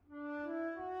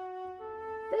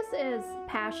This is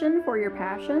Passion for Your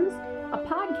Passions, a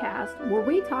podcast where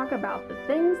we talk about the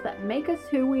things that make us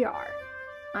who we are.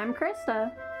 I'm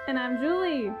Krista. And I'm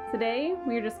Julie. Today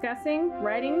we are discussing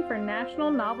writing for National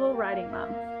Novel Writing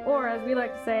Month, or as we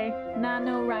like to say,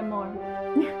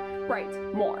 NaNoWriMo.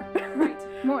 Right, more.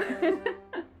 Right, more.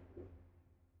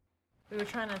 We were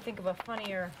trying to think of a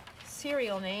funnier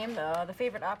cereal name. The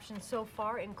favorite options so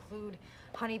far include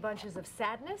Honey Bunches of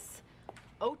Sadness,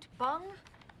 Oat Bung,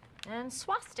 and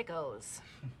Swastikos.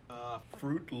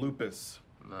 Fruit Lupus.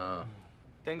 No.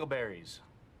 Dingleberries.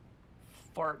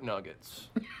 Fart nuggets.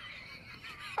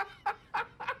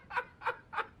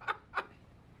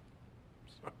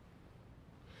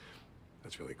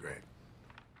 That's really great.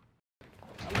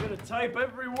 I'm gonna type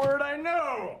every word I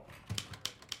know.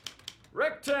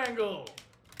 Rectangle.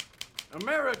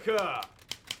 America.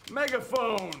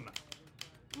 Megaphone.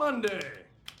 Monday.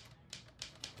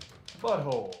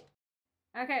 Butthole.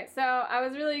 Okay, so I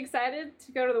was really excited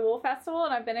to go to the Wool Festival,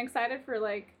 and I've been excited for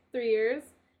like 3 years.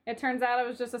 It turns out it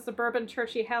was just a suburban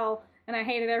churchy hell, and I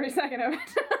hated every second of it.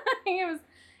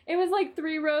 it was like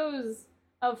 3 rows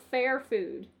of fair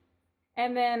food,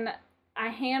 and then a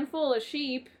handful of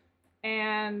sheep,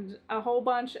 and a whole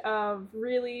bunch of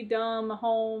really dumb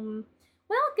home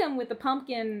welcome with the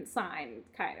pumpkin sign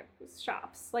kind of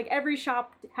shops. Like every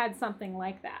shop had something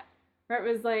like that, where it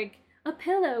was like a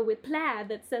pillow with plaid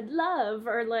that said love,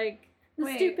 or like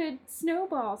the stupid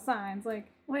snowball signs. Like,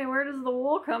 wait, where does the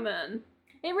wool come in?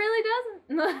 It really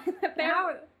doesn't.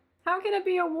 How can it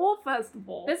be a wool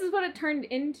festival? This is what it turned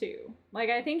into. Like,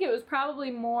 I think it was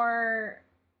probably more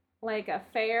like a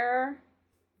fair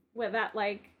with that,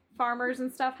 like, farmers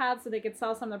and stuff had, so they could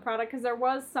sell some of the product, because there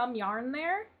was some yarn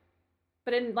there,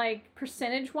 but in, like,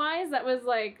 percentage-wise, that was,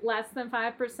 like, less than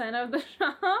 5% of the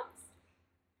shops.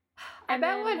 I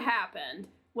bet what happened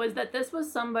was that this was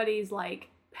somebody's, like,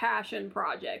 passion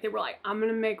project. They were like, I'm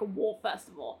gonna make a wool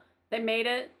festival. They made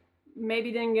it,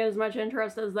 maybe didn't get as much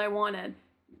interest as they wanted,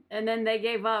 and then they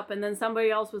gave up, and then somebody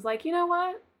else was like, you know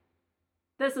what?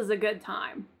 This is a good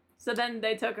time. So then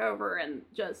they took over and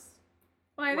just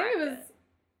Well, I think it was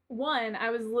one. I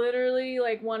was literally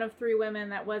like one of 3 women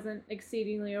that wasn't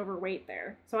exceedingly overweight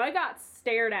there. So I got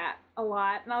stared at a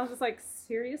lot, and I was just like,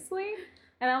 seriously?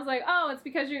 And I was like, oh, it's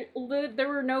because there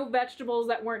were no vegetables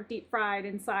that weren't deep fried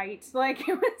in sight. Like,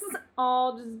 it was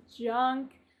all just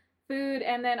junk food,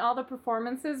 and then all the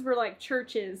performances were like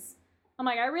churches. I'm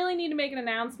like, I really need to make an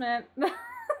announcement that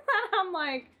I'm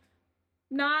like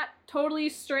not totally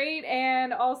straight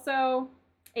and also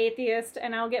atheist,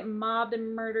 and I'll get mobbed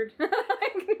and murdered.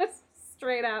 Like, just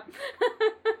straight up.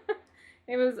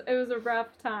 It was a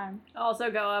rough time.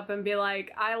 also go up and be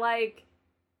like, I like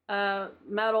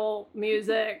metal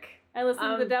music. I listen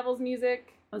to the devil's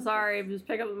music. I'm sorry, just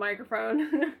pick up the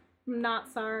microphone. I'm not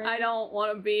sorry. I don't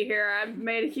want to be here. I've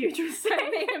made a huge mistake. I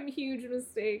made a huge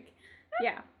mistake.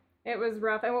 Yeah, it was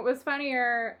rough. And what was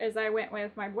funnier is I went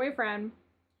with my boyfriend,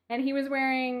 and he was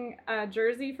wearing a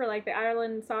jersey for like the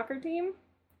Ireland soccer team,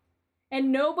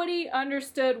 and nobody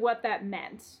understood what that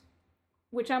meant.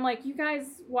 Which I'm like, you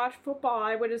guys watch football,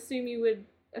 I would assume you would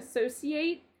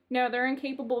associate. No, they're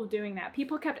incapable of doing that.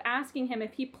 People kept asking him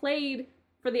if he played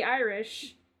for the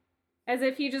Irish, as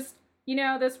if he just, you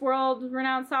know, this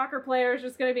world-renowned soccer player is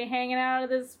just going to be hanging out of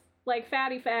this, like,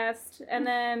 fatty fest, and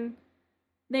then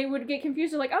they would get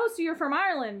confused. They're like, oh, so you're from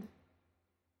Ireland.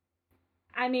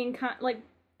 I mean, like,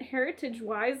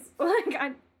 heritage-wise,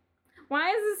 like,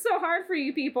 why is this so hard for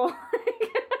you people?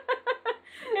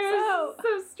 It was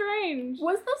so strange.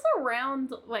 Was this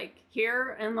around, like,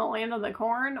 here in the land of the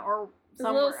corn, or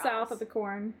somewhere a little else? south of the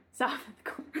corn. South of the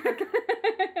corn.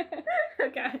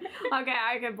 Okay. Okay,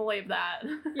 I can believe that.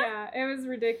 Yeah, it was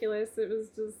ridiculous. It was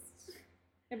just,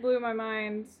 it blew my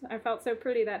mind. I felt so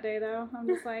pretty that day, though. I'm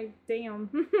just like, damn.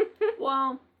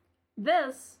 Well,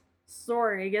 this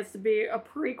story gets to be a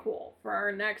prequel for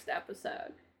our next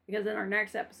episode, because in our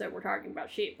next episode we're talking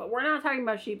about sheep, but we're not talking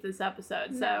about sheep this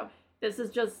episode, so this is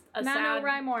just a sad...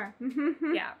 Write more.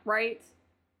 Yeah, write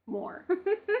more.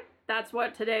 That's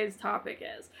what today's topic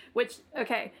is. Which,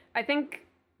 okay, I think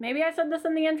maybe I said this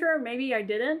in the intro, maybe I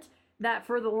didn't, that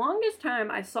for the longest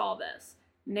time I saw this.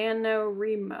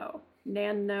 NaNoWriMo.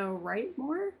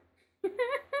 NaNoWriMo?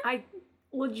 I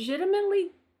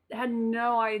legitimately had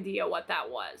no idea what that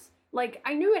was. Like,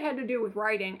 I knew it had to do with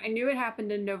writing. I knew it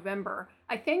happened in November.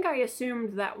 I think I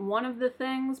assumed that one of the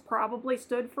things probably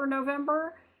stood for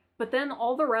November, but then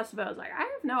all the rest of it, I was like, I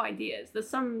have no idea. Is this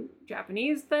some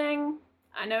Japanese thing?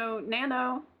 I know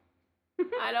nano.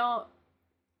 I'm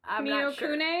not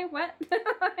sure. Miyokune? What?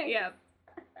 Yeah.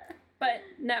 But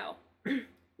no.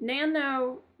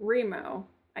 NaNoWriMo,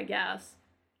 I guess,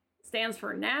 stands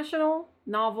for National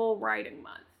Novel Writing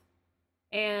Month.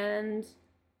 And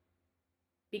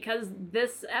because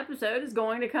this episode is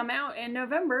going to come out in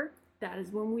November, that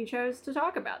is when we chose to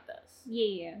talk about this.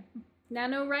 Yeah.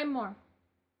 NaNoWriMo.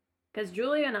 Because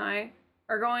Julie and I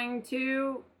are going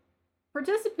to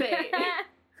participate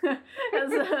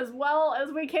as well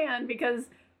as we can, because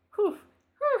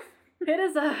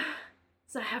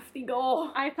it's a hefty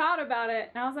goal. I thought about it,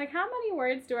 and I was like, how many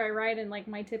words do I write in, like,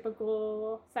 my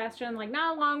typical session? Like,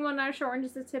 not a long one, not a short one,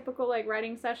 just a typical, like,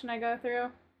 writing session I go through.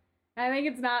 And I think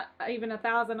it's not even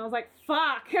 1,000. I was like,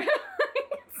 fuck!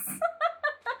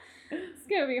 It's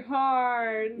gonna be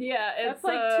hard. Yeah, it's that's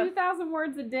like 2,000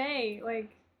 words a day.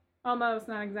 Like, almost,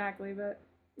 not exactly, but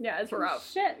yeah, it's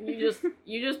rough. Shit.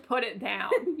 You just put it down.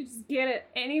 You just get it.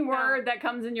 Any word that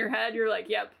comes in your head, you're like,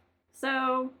 yep.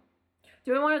 So,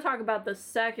 do we want to talk about the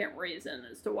second reason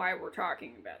as to why we're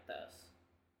talking about this?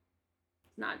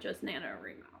 It's not just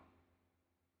NaNoWriMo.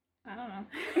 I don't know.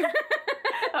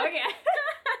 Okay.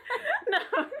 No.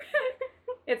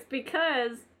 It's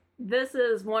because this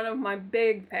is one of my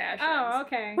big passions. Oh,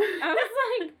 okay. I was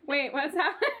like, wait, what's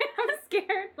happening? I'm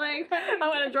scared. Like, I'm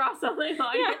going to draw something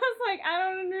on you. I was like, I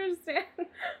don't understand.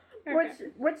 Okay.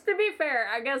 Which, to be fair,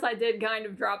 I guess I did kind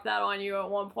of drop that on you at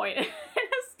one point in a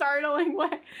startling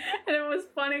way. And it was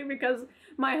funny because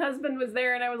my husband was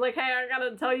there and I was like, hey, I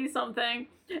gotta tell you something.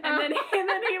 And then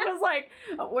he was like,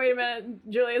 oh, wait a minute,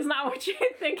 Julie, it's not what you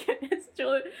think it is,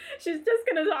 Julie. She's just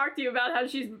gonna talk to you about how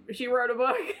she wrote a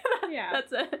book. Yeah.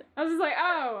 That's it. I was just like,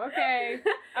 oh, okay.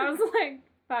 I was like,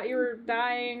 thought you were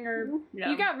dying, or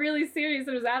you got really serious.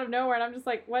 It was out of nowhere, and I'm just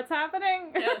like, what's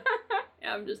happening?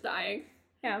 Yeah, I'm just dying.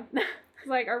 Yeah. It's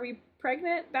like, are we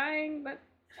pregnant, dying? But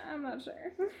I'm not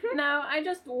sure. No,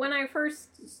 when I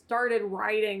first started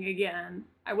writing again,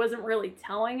 I wasn't really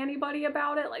telling anybody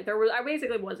about it. Like, I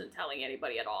basically wasn't telling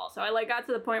anybody at all. So I, like, got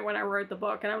to the point when I wrote the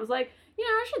book, and I was like,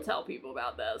 I should tell people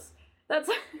about this. This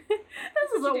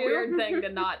is a weird thing to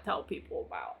not tell people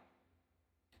about.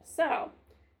 So,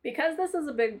 because this is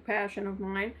a big passion of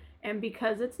mine, and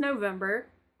because it's November,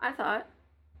 I thought,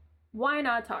 why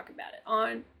not talk about it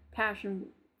on Passion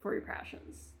for Your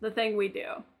Passions, the thing we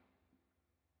do.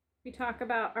 We talk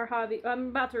about our hobby. I'm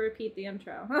about to repeat the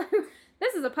intro.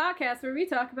 This is a podcast where we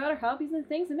talk about our hobbies and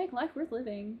things that make life worth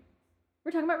living.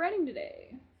 We're talking about writing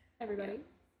today, everybody.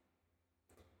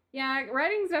 Yeah,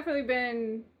 writing's definitely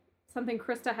been something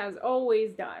Krista has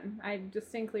always done. I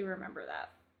distinctly remember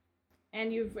that.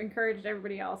 And you've encouraged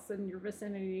everybody else in your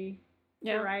vicinity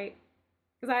to write.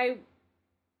 Because I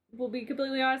will be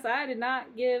completely honest, I did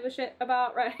not give a shit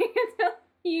about writing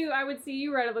until I would see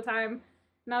you write all the time.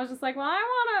 And I was just like, well, I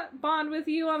want to bond with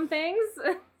you on things.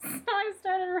 So I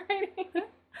started writing.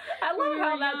 I love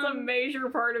how that's a major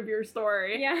part of your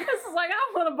story. Yeah. This is like,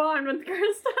 I want to bond with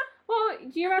Krista. Well,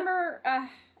 do you remember,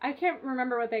 I can't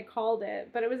remember what they called it,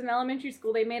 but it was in elementary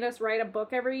school. They made us write a book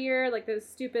every year, like this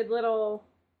stupid little,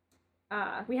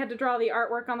 we had to draw the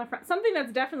artwork on the front. Something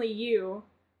that's definitely you.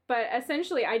 But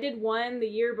essentially, I did one the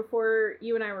year before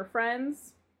you and I were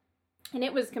friends. And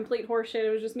it was complete horseshit.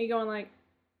 It was just me going like,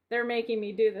 they're making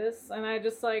me do this. And I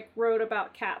just like wrote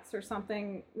about cats or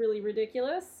something really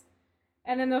ridiculous.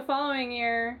 And then the following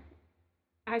year,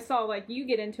 I saw like you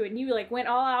get into it and you like went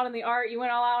all out in the art. You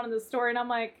went all out in the story. And I'm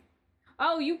like,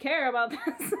 oh, you care about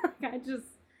this.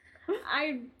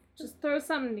 I just throw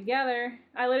something together.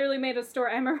 I literally made a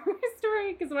story. I remember my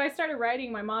story because when I started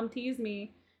writing, my mom teased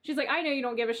me. She's like, I know you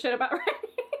don't give a shit about writing.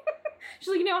 She's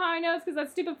like, you know how I know? It's because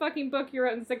that stupid fucking book you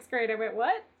wrote in 6th grade. I went,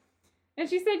 what? And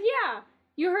she said, yeah,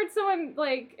 you heard someone,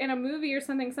 like, in a movie or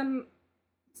something,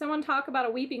 someone talk about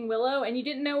a weeping willow, and you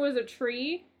didn't know it was a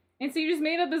tree. And so you just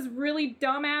made up this really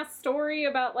dumbass story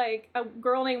about, like, a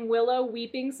girl named Willow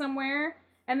weeping somewhere.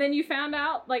 And then you found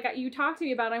out, like, you talked to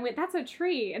me about it, and I went, that's a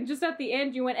tree. And just at the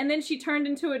end, you went, and then she turned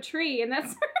into a tree, and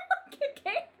that's where it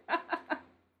came from.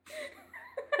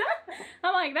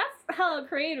 I'm like, that's hella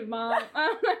creative, Mom. I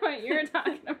don't know what you're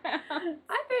talking about.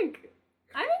 I think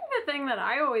the thing that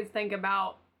I always think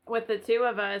about with the two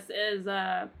of us is,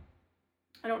 I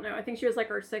don't know, I think she was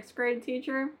like our 6th grade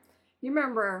teacher. You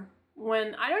remember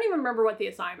when, I don't even remember what the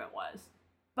assignment was,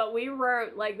 but we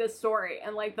wrote like this story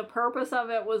and like the purpose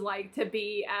of it was like to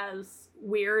be as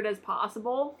weird as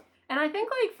possible. And I think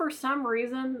like for some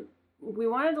reason, we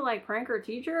wanted to like prank our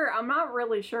teacher. I'm not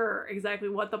really sure exactly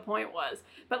what the point was,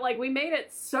 but like we made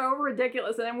it so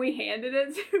ridiculous and then we handed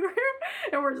it to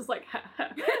her and we're just like, ha, ha.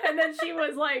 And then she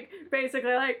was like,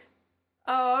 basically like,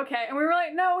 oh, okay. And we were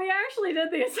like, no, we actually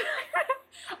did the assignment.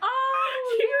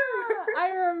 Oh, yeah. I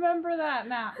remember that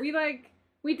now.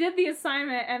 We did the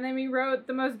assignment and then we wrote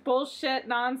the most bullshit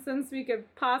nonsense we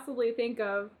could possibly think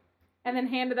of. and then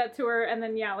handed that to her, and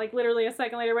then, yeah, like, literally a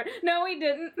second later went, no, he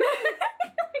didn't.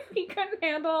 He couldn't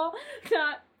handle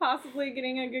not possibly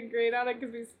getting a good grade on it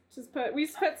because we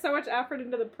put so much effort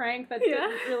into the prank that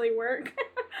didn't really work.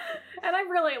 And I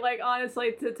really, like,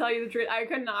 honestly, to tell you the truth, I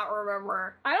could not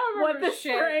remember. I don't remember what this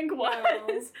prank was.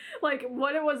 No. Like,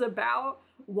 what it was about,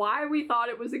 why we thought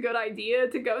it was a good idea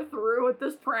to go through with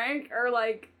this prank, or,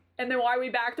 like, and then why we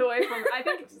backed away from it. I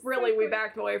think really we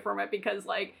backed away from it because,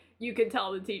 like, you could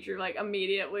tell the teacher, like,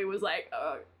 immediately was like,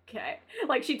 okay.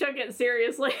 Like, she took it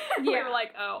seriously. We were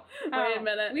like, wait a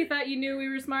minute. We thought you knew we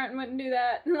were smart and wouldn't do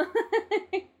that.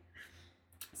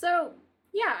 So,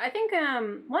 yeah, I think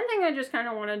one thing I just kind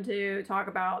of wanted to talk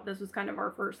about, this was kind of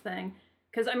our first thing,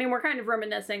 because, I mean, we're kind of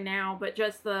reminiscing now, but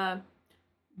just the,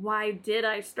 why did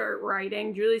I start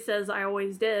writing? Julie says I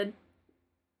always did.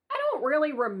 I don't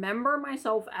really remember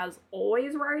myself as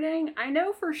always writing. I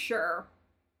know for sure,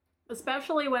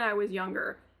 especially when I was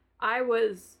younger, I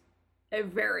was a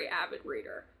very avid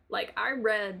reader. Like, I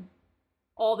read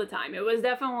all the time. It was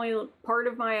definitely part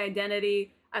of my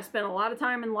identity. I spent a lot of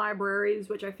time in libraries,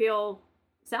 which I feel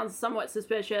sounds somewhat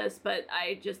suspicious, but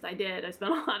I did. I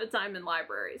spent a lot of time in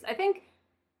libraries. I think,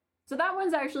 so that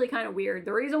one's actually kind of weird.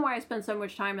 The reason why I spent so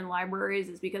much time in libraries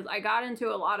is because I got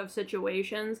into a lot of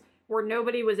situations where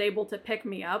nobody was able to pick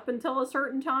me up until a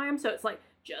certain time. So it's like,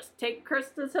 just take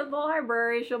Krista to the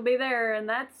library, she'll be there, and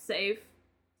that's safe.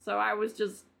 So I was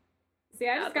just... See,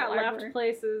 I just got left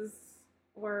places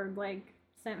or, like,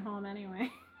 sent home anyway.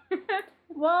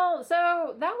 Well,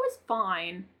 so that was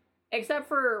fine, except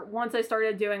for once I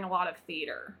started doing a lot of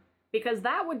theater. Because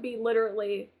that would be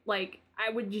literally, like,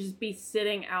 I would just be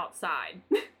sitting outside.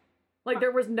 Like,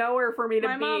 there was nowhere for me to be.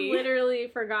 My mom literally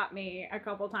forgot me a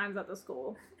couple times at the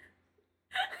school.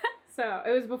 So,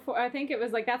 it was before, I think it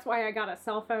was, like, that's why I got a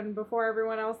cell phone before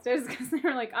everyone else did, because they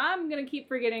were like, I'm gonna keep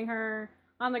forgetting her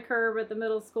on the curb at the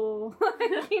middle school.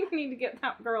 Like, you need to get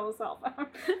that girl a cell phone.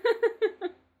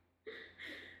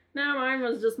 No, mine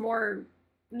was just more,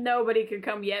 nobody could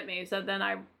come get me, so then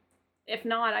if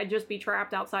not, I'd just be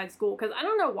trapped outside school, because I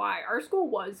don't know why. Our school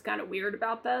was kind of weird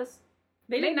about this.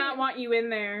 They did not want you in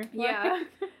there. Yeah.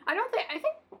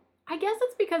 I guess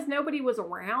it's because nobody was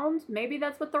around. Maybe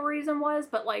that's what the reason was,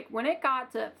 but, like, when it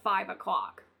got to 5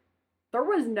 o'clock, there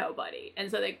was nobody, and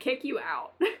so they'd kick you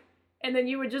out. And then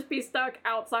you would just be stuck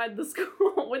outside the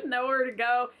school with nowhere to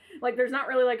go. Like, there's not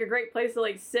really, like, a great place to,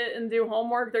 like, sit and do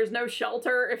homework. There's no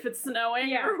shelter if it's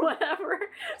snowing or whatever.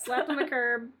 Slept on the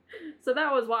curb. So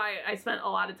that was why I spent a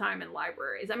lot of time in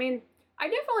libraries. I mean, I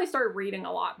definitely started reading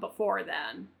a lot before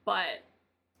then, but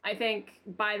I think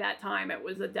by that time it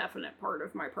was a definite part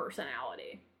of my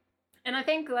personality. And I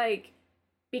think, like,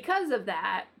 because of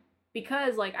that,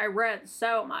 because, like, I read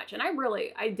so much, and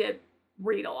I did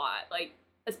read a lot, like,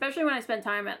 especially when I spent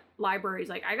time at libraries,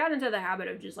 like, I got into the habit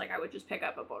of just, like, I would just pick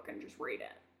up a book and just read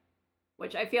it.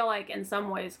 Which I feel like in some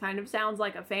ways kind of sounds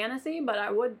like a fantasy, but I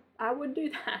would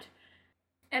do that.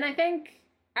 And I think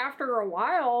after a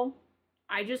while,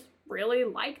 I just really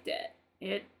liked it.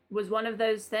 It was one of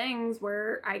those things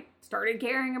where I started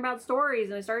caring about stories,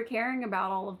 and I started caring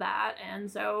about all of that,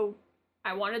 and so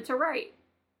I wanted to write.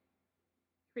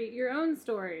 Create your own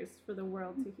stories for the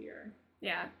world to hear.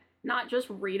 Yeah. Not just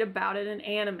read about it in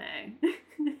anime.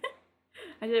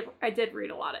 I did read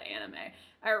a lot of anime.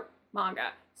 Or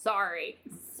manga. Sorry,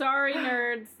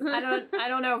 nerds. I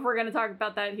don't know if we're gonna talk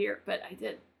about that here, but I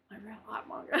read a lot of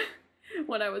manga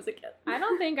when I was a kid. I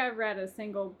don't think I've read a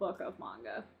single book of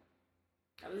manga.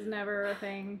 That was never a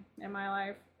thing in my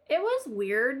life. It was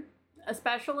weird,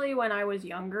 especially when I was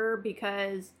younger,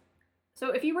 because so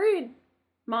if you read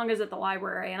mangas at the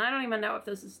library, and I don't even know if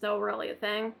this is still really a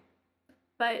thing,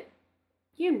 but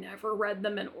you never read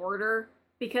them in order,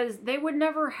 because they would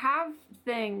never have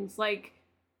things, like,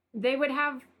 they would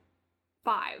have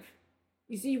 5.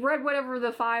 You see, you read whatever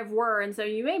the 5 were, and so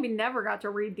you maybe never got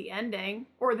to read the ending,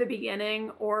 or the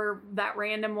beginning, or that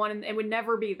random one, and it would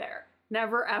never be there.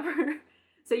 Never, ever.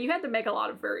 So you had to make a lot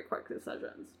of very quick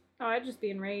decisions. Oh, I'd just be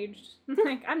enraged.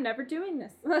 Like, I'm never doing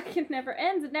this. Like, it never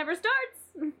ends, it never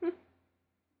starts.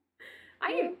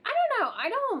 I don't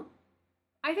know.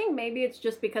 I think maybe it's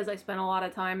just because I spent a lot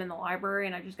of time in the library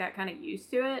and I just got kind of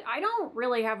used to it. I don't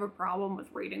really have a problem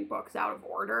with reading books out of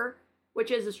order,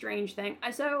 which is a strange thing.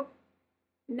 So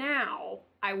now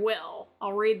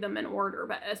I'll read them in order,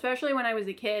 but especially when I was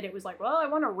a kid, it was like, well, I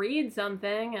want to read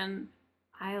something and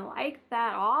I like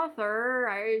that author.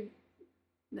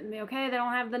 Okay, they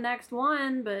don't have the next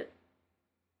one, but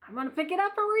I'm going to pick it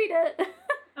up and read it.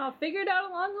 I'll figure it out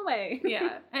along the way.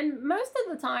 Yeah, and most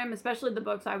of the time, especially the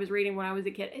books I was reading when I was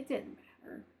a kid, it didn't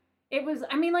matter. It was,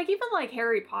 I mean, like, even like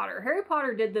Harry Potter. Harry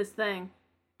Potter did this thing,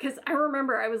 because I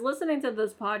remember I was listening to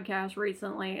this podcast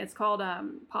recently. It's called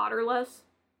Potterless.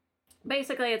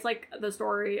 Basically, it's like the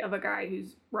story of a guy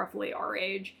who's roughly our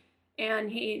age, and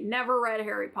he never read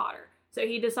Harry Potter. So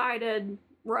he decided,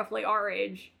 roughly our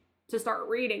age, to start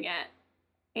reading it.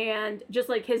 And just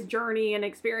like his journey and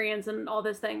experience and all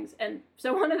these things. And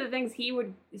so one of the things he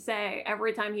would say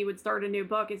every time he would start a new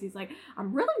book is he's like,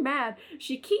 I'm really mad.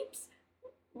 She keeps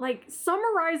like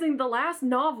summarizing the last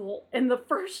novel in the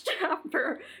first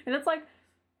chapter. And it's like,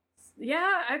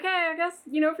 yeah, okay, I guess,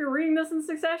 you know, if you're reading this in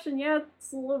succession, yeah,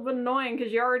 it's a little bit annoying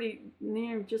because you already,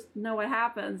 you know, just know what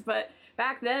happens. But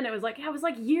back then it was like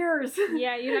years.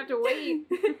 Yeah, you'd have to wait.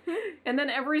 And then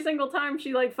every single time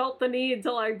she like felt the need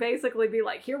to like basically be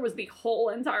like, here was the whole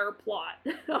entire plot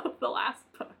of the last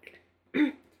book.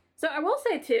 So I will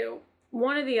say too,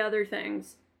 one of the other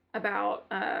things about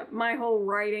my whole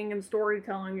writing and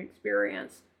storytelling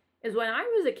experience is when I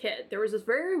was a kid, there was this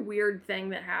very weird thing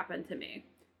that happened to me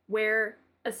where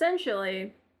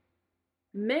essentially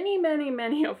many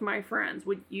of my friends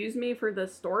would use me for the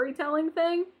storytelling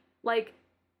thing. Like,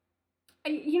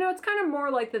 you know, it's kind of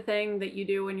more like the thing that you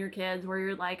do when you're kids where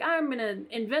you're like, I'm going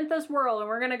to invent this world and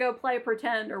we're going to go play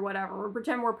pretend or whatever, or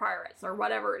pretend we're pirates or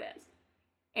whatever it is.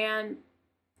 And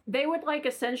they would like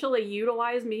essentially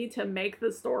utilize me to make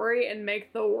the story and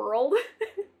make the world.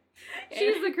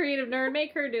 She's the creative nerd.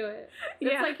 Make her do it.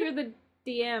 It's Yeah. like you're the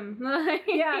DM.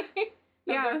 Yeah.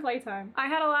 Yeah. Playtime. I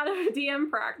had a lot of DM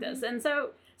practice. And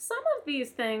so some of these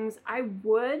things I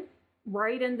would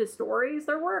write into stories.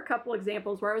 There were a couple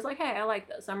examples where I was like, hey, I like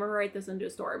this. I'm going to write this into a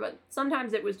story. But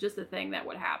sometimes it was just a thing that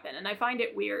would happen. And I find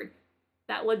it weird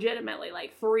that legitimately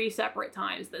like 3 separate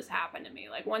times this happened to me.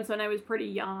 Like once when I was pretty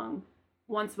young,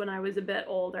 once when I was a bit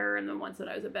older, and then once when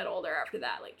I was a bit older after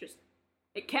that. Like just,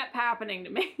 it kept happening to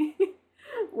me.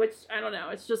 Which, I don't know,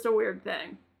 it's just a weird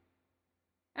thing.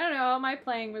 I don't know. All my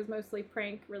playing was mostly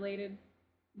prank related.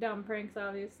 Dumb pranks,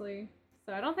 obviously.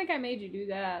 So I don't think I made you do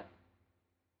that.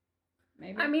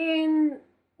 Maybe. I mean,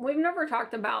 we've never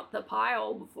talked about the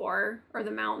pile before, or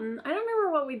the mountain. I don't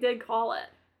remember what we did call it,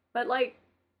 but like...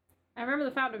 I remember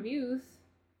the Fountain of Youth.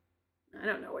 I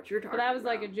don't know what you're talking But about. that was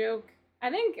like a joke. I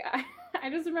think I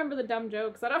just remember the dumb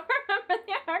jokes. I don't remember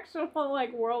the actual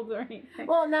like worlds or anything.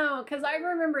 Well, no, because I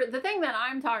remember the thing that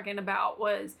I'm talking about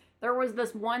was there was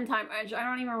this one time, I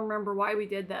don't even remember why we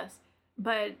did this,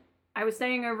 but I was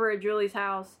staying over at Julie's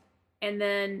house, and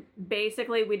then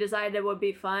basically we decided it would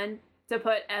be fun to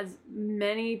put as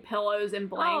many pillows and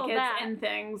blankets and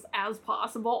things as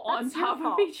possible on top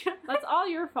of each other. That's all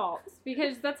your fault,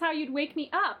 because that's how you'd wake me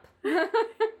up.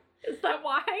 Is that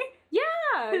why?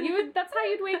 Yeah, you would. That's how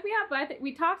you'd wake me up. But I think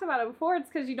we talked about it before. It's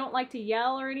because you don't like to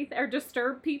yell or anything or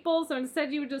disturb people. So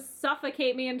instead, you would just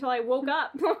suffocate me until I woke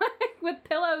up with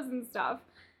pillows and stuff.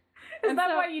 Is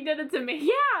that why you did it to me?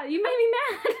 Yeah, you made me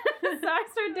mad. So I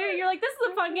started doing it. You're like, this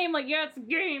is a fun game. Like, yeah, it's a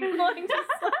game. Like, just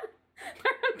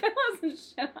like, pillows and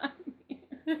shit on me.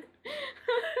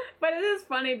 But it is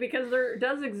funny because there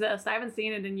does exist, I haven't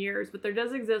seen it in years, but there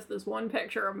does exist this one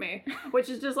picture of me, which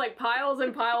is just like piles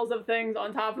and piles of things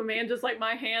on top of me and just like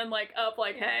my hand like up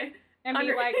like, hey. And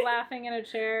me like laughing in a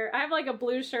chair. I have like a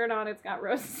blue shirt on, it's got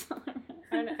roses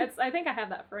on it. I think I have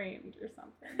that framed or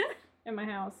something in my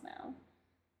house now.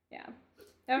 Yeah.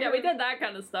 Yeah, we did that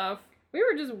kind of stuff. We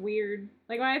were just weird.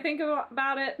 Like when I think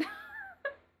about it,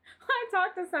 I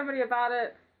talked to somebody about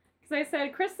it. I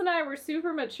said Chris and I were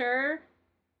super mature,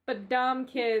 but dumb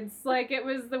kids. Like, it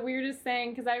was the weirdest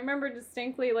thing, because I remember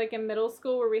distinctly, like, in middle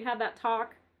school where we had that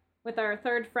talk with our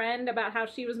third friend about how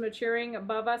she was maturing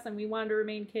above us and we wanted to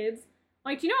remain kids.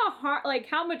 Like, do you know how hard, like,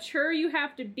 how mature you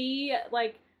have to be at,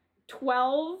 like,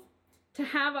 12 to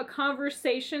have a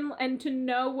conversation and to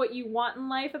know what you want in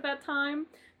life at that time?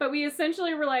 But we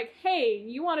essentially were like, hey,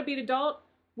 you want to be an adult?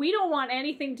 We don't want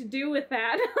anything to do with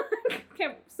that.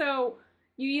 So...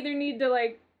 you either need to,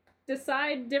 like,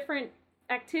 decide different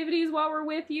activities while we're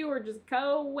with you or just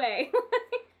go away.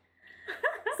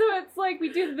 So it's like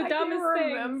we do the dumbest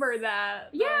things. I remember that.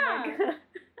 Yeah. Oh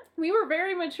we were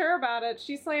very mature about it.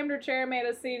 She slammed her chair and made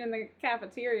a scene in the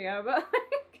cafeteria. But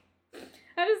like,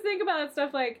 I just think about that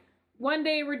stuff like, one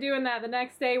day we're doing that, the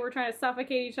next day we're trying to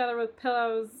suffocate each other with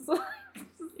pillows.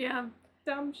 Yeah.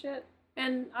 Dumb shit.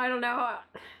 And I don't know...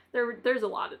 There's a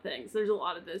lot of things. There's a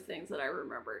lot of those things that I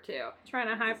remember, too. Trying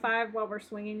to high five while we're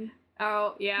swinging.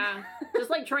 Oh, yeah. Just,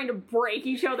 like, trying to break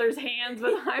each other's hands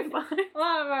with high five. A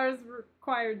lot of ours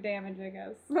required damage, I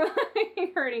guess.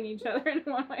 Hurting each other in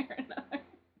one way or another.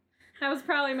 That was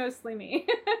probably mostly me.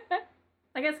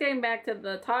 I guess getting back to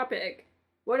the topic,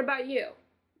 what about you?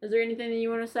 Is there anything that you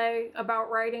want to say about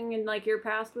writing and, like, your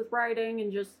past with writing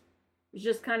and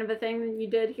just kind of a thing that you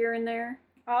did here and there?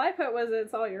 All I put was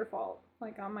it's all your fault,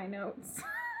 like on my notes.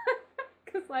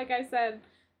 Because like I said,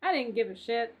 I didn't give a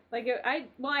shit. Like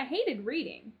I hated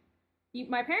reading.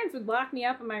 My parents would lock me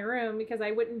up in my room because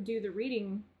I wouldn't do the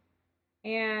reading.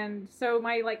 And so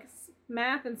my like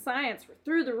math and science were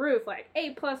through the roof, like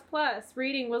A++.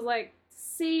 Reading was like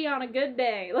C on a good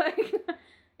day. Like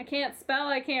I can't spell,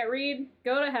 I can't read,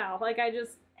 go to hell. Like I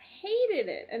just hated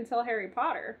it until Harry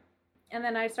Potter. And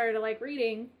then I started to like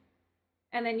reading.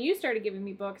 And then you started giving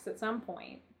me books at some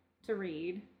point to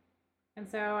read. And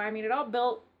so, I mean, it all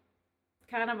built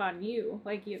kind of on you.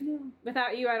 Like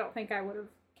without you, I don't think I would have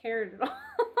cared at all.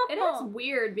 It is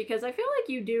weird because I feel like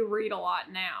you do read a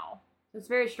lot now. It's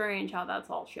very strange how that's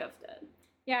all shifted.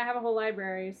 Yeah, I have a whole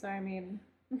library, so I mean...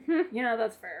 You know,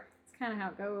 that's fair. It's kind of how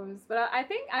it goes. But I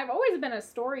think I've always been a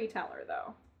storyteller,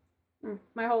 though.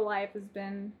 My whole life has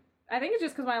been... I think it's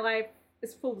just because my life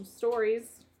is full of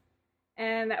stories.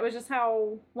 And that was just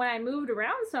how... When I moved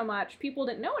around so much, people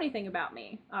didn't know anything about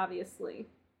me, obviously.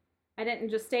 I didn't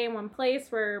just stay in one place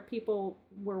where people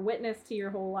were witness to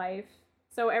your whole life.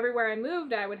 So everywhere I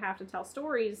moved, I would have to tell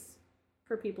stories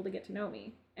for people to get to know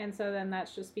me. And so then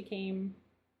that's just became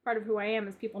part of who I am,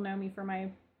 is people know me for my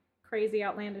crazy,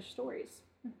 outlandish stories.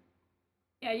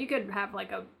 Yeah, you could have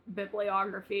like a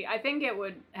bibliography. I think it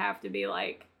would have to be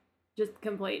like just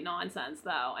complete nonsense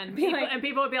though. And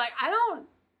people would be like, I don't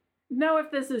know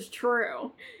if this is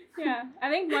true. Yeah, I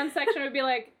think one section would be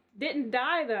like, didn't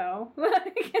die though.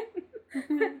 Like,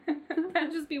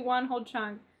 that'd just be one whole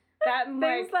chunk. That and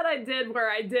things that I did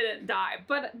where I didn't die.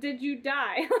 But did you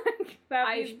die? Like,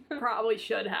 I probably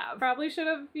should have. Probably should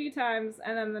have a few times.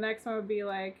 And then the next one would be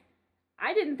like,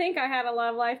 I didn't think I had a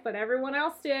love life, but everyone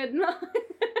else did.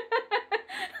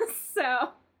 So,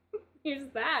 here's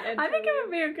that. I think it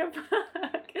would be a good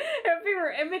book.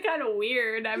 It'd be kind of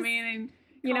weird. I mean,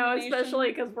 you know,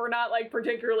 especially because we're not like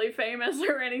particularly famous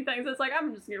or anything. So it's like,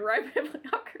 I'm just going to write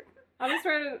bibliography. I'll just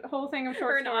write a whole thing of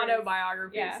short stories. Or an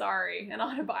autobiography, an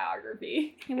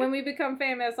autobiography. And when we become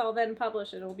famous, I'll then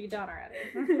publish it. It'll be done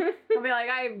already. I'll be like,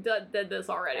 I did this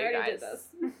already, I already guys.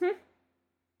 did this.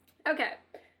 Okay,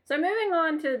 so moving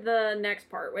on to the next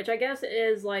part, which I guess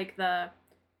is like the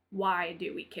why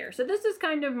do we care? So this is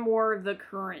kind of more the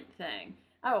current thing.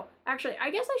 Oh, actually, I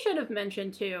guess I should have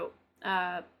mentioned too,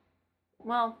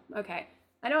 well, okay.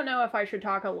 I don't know if I should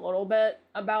talk a little bit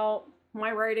about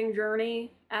my writing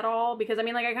journey at all, because I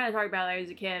mean, like I kind of talked about it as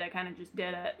a kid. I kind of just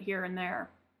did it here and there.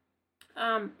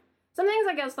 Some things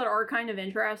I guess that are kind of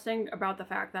interesting about the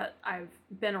fact that I've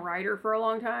been a writer for a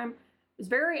long time. I was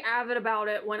very avid about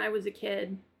it when I was a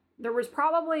kid. There was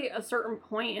probably a certain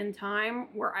point in time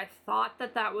where I thought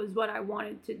that that was what I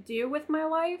wanted to do with my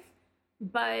life,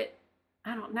 but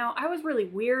I don't know. I was really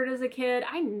weird as a kid.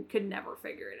 I could never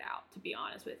figure it out, to be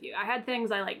honest with you. I had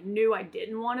things I like knew I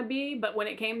didn't want to be, but when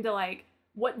it came to like,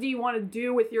 what do you want to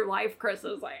do with your life, Chris? I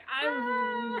was like,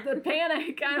 I'm the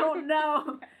panic. I don't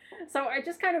know. So I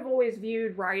just kind of always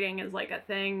viewed writing as like a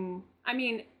thing. I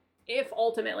mean, if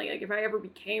ultimately, like if I ever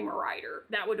became a writer,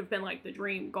 that would have been like the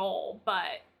dream goal,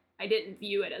 but I didn't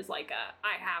view it as like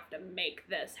I have to make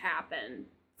this happen.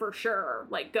 For sure,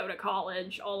 like go to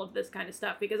college, all of this kind of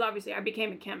stuff, because obviously I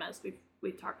became a chemist.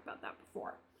 We've talked about that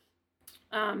before.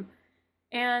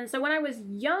 And so when I was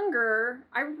younger,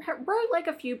 I wrote like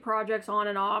a few projects on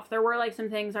and off. There were like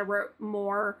some things I wrote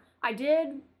more. I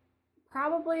did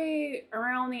probably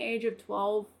around the age of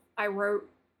 12, I wrote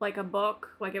like a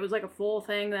book. Like it was like a full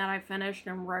thing that I finished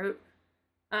and wrote.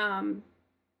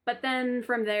 But then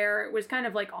from there, it was kind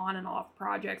of like on and off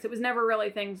projects. It was never really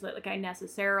things that like I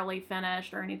necessarily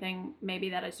finished or anything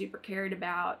maybe that I super cared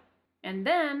about. And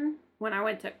then when I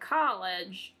went to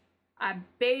college, I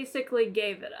basically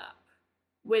gave it up,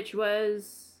 which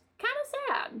was kind of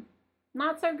sad.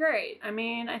 Not so great. I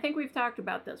mean, I think we've talked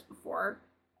about this before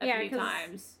a few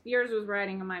times. Yours was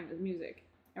writing and mine was music.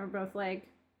 And we're both like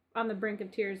on the brink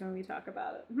of tears when we talk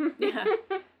about it. Yeah.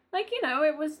 Like, you know,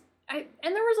 it was... and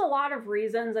there was a lot of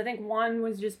reasons. I think one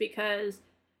was just because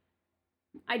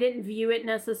I didn't view it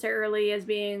necessarily as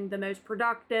being the most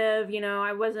productive. You know,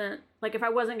 I wasn't, like, if I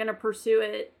wasn't going to pursue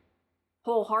it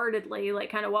wholeheartedly,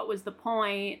 like, kind of what was the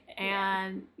point?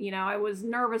 And, you know, I was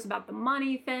nervous about the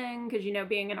money thing because, you know,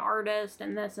 being an artist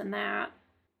and this and that.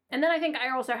 And then I think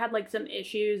I also had, like, some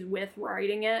issues with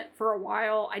writing it for a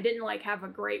while. I didn't, like, have a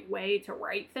great way to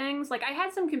write things. Like, I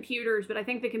had some computers, but I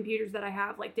think the computers that I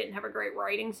have, like, didn't have a great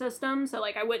writing system. So,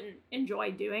 like, I wouldn't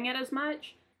enjoy doing it as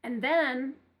much. And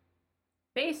then,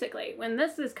 basically, when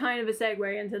this is kind of a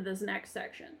segue into this next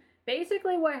section,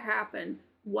 basically what happened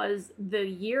was the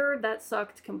year that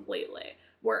sucked completely,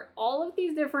 where all of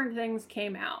these different things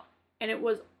came out, and it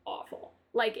was awful.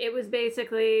 Like, it was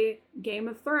basically Game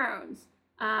of Thrones.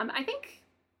 I think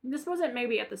this wasn't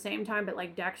maybe at the same time, but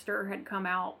like Dexter had come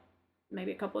out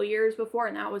maybe a couple of years before,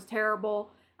 and that was terrible.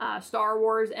 Star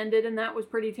Wars ended, and that was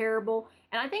pretty terrible.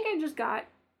 And I think I just got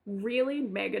really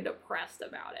mega depressed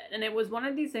about it. And it was one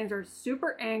of these things where I was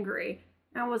super angry.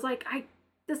 And I was like,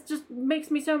 this just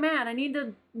makes me so mad. I need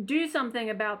to do something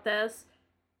about this.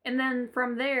 And then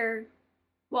from there,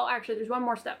 well, actually, there's one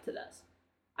more step to this.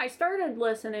 I started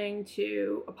listening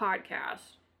to a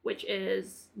podcast, which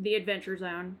is The Adventure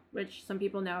Zone, which some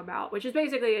people know about, which is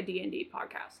basically a D&D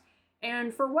podcast.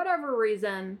 And for whatever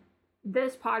reason,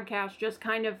 this podcast just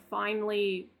kind of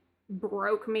finally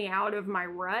broke me out of my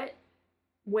rut,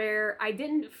 where I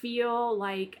didn't feel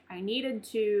like I needed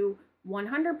to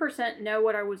 100% know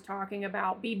what I was talking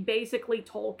about, be basically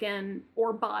Tolkien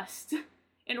or bust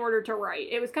in order to write.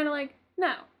 It was kind of like,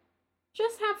 no,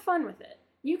 just have fun with it.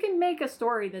 You can make a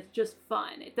story that's just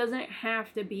fun. It doesn't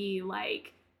have to be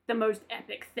like the most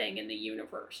epic thing in the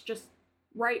universe. Just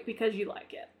write because you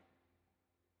like it.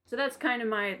 So that's kind of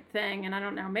my thing, and I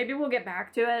don't know, maybe we'll get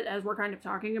back to it as we're kind of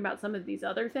talking about some of these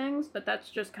other things, but that's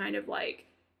just kind of like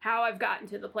how I've gotten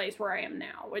to the place where I am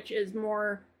now, which is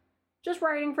more just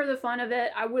writing for the fun of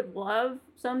it. I would love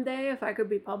someday if I could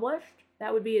be published.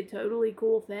 That would be a totally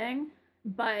cool thing,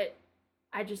 but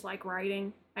I just like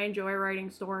writing. I enjoy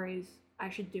writing stories. I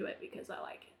should do it because I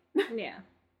like it. Yeah.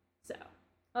 So.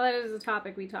 Well, that is a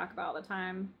topic we talk about all the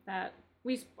time that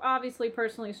we obviously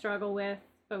personally struggle with,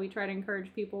 but we try to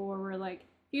encourage people where we're like,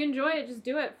 if you enjoy it, just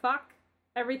do it. Fuck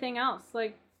everything else.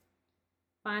 Like,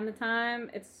 find the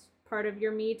time. It's part of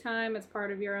your me time. It's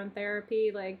part of your own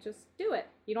therapy. Like, just do it.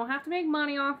 You don't have to make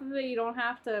money off of it. You don't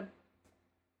have to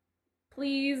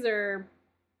please or,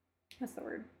 what's the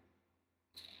word?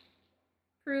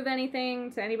 Prove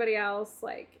anything to anybody else.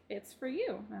 Like, it's for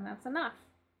you, and that's enough.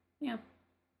 Yeah.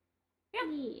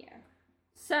 Yeah.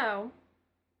 So,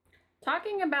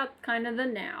 talking about kind of the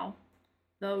now,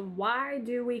 the why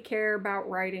do we care about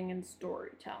writing and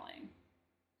storytelling?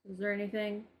 Is there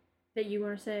anything that you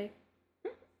want to say?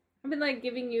 I've been like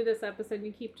giving you this episode, and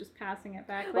you keep just passing it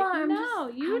back. Like, Well,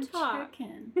 I'm talk.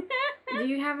 checking. Do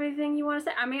you have anything you want to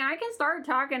say? I mean, I can start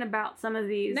talking about some of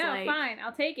these. No, like... fine.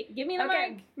 I'll take it. Give me the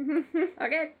Okay. mic.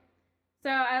 Okay. So,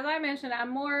 as I mentioned, I'm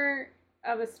more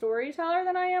of a storyteller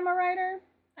than I am a writer,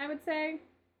 I would say.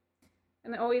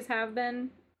 And always have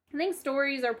been. I think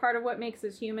stories are part of what makes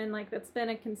us human. Like, that's been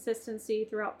a consistency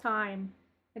throughout time.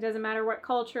 It doesn't matter what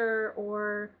culture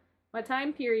or what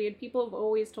time period, people have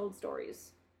always told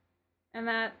stories. And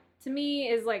that, to me,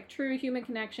 is like true human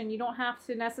connection. You don't have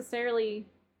to necessarily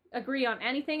agree on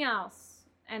anything else,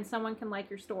 and someone can like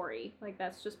your story. Like,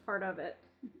 that's just part of it.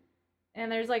 And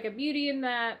there's like a beauty in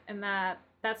that, and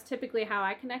that's typically how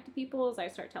I connect to people, is I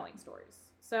start telling stories.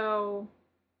 So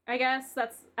I guess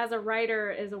that's, as a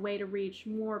writer, is a way to reach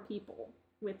more people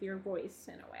with your voice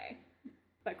in a way.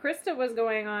 But Krista was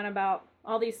going on about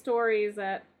all these stories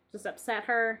that just upset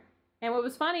her. And what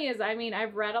was funny is, I mean,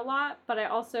 I've read a lot, but I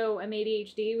also am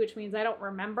ADHD, which means I don't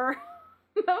remember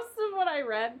most of what I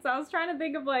read. So I was trying to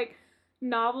think of like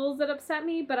novels that upset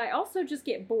me, but I also just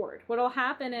get bored. What'll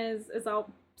happen is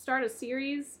I'll start a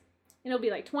series, and it'll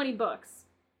be like 20 books.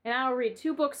 And I'll read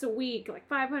 2 books a week, like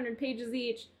 500 pages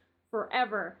each,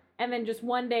 forever. And then just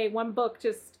one day, one book,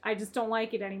 I just don't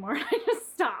like it anymore. I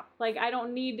just stop. Like, I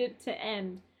don't need it to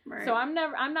end. Right. So I'm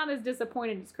not as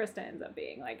disappointed as Krista ends up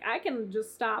being. Like, I can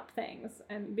just stop things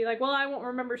and be like, well, I won't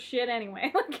remember shit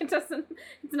anyway. Like,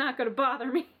 it's not going to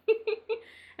bother me.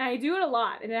 And I do it a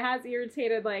lot, and it has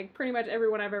irritated, like, pretty much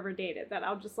everyone I've ever dated, that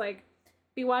I'll just, like,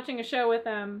 be watching a show with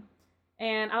them,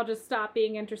 and I'll just stop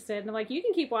being interested. And I'm like, you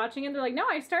can keep watching it. They're like, no,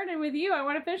 I started with you. I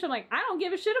want to finish. I'm like, I don't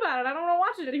give a shit about it. I don't want to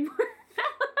watch it anymore.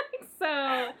 So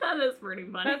that is pretty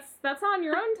funny. That's on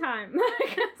your own time.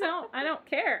 Like, I don't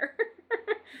care.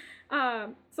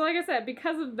 So like I said,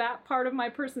 because of that part of my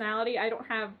personality, I don't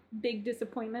have big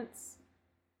disappointments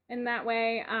in that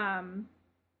way.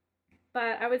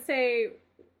 But I would say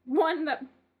one that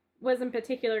was in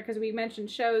particular, because we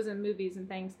mentioned shows and movies and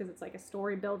things, because it's like a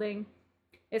story building,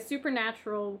 is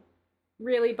Supernatural.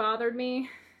 Really bothered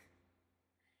me.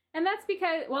 And that's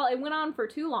because, well, it went on for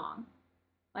too long.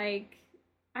 Like,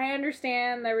 I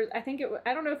understand there was, I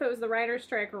don't know if it was the writer's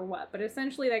strike or what, but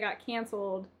essentially they got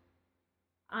canceled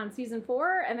on season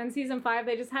 4, and then season 5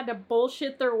 they just had to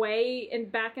bullshit their way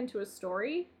back into a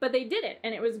story, but they did it,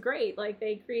 and it was great. Like,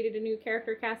 they created a new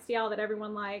character, Castiel, that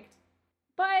everyone liked.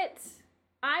 But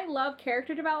I love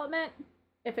character development.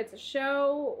 If it's a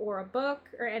show or a book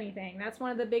or anything, that's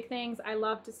one of the big things. I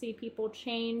love to see people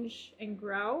change and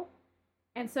grow.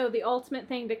 And so the ultimate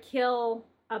thing to kill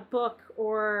a book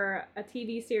or a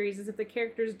TV series is if the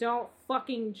characters don't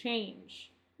fucking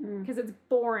change. Because it's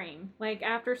boring. Like,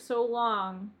 after so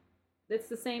long, it's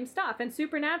the same stuff. And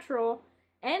Supernatural,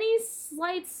 any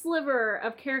slight sliver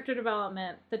of character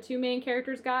development the two main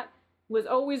characters got was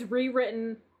always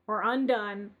rewritten or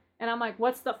undone. And I'm like,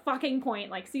 what's the fucking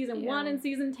point? Like, season 1 and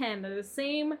season 10, they're the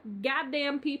same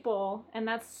goddamn people, and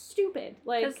that's stupid.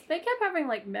 Like, because they kept having,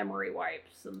 like, memory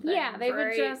wipes and things, yeah, they would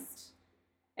right? just...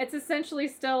 It's essentially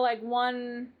still, like,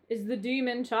 one is the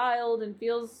demon child and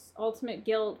feels ultimate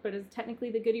guilt, but is technically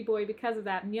the goody boy because of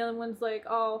that. And the other one's, like,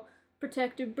 all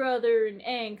protective brother and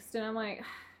angst. And I'm like,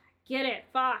 get it,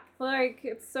 fuck. Like,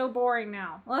 it's so boring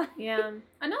now. Yeah.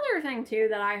 Another thing, too,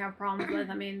 that I have problems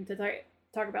with, I mean, to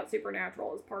talk about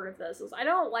Supernatural as part of this, is I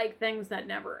don't like things that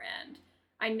never end.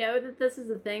 I know that this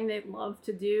is a thing they love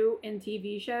to do in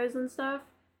TV shows and stuff.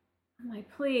 I'm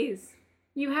like, please...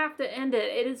 You have to end it.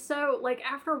 It is so, like,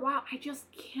 after a while, I just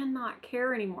cannot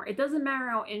care anymore. It doesn't matter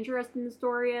how interesting the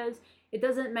story is. It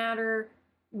doesn't matter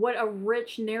what a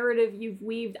rich narrative you've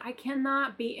weaved. I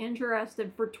cannot be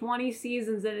interested for 20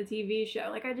 seasons in a TV show.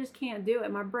 Like, I just can't do it.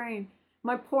 My brain,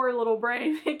 my poor little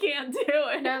brain, it can't do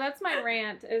it. No, that's my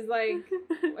rant, is, like,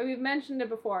 we've mentioned it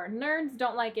before. Nerds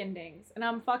don't like endings, and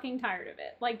I'm fucking tired of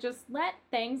it. Like, just let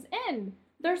things end.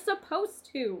 They're supposed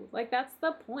to. Like, that's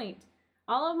the point.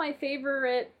 All of my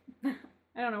favorite, I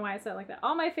don't know why I said it like that,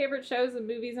 all my favorite shows and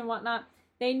movies and whatnot,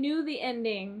 they knew the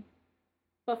ending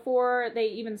before they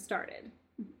even started.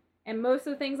 And most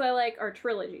of the things I like are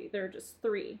trilogy. They're just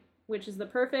 3, which is the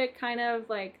perfect kind of,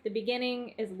 like, the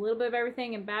beginning is a little bit of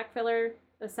everything and back filler.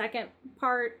 The second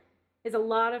part is a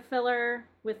lot of filler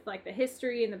with, like, the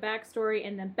history and the backstory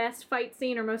and the best fight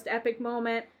scene or most epic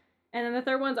moment. And then the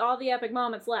third one's all the epic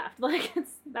moments left. Like,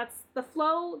 that's the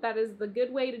flow. That is the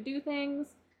good way to do things.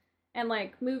 And,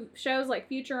 like, shows like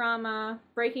Futurama,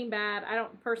 Breaking Bad. I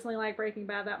don't personally like Breaking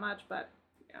Bad that much, but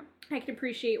yeah, I can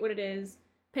appreciate what it is.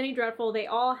 Penny Dreadful, they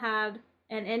all had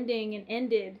an ending and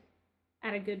ended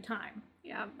at a good time.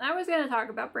 Yeah, I was going to talk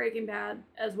about Breaking Bad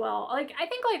as well. Like, I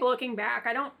think, like, looking back,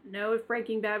 I don't know if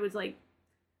Breaking Bad was, like,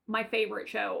 my favorite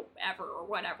show ever or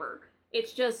whatever.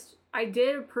 It's just... I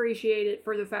did appreciate it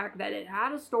for the fact that it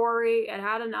had a story, it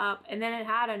had an up, and then it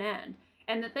had an end.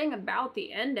 And the thing about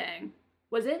the ending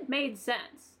was it made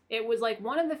sense. It was like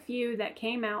one of the few that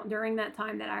came out during that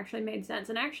time that actually made sense.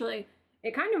 And actually,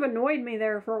 it kind of annoyed me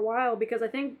there for a while because I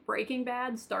think Breaking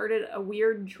Bad started a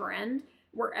weird trend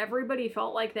where everybody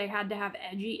felt like they had to have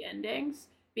edgy endings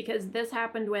because this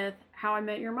happened with How I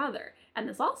Met Your Mother. And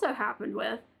this also happened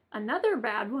with another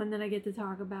bad one that I get to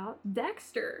talk about,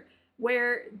 Dexter.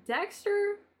 Where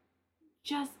Dexter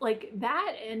just, like,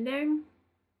 that ending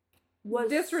was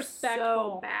disrespectful.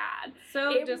 So bad.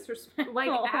 So disrespectful.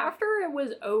 Like, after it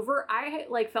was over, I,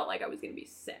 like, felt like I was going to be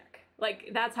sick.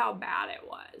 Like, that's how bad it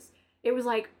was. It was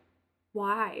like,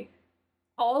 why?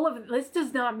 All of this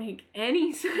does not make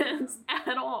any sense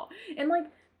at all. And, like,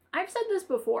 I've said this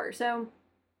before, so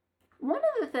one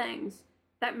of the things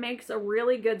that makes a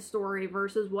really good story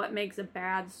versus what makes a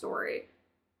bad story,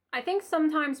 I think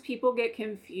sometimes people get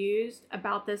confused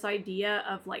about this idea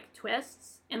of, like,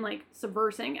 twists and, like,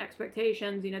 subversing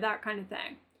expectations, you know, that kind of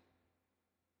thing.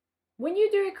 When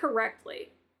you do it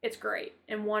correctly, it's great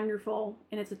and wonderful,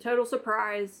 and it's a total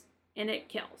surprise, and it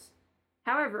kills.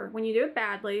 However, when you do it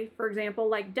badly, for example,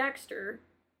 like Dexter,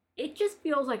 it just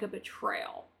feels like a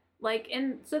betrayal. Like,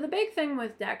 and so the big thing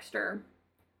with Dexter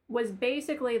was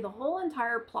basically the whole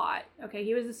entire plot. Okay,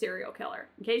 he was a serial killer.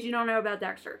 In case you don't know about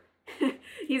Dexter.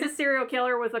 He's a serial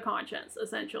killer with a conscience,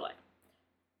 essentially.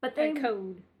 But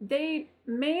they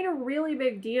made a really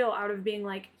big deal out of being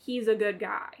like, he's a good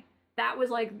guy. That was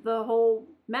like the whole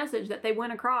message that they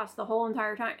went across the whole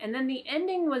entire time. And then the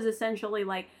ending was essentially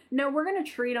like, no, we're going to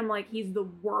treat him like he's the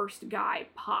worst guy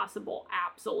possible.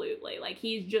 Absolutely. Like,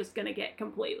 he's just going to get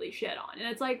completely shit on. And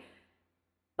it's like,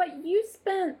 but you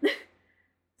spent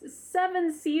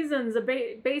 7 seasons of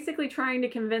basically trying to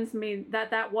convince me that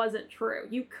that wasn't true.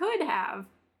 You could have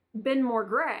been more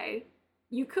gray.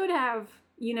 You could have,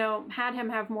 you know, had him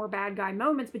have more bad guy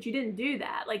moments, but you didn't do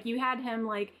that. Like, you had him,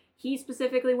 like, he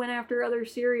specifically went after other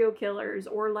serial killers,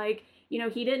 or, like, you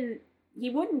know, he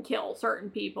wouldn't kill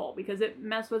certain people because it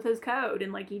messed with his code,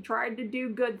 and, like, he tried to do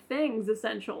good things,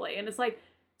 essentially. And it's like,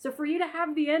 so for you to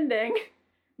have the ending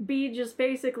be just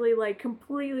basically, like,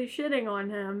 completely shitting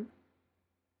on him,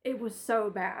 it was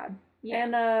so bad. Yeah.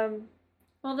 And,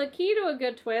 well, the key to a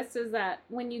good twist is that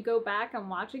when you go back and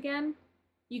watch again,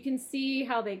 you can see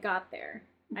how they got there,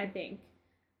 I think.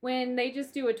 When they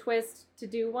just do a twist to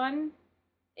do one,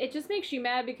 it just makes you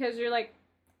mad because you're like,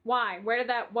 why?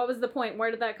 What was the point?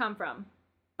 Where did that come from?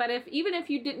 but even if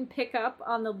you didn't pick up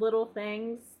on the little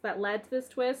things that led to this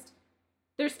twist,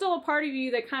 there's still a part of you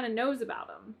that kind of knows about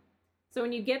them. So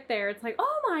when you get there, it's like,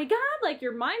 oh my god, like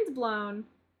your mind's blown.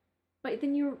 But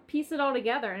then you piece it all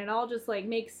together and it all just like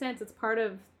makes sense. It's part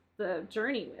of the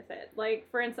journey with it. Like,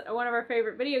 for instance, one of our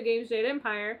favorite video games, Jade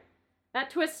Empire, that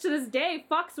twist to this day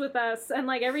fucks with us. And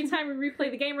like every time we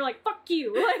replay the game, we're like, fuck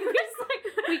you. Like,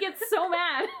 we get so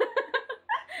mad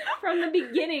from the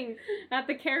beginning at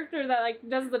the character that like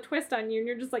does the twist on you, and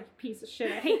you're just like, piece of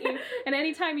shit, I hate you. And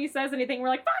anytime he says anything, we're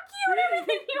like, fuck you and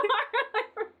everything you are.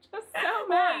 Like, we're just so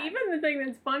mad. Well, even the thing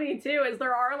that's funny too is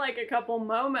there are like a couple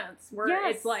moments where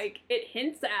it's like it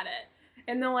hints at it,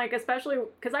 and then like especially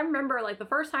because I remember like the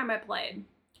first time I played,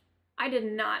 I did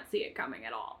not see it coming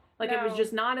at all. Like it was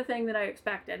just not a thing that I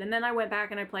expected. And then I went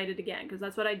back and I played it again because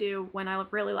that's what I do when I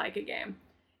really like a game.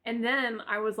 And then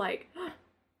I was like.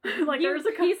 Like there was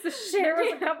a piece of shit. There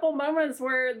was a couple moments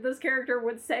where this character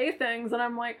would say things, and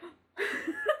I'm like,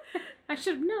 I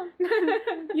should have known.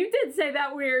 You did say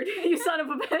that weird, you son of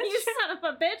a bitch. You son of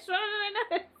a bitch. What did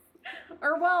I know?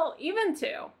 Or well, even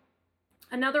two.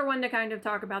 Another one to kind of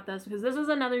talk about this because this is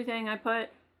another thing I put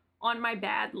on my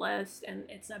bad list, and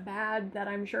it's a bad that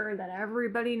I'm sure that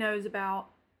everybody knows about.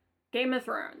 Game of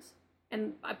Thrones,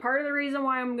 and a part of the reason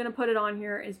why I'm gonna put it on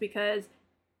here is because.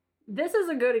 This is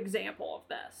a good example of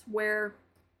this, where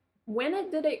when it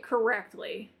did it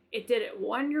correctly, it did it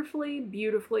wonderfully,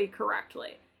 beautifully,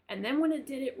 correctly. And then when it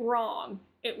did it wrong,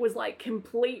 it was like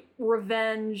complete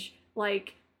revenge.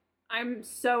 Like, I'm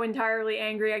so entirely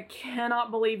angry. I cannot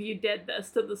believe you did this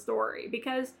to the story.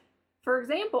 Because, for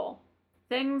example,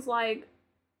 things like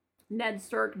Ned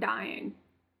Stark dying,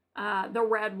 the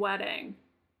Red Wedding,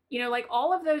 you know, like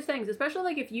all of those things, especially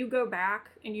like if you go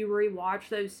back and you rewatch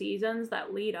those seasons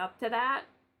that lead up to that,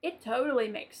 it totally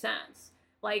makes sense.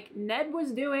 Like Ned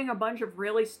was doing a bunch of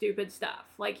really stupid stuff.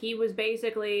 Like he was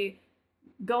basically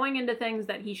going into things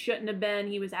that he shouldn't have been.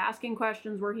 He was asking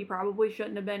questions where he probably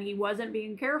shouldn't have been. He wasn't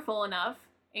being careful enough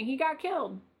and he got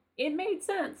killed. It made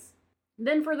sense.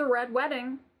 Then for the Red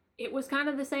Wedding, it was kind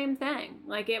of the same thing.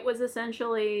 Like it was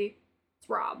essentially, it's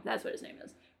Robb, that's what his name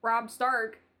is. Robb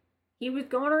Stark. He was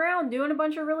going around doing a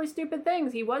bunch of really stupid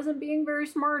things. He wasn't being very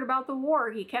smart about the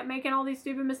war. He kept making all these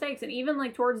stupid mistakes. And even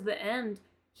like towards the end,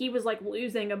 he was like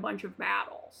losing a bunch of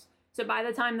battles. So by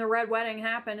the time the Red Wedding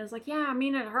happened, it's like, yeah, I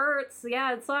mean, it hurts.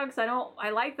 Yeah, it sucks.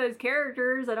 I like those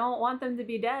characters. I don't want them to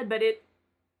be dead. But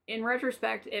in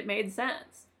retrospect, it made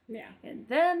sense. Yeah. And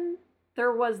then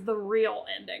there was the real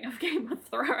ending of Game of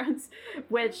Thrones,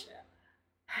 which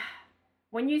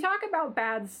when you talk about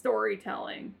bad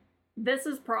storytelling, this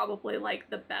is probably like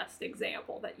the best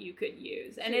example that you could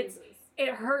use. And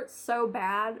it hurts so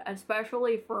bad,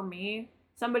 especially for me,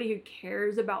 somebody who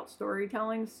cares about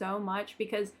storytelling so much,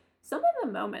 because some of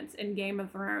the moments in Game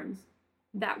of Thrones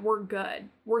that were good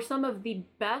were some of the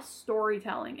best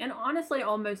storytelling and honestly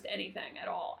almost anything at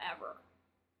all ever.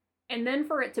 And then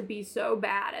for it to be so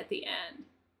bad at the end,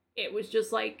 it was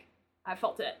just like, I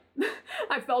felt it.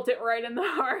 I felt it right in the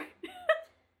heart.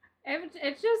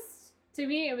 It just, to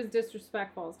me, it was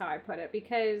disrespectful is how I put it,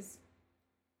 because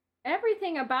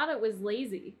everything about it was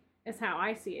lazy, is how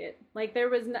I see it. Like,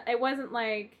 it wasn't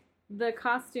like the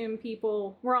costume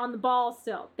people were on the ball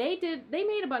still. They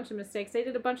made a bunch of mistakes. They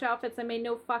did a bunch of outfits that made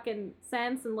no fucking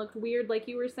sense and looked weird, like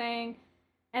you were saying.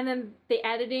 And then the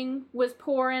editing was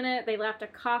poor in it. They left a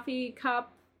coffee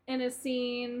cup in a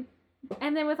scene.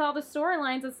 And then with all the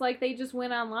storylines, it's like they just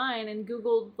went online and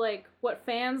Googled, like, what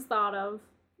fans thought of.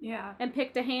 Yeah. And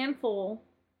picked a handful.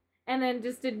 And then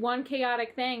just did one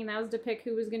chaotic thing, and that was to pick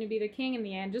who was going to be the king in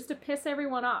the end, just to piss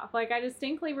everyone off. Like, I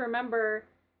distinctly remember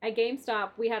at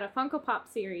GameStop, we had a Funko Pop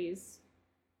series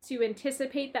to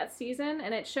anticipate that season,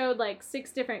 and it showed, like,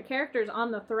 6 different characters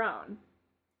on the throne.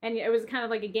 And it was kind of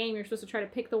like a game. You're supposed to try to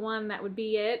pick the one that would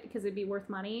be it, because it'd be worth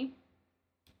money.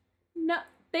 No,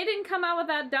 they didn't come out with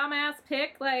that dumbass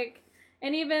pick, like,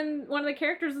 and even one of the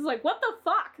characters was like, what the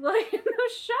fuck? Like, in the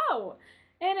show.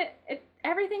 And it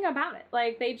everything about it,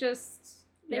 like, they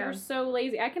were so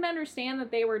lazy. I can understand that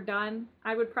they were done.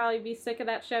 I would probably be sick of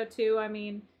that show too. I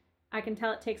mean, I can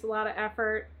tell it takes a lot of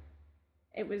effort.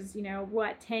 It was,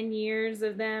 10 years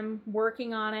of them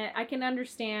working on it. I can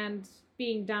understand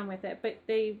being done with it, but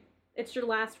it's your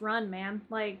last run, man.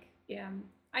 Like, yeah.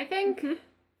 I think,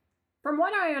 from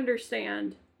what I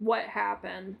understand, what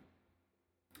happened,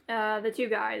 the two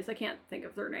guys, I can't think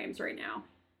of their names right now,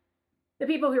 the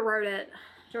people who wrote it,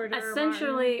 George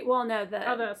essentially, well, no,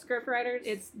 the script writers?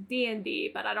 It's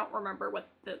D&D, but I don't remember what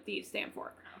the D's stand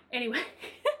for. Anyway,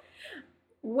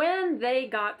 when they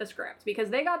got the script, because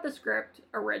they got the script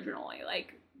originally,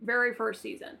 like, very first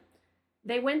season,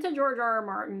 they went to George R. R.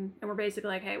 Martin and were basically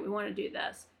like, hey, we want to do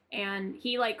this. And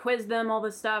he like quizzed them, all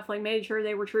this stuff, like made sure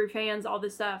they were true fans, all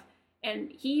this stuff.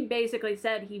 And he basically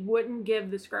said he wouldn't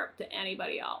give the script to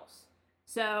anybody else.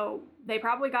 So they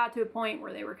probably got to a point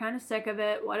where they were kind of sick of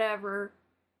it, whatever.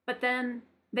 But then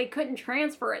they couldn't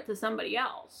transfer it to somebody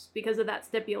else because of that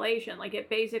stipulation. Like, it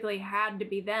basically had to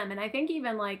be them. And I think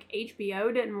even, like,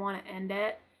 HBO didn't want to end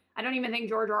it. I don't even think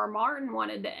George R. R. Martin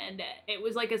wanted to end it. It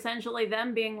was, like, essentially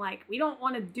them being like, we don't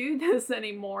want to do this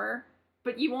anymore,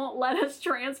 but you won't let us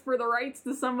transfer the rights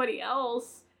to somebody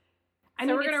else. So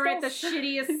we're going to write the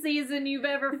shittiest season you've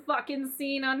ever fucking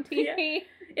seen on TV. Yeah.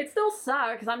 It still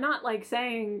sucks. I'm not, like,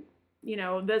 saying, you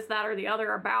know, this, that, or the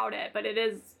other about it, but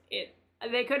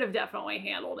they could have definitely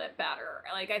handled it better.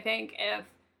 Like, I think if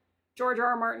George R.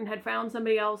 R. Martin had found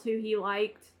somebody else who he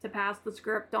liked to pass the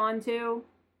script on to,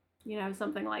 you know,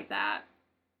 something like that.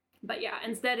 But yeah,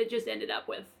 instead it just ended up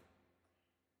with,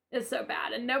 it's so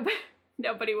bad, and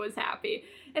nobody was happy.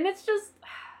 And it's just,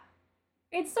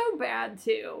 it's so bad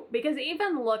too, because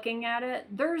even looking at it,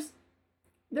 there's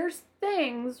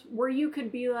things where you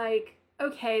could be like,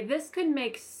 okay, this could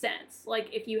make sense. Like,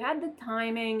 if you had the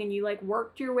timing and you, like,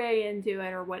 worked your way into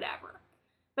it or whatever.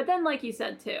 But then, like you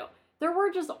said, too, there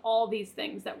were just all these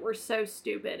things that were so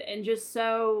stupid and just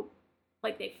so,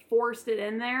 like, they forced it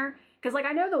in there. Because, like,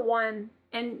 I know the one,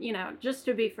 and, you know, just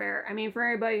to be fair, I mean, for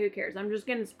anybody who cares, I'm just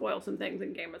going to spoil some things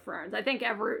in Game of Thrones. I think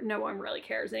no one really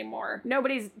cares anymore.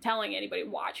 Nobody's telling anybody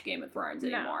watch Game of Thrones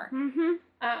anymore. No.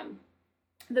 Mm-hmm.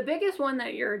 The biggest one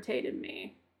that irritated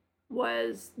me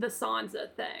was the Sansa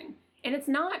thing. And it's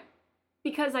not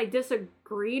because I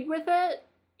disagreed with it.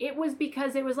 It was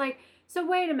because it was like, so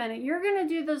wait a minute, you're going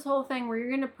to do this whole thing where you're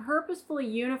going to purposefully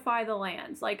unify the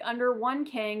lands. Like, under one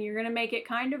king, you're going to make it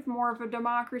kind of more of a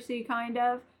democracy, kind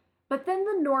of. But then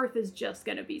the North is just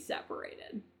going to be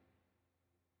separated.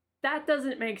 That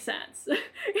doesn't make sense.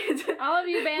 All of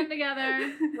you band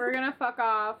together. We're going to fuck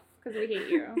off because we hate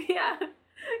you. Yeah.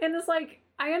 And it's like,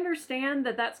 I understand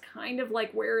that that's kind of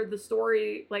like where the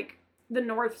story, like the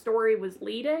North story was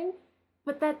leading,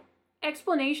 but that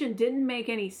explanation didn't make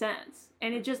any sense.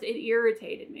 And it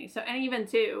irritated me. So, and even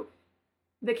too,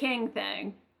 the king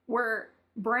thing, where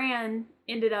Bran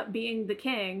ended up being the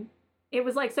king, it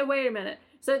was like, so wait a minute.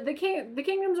 So the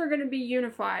kingdoms are going to be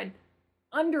unified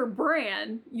under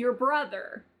Bran, your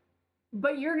brother,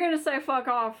 but you're going to say, fuck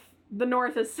off, the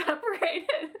North is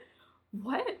separated.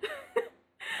 What?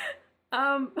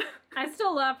 I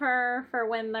still love her for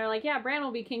when they're like, yeah, Bran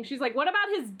will be king. She's like, what about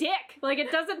his dick? Like,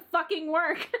 it doesn't fucking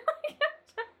work.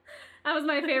 That was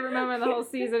my favorite moment of the whole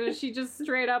season. And she just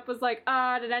straight up was like,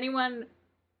 is anyone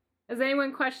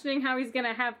questioning how he's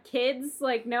gonna have kids?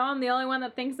 Like, no, I'm the only one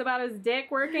that thinks about his dick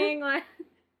working. Like,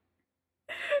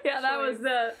 yeah, that was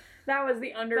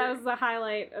the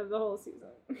highlight of the whole season.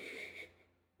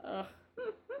 Ugh.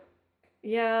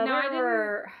 Yeah, no, there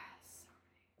were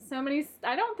so many.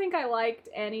 I don't think I liked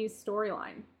any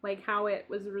storyline, like how it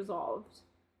was resolved.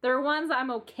 There are ones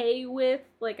I'm okay with,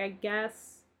 like, I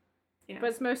guess, yeah,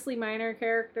 but it's mostly minor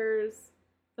characters.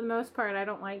 For the most part, I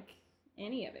don't like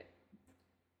any of it.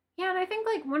 Yeah, and I think,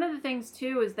 like, one of the things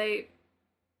too is they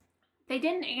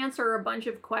didn't answer a bunch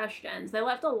of questions. They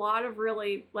left a lot of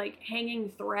really, like, hanging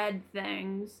thread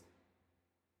things.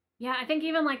 Yeah, I think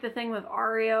even, like, the thing with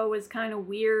Arya was kind of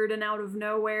weird and out of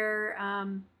nowhere.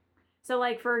 So,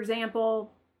 like, for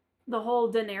example, the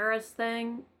whole Daenerys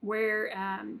thing, where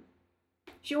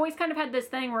she always kind of had this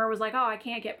thing where it was like, oh, I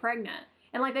can't get pregnant.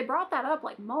 And, like, they brought that up,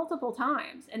 like, multiple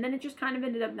times. And then it just kind of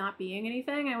ended up not being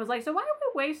anything. And I was like, so why do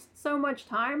we waste so much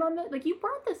time on this? Like, you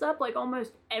brought this up, like,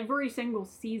 almost every single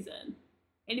season.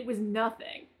 And it was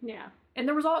nothing. Yeah. And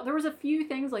there was a few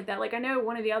things like that. Like, I know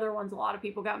one of the other ones a lot of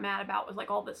people got mad about was,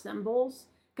 like, all the symbols.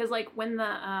 Because, like, when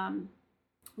the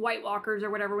White Walkers or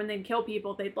whatever, when they'd kill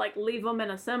people, they'd, like, leave them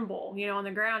in a symbol, you know, on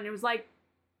the ground. And it was like,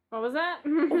 what was that?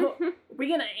 Well, we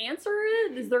gonna answer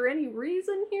it? Is there any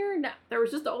reason here? No. There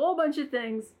was just a whole bunch of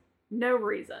things. No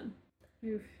reason.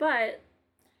 Oof. But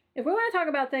if we want to talk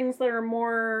about things that are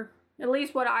more, at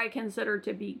least what I consider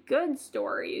to be good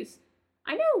stories,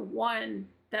 I know one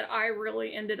that I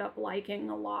really ended up liking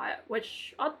a lot,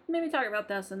 which I'll maybe talk about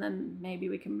this and then maybe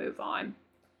we can move on,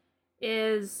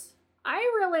 is I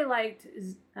really liked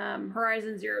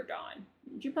Horizon Zero Dawn.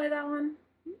 Did you play that one?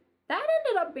 That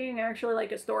ended up being actually,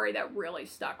 like, a story that really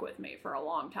stuck with me for a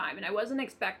long time, and I wasn't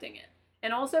expecting it.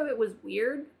 And also, it was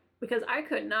weird, because I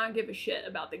could not give a shit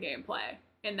about the gameplay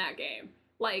in that game.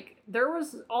 Like, there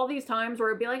was all these times where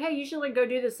it'd be like, hey, you should, like, go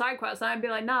do this side quest, and I'd be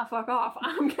like, nah, fuck off,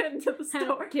 I'm getting to the story. I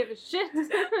don't give a shit.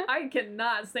 I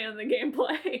cannot stand the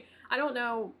gameplay. I don't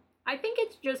know. I think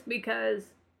it's just because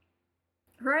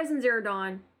Horizon Zero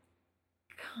Dawn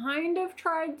kind of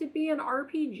tried to be an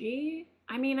RPG.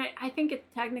 I mean, I think it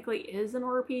technically is an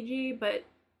RPG, but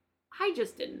I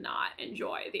just did not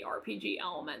enjoy the RPG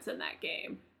elements in that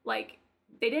game. Like,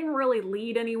 they didn't really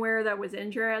lead anywhere that was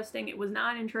interesting. It was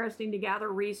not interesting to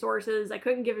gather resources. I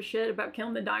couldn't give a shit about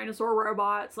killing the dinosaur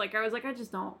robots. Like, I was like, I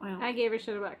don't. I gave a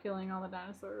shit about killing all the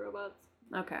dinosaur robots.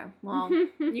 Okay, well,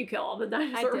 you kill all the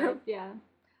dinosaur I did, robots. yeah.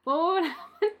 Well, what would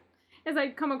happen is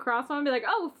I'd come across one and be like,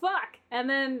 oh, fuck! And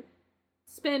then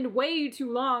spend way too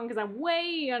long, because I'm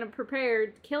way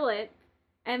unprepared to kill it.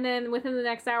 And then within the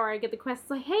next hour, I get the quest.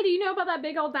 It's like, hey, do you know about that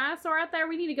big old dinosaur out there?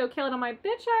 We need to go kill it. I'm like,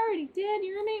 bitch, I already did.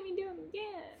 You're gonna make me do it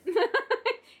again.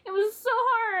 It was so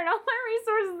hard. All my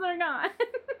resources are gone.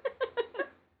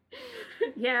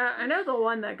 Yeah, I know the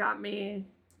one that got me.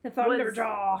 The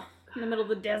Thunderjaw. In the middle of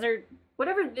the desert.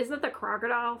 Whatever, is that the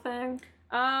crocodile thing?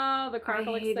 Oh, the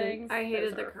crocodile things. I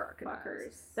hated the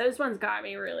crocodiles. Those ones got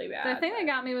me really bad. The thing that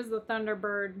got me was the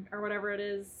Thunderbird, or whatever it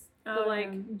is. The,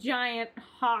 like, giant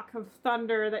hawk of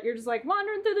thunder that you're just, like,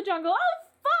 wandering through the jungle.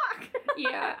 Oh, fuck!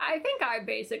 Yeah, I think I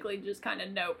basically just kind of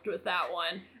noped with that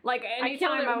one. Like, I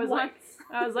killed anytime it I was once.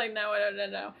 like,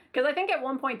 no. Because I think at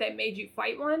one point they made you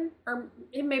fight one, or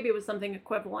maybe it was something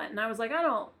equivalent, and I was like, I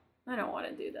don't want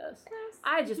to do this.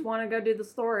 I just want to go do the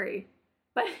story.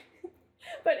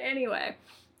 But anyway,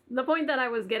 the point that I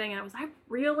was getting at was I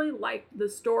really liked the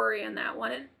story in that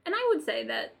one. And I would say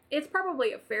that it's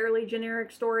probably a fairly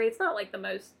generic story. It's not like the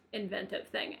most inventive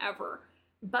thing ever.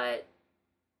 But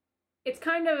it's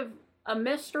kind of a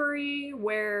mystery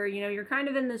where, you know, you're kind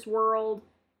of in this world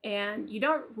and you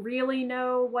don't really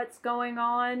know what's going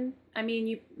on. I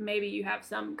mean, maybe you have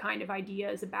some kind of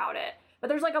ideas about it. But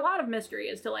there's like a lot of mystery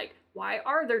as to like, why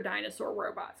are there dinosaur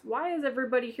robots? Why is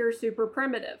everybody here super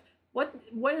primitive? What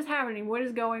is happening? What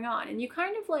is going on? And you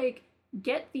kind of like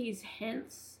get these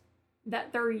hints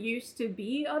that there used to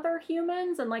be other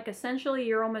humans, and like essentially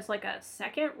you're almost like a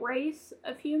second race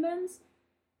of humans.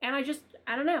 And I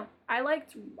don't know. I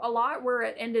liked a lot where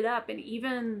it ended up, and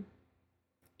even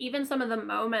some of the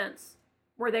moments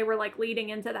where they were like leading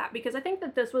into that, because I think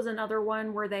that this was another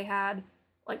one where they had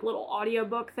like little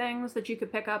audiobook things that you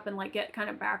could pick up and like get kind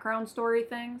of background story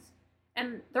things.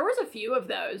 And there was a few of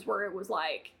those where it was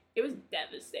like, it was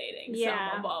devastating.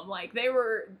 Yeah. Some of them, like they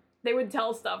would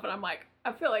tell stuff and I'm like,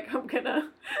 I feel like I'm gonna,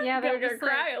 yeah, I'm gonna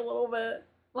cry a little bit.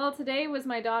 Well, today was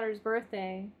my daughter's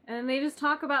birthday, and they just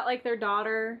talk about like their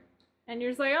daughter, and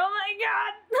you're just like, oh my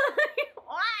god,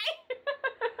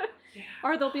 why? Yeah.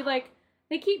 Or they'll be like,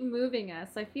 they keep moving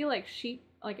us. I feel like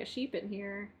a sheep in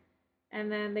here. And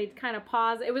then they'd kind of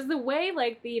pause. It was the way,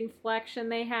 like, the inflection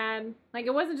they had. Like,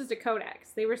 it wasn't just a codex.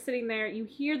 They were sitting there. You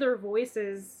hear their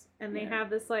voices, and they have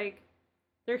this, like,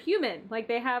 they're human. Like,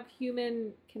 they have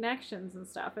human connections and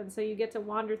stuff. And so you get to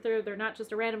wander through. They're not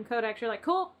just a random codex. You're like,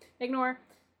 cool, ignore.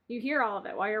 You hear all of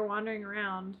it while you're wandering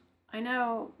around. I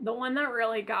know. The one that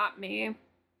really got me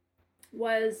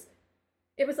was,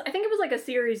 I think it was like a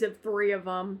series of 3 of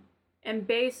them. And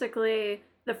basically,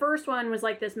 the first one was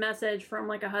like this message from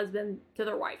like a husband to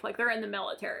their wife. Like they're in the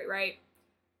military, right?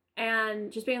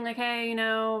 And just being like, hey, you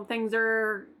know, things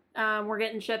are, we're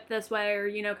getting shipped this way, or,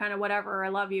 you know, kind of whatever. I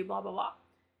love you, blah, blah, blah.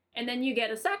 And then you get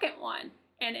a second one.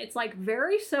 And it's like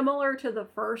very similar to the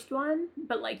first one,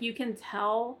 but like you can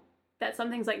tell that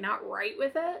something's like not right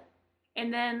with it.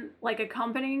 And then like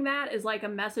accompanying that is like a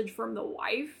message from the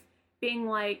wife being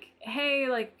like, hey,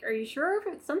 like, are you sure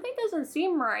if something doesn't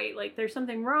seem right? Like, there's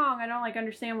something wrong. I don't, like,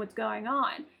 understand what's going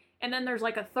on. And then there's,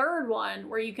 like, a third one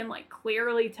where you can, like,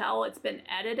 clearly tell it's been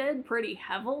edited pretty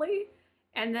heavily.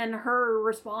 And then her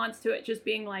response to it just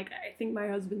being like, I think my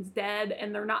husband's dead,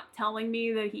 and they're not telling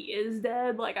me that he is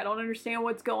dead. Like, I don't understand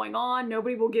what's going on.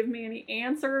 Nobody will give me any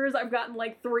answers. I've gotten,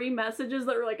 like, 3 messages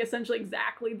that are, like, essentially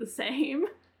exactly the same.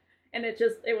 And it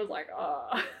was like, oh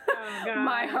God.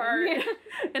 My heart.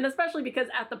 And especially because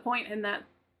at that point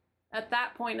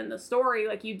in the story,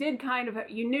 like you did kind of,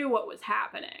 you knew what was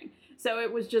happening. So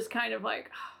it was just kind of like,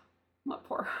 oh, my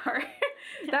poor heart.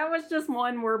 That was just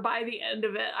one where by the end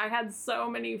of it, I had so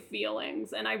many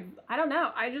feelings. And I don't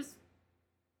know.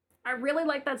 I really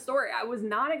liked that story. I was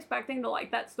not expecting to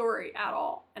like that story at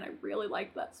all. And I really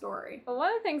liked that story. Well,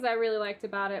 one of the things I really liked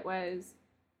about it was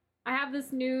I have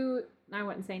this I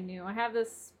wouldn't say new. I have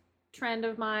this trend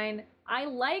of mine. I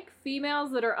like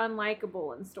females that are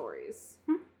unlikable in stories.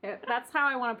 That's how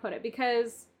I want to put it.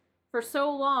 Because for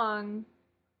so long,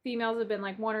 females have been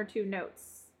like 1 or 2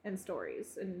 notes in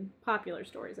stories. In popular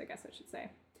stories, I guess I should say.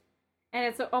 And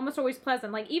it's almost always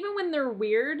pleasant. Like, even when they're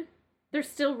weird, they're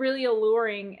still really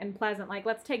alluring and pleasant. Like,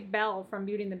 let's take Belle from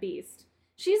Beauty and the Beast.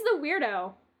 She's the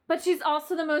weirdo. But she's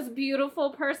also the most beautiful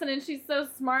person, and she's so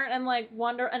smart and like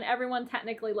and everyone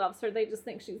technically loves her. They just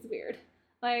think she's weird.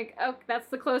 Like, oh, that's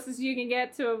the closest you can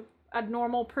get to a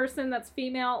normal person that's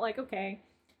female. Like, okay,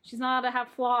 she's not allowed to have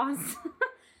flaws.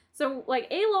 So, like,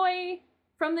 Aloy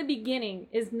from the beginning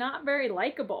is not very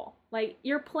likable. Like,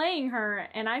 you're playing her,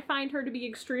 and I find her to be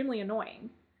extremely annoying.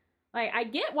 Like, I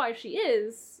get why she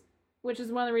is, which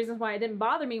is one of the reasons why it didn't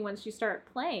bother me when she started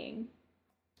playing.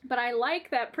 But I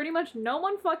like that pretty much no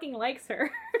one fucking likes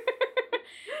her.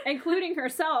 Including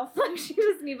herself. Like, she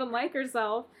doesn't even like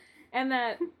herself. And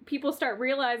that people start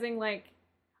realizing, like,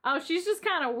 oh, she's just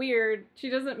kind of weird. She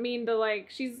doesn't mean to,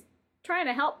 like, she's trying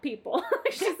to help people.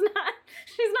 she's not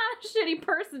a shitty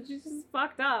person. She's just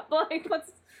fucked up. Like,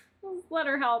 let's let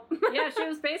her help. Yeah, she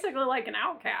was basically like an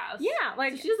outcast. Yeah,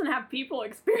 like, so she doesn't have people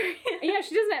experience. Yeah,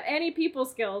 she doesn't have any people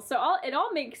skills. So it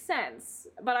all makes sense.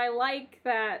 But I like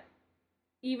that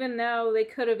even though they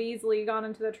could have easily gone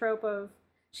into the trope of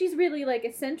she's really, like,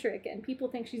 eccentric and people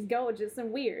think she's gorgeous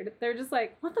and weird. They're just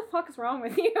like, what the fuck is wrong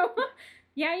with you?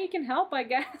 Yeah, you can help, I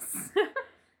guess.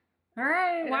 All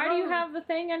right. Why do you have the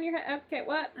thing on your head? Okay,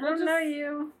 what? I don't know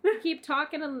you. Keep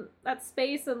talking in that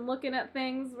space and looking at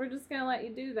things. We're just going to let you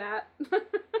do that.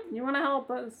 You want to help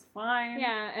us? Fine.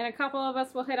 Yeah, and a couple of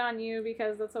us will hit on you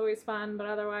because that's always fun, but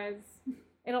otherwise,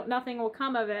 nothing will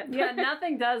come of it. Yeah,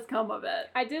 nothing does come of it.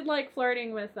 I did like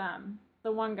flirting with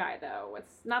the one guy, though.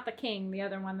 It's not the king, the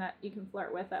other one that you can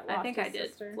flirt with that lost I think his I did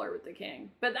sister. flirt with the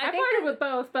king. But I flirted with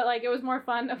both, but, like, it was more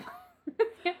fun to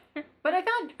But I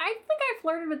think I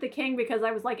flirted with the king because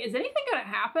I was like, is anything going to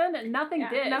happen? And nothing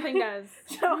did. Nothing does.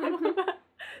 So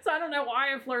I don't know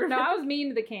why I flirted. No, I was mean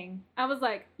to the king. I was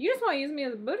like, you just want to use me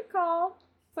as a booty call.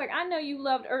 It's like, I know you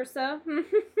loved Ursa.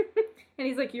 And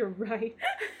he's like, you're right.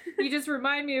 You just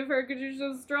remind me of her because you're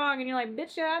so strong. And you're like,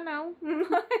 bitch, yeah, I know.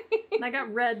 And I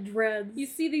got red dreads. You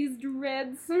see these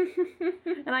dreads?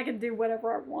 And I can do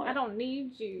whatever I want. I don't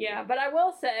need you. Yeah, but I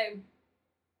will say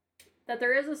that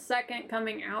there is a second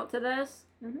coming out to this.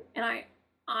 Mm-hmm. And I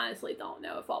honestly don't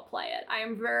know if I'll play it. I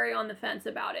am very on the fence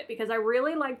about it because I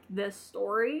really liked this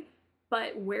story.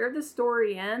 But where the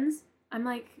story ends, I'm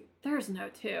like, there's no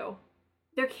 2.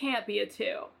 There can't be a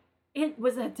 2. It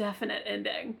was a definite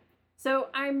ending. So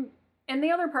and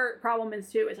the other problem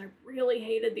is too, is I really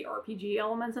hated the RPG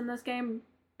elements in this game.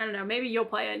 I don't know, maybe you'll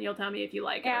play it and you'll tell me if you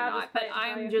like it or not. But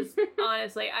I'm just,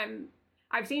 honestly,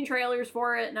 I've seen trailers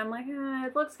for it and I'm like,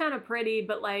 it looks kind of pretty,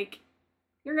 but like,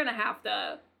 you're gonna have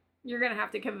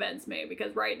to convince me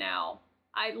because right now,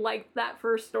 I like that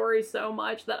first story so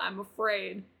much that I'm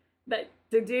afraid that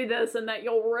to do this and that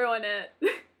you'll ruin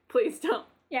it. Please don't.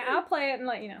 Yeah, I'll play it and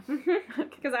let you know.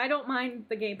 Because I don't mind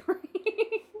the gameplay.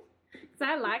 Because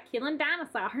I like killing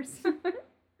dinosaurs.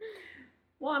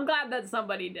 Well, I'm glad that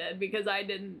somebody did because I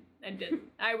didn't.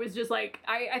 I was just like,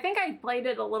 I think I played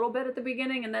it a little bit at the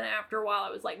beginning and then after a while I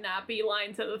was like, nah,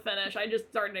 beeline to the finish. I just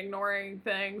started ignoring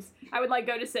things. I would like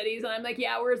go to cities and I'm like,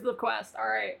 yeah, where's the quest? All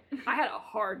right. I had a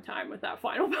hard time with that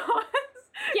final boss.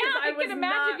 Yeah, I can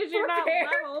imagine because you're not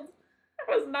leveled.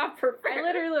 I was not prepared. I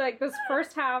literally, like, this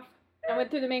first half, I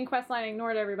went through the main quest line,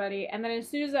 ignored everybody, and then as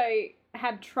soon as I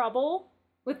had trouble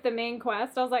with the main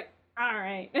quest, I was like,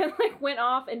 alright. And, like, went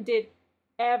off and did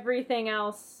everything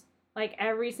else. Like,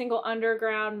 every single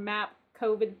underground map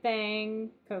coven thing.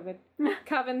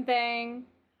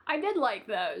 I did like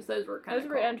those. Those were kind of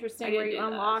cool. Interesting, where you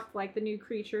unlocked, like, the new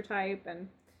creature type, and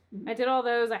I did all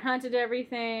those. I hunted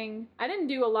everything. I didn't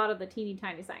do a lot of the teeny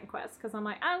tiny side quests, because I'm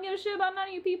like, I don't give a shit about none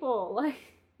of you people. Like...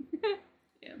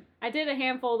 Yeah. I did a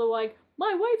handful of the, like,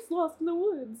 my wife's lost in the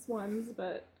woods ones,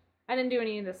 but I didn't do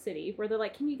any in the city, where they're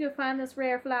like, can you go find this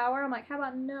rare flower? I'm like, how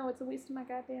about no, it's a waste of my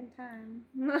goddamn time.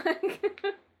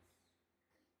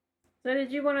 So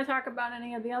did you want to talk about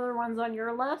any of the other ones on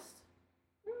your list?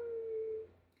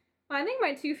 Well, I think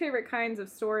my 2 favorite kinds of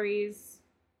stories,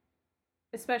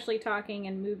 especially talking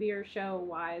in movie or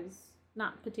show-wise,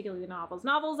 not particularly novels.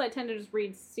 Novels, I tend to just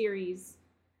read series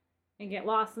and get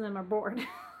lost in them or bored.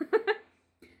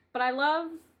 But I love,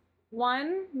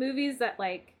 one, movies that,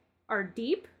 like, are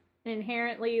deep and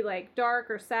inherently, like,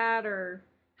 dark or sad or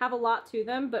have a lot to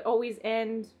them, but always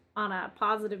end on a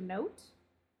positive note.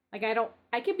 Like,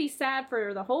 I could be sad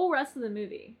for the whole rest of the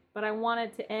movie, but I want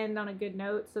it to end on a good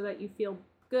note so that you feel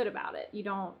good about it. You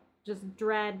don't just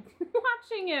dread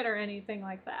watching it or anything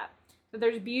like that. But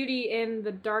there's beauty in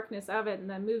the darkness of it, and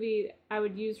the movie I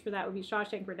would use for that would be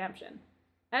Shawshank Redemption.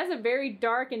 That is a very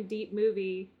dark and deep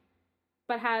movie,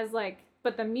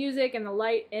 but the music and the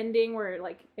light ending where,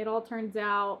 like, it all turns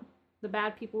out, the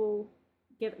bad people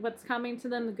get what's coming to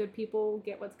them, the good people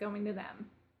get what's going to them.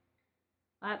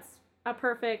 That's a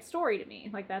perfect story to me.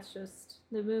 Like, that's just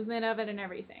the movement of it and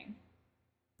everything.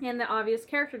 And the obvious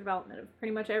character development of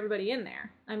pretty much everybody in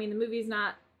there. I mean, the movie's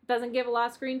doesn't give a lot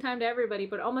of screen time to everybody,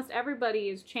 but almost everybody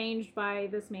is changed by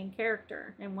this main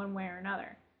character in one way or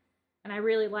another. And I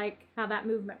really like how that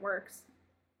movement works.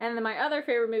 And then my other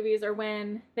favorite movies are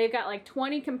when they've got like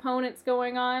 20 components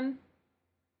going on,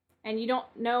 and you don't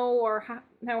know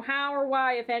how or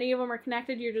why, if any of them are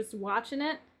connected. You're just watching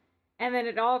it, and then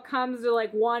it all comes to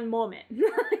like one moment.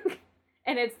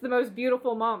 And it's the most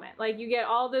beautiful moment. Like, you get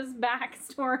all this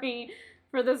backstory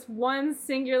for this one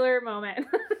singular moment.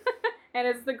 And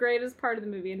it's the greatest part of the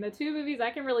movie. And the two movies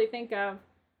I can really think of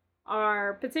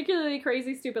are particularly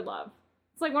Crazy Stupid Love.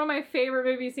 It's like one of my favorite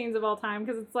movie scenes of all time,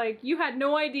 because it's like, you had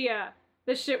no idea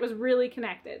this shit was really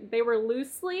connected. They were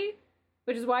loosely,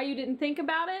 which is why you didn't think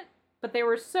about it, but they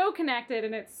were so connected,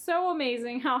 and it's so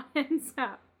amazing how it ends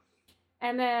up.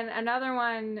 And then another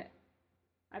one,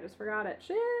 I just forgot it.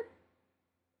 Shit.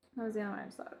 What was the other one I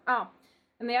just thought of? Oh,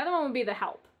 and the other one would be The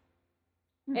Help.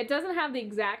 It doesn't have the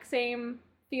exact same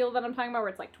feel that I'm talking about, where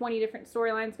it's like 20 different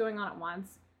storylines going on at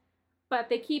once, but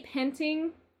they keep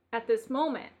hinting at this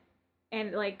moment,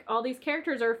 and like all these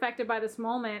characters are affected by this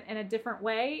moment in a different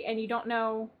way, and you don't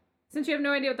know, since you have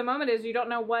no idea what the moment is, you don't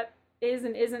know what is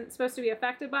and isn't supposed to be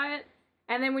affected by it.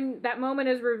 And then when that moment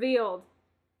is revealed,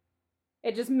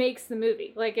 it just makes the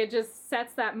movie. Like, it just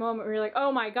sets that moment where you're like,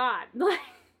 oh my god, like,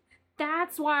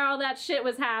 that's why all that shit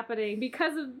was happening,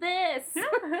 because of this.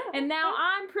 And now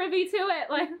I'm privy to it.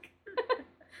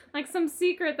 Like some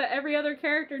secret that every other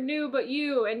character knew but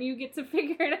you, and you get to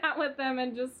figure it out with them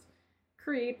and just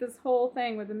create this whole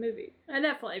thing with the movie. I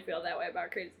definitely feel that way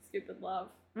about Crazy Stupid Love.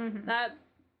 Mm-hmm.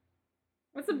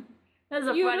 That's a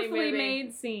beautifully funny movie.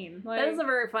 made scene. Like, that is a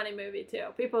very funny movie too.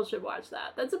 People should watch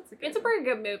that. It's a pretty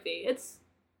good movie. It's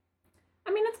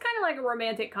kind of like a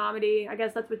romantic comedy. I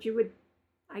guess that's what you would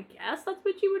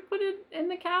put it in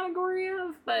the category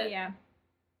of. But yeah,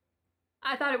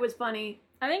 I thought it was funny.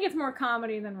 I think it's more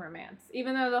comedy than romance,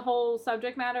 even though the whole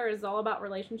subject matter is all about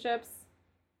relationships.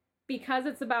 Because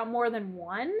it's about more than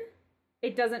one,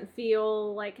 it doesn't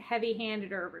feel like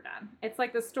heavy-handed or overdone. It's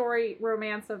like the story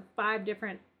romance of 5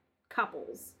 different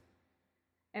couples.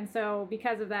 And so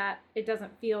because of that, it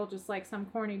doesn't feel just like some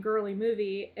corny girly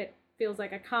movie. It feels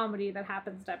like a comedy that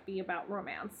happens to be about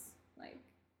romance. Like,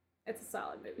 it's a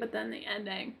solid movie. But then the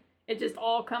ending, it just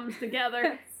all comes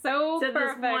together. So to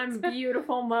perfect. this one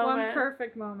beautiful moment. One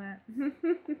perfect moment.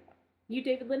 You,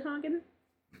 David Lindhagen?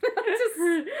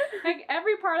 Just, like,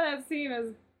 every part of that scene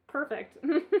is perfect.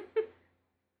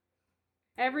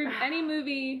 Any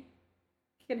movie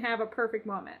can have a perfect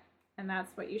moment, and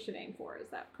that's what you should aim for, is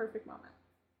that perfect moment.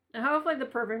 And hopefully the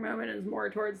perfect moment is more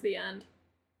towards the end.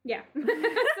 Yeah.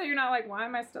 So you're not like, why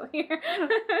am I still here?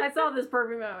 I saw this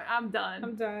perfect moment. I'm done.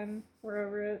 I'm done. We're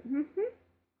over it.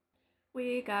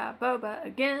 We got boba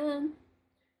again,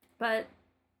 but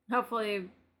hopefully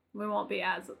we won't be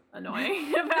as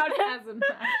annoying about it as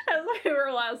we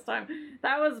were last time.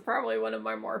 That was probably one of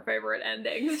my more favorite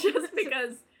endings, just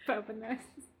because boba nice.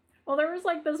 Well, there was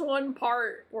like this one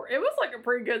part where it was like a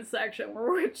pretty good section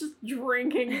where we were just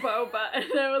drinking boba,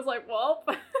 and I was like, well,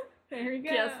 there you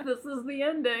go. Yes, this is the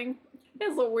ending.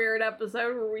 It's a weird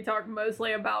episode where we talk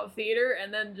mostly about theater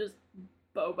and then just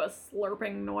boba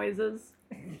slurping noises.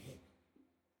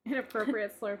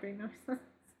 Inappropriate slurping noises.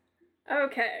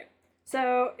 Okay,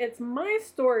 so it's my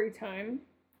story time,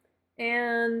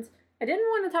 and I didn't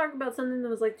want to talk about something that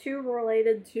was like too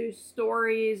related to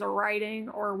stories or writing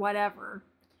or whatever.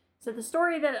 So the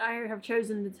story that I have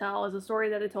chosen to tell is a story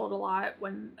that I told a lot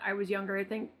when I was younger. I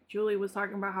think Julie was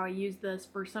talking about how I used this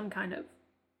for some kind of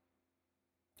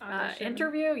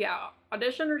interview,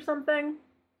 audition or something.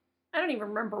 I don't even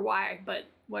remember why, but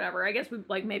whatever. I guess we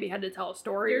like maybe had to tell a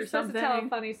story or something. You're supposed to tell a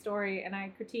funny story, and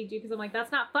I critiqued you because I'm like,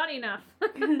 that's not funny enough.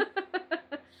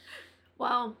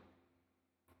 Well,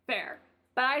 fair.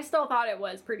 But I still thought it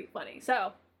was pretty funny.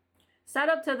 So, set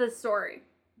up to this story.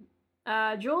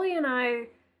 Julie and I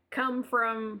come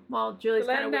from, well, Julie's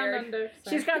kind of weird. Under,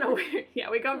 she's kind of weird. Yeah,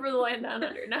 we come from the land down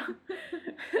under now.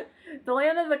 The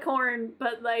land of the corn,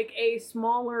 but like a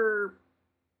smaller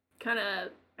kind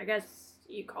of, I guess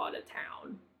you call it a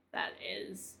town that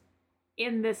is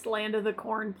in this land of the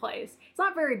corn place. It's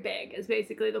not very big, is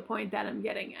basically the point that I'm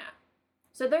getting at.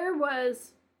 So there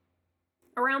was,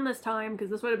 around this time, because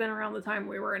this would have been around the time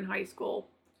we were in high school,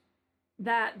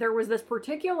 that there was this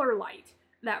particular light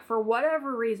that for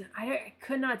whatever reason, I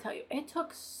could not tell you, it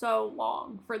took so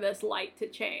long for this light to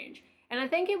change. And I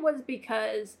think it was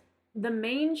because the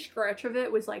main stretch of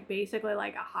it was like basically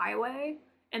like a highway,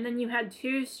 And then you had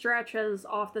 2 stretches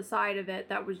off the side of it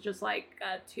that was just like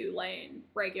a 2-lane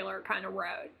regular kind of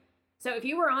road. So if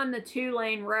you were on the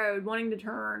 2-lane road wanting to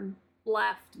turn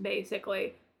left,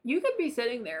 basically, you could be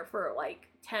sitting there for like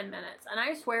 10 minutes. And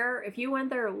I swear, if you went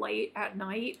there late at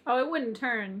night... Oh, it wouldn't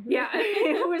turn. Yeah,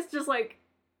 it was just like,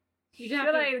 should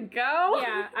I go?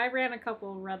 Yeah, I ran a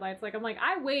couple red lights. Like, I'm like,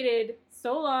 I waited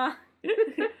so long.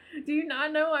 Do you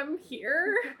not know I'm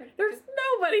here? There's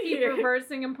nobody Keep here.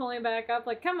 reversing and pulling back up.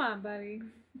 Like, come on, buddy.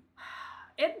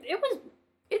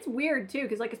 It's weird too,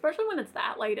 because like especially when it's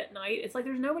that late at night, it's like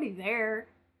there's nobody there.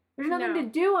 There's nothing No. to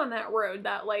do on that road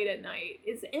that late at night.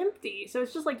 It's empty. So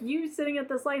it's just like you sitting at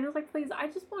this light and it's like, please, I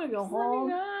just want to go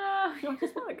home. I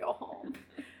just want to go home.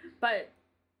 But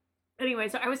anyway,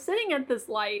 so I was sitting at this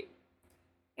light,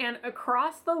 and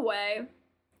across the way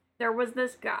there was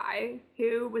this guy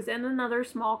who was in another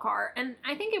small car, and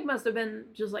I think it must have been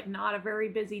just like not a very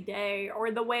busy day, or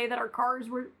the way that our cars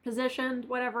were positioned,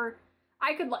 whatever.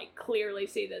 I could like clearly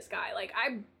see this guy. Like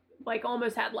I like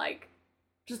almost had like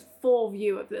just full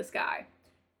view of this guy,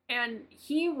 and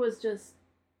he was just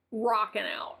rocking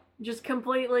out, just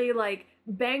completely like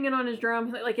banging on his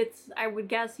drums. Like I would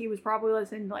guess he was probably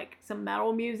listening to like some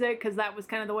metal music, because that was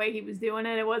kind of the way he was doing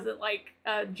it. It wasn't like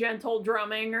gentle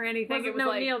drumming or anything. It was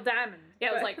like Neil Diamond. yeah,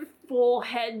 it was like full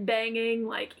head banging.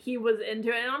 Like he was into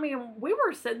it. And I mean, we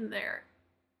were sitting there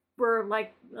for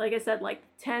like I said, like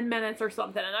 10 minutes or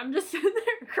something, and I'm just sitting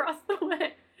there across the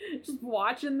way, just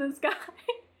watching this guy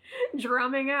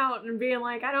drumming out and being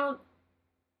like, I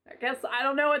guess I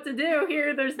don't know what to do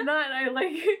here. There's not. I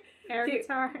like. Air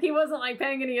guitar. He wasn't like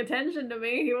paying any attention to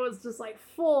me. He was just like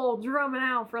full drumming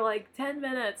out for like 10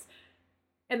 minutes.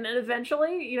 And then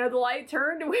eventually, you know, the light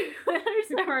turned and we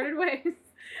parted ways.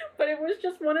 But it was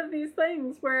just one of these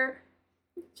things where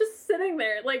just sitting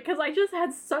there, like, because I just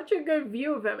had such a good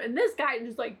view of him. And this guy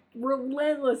just like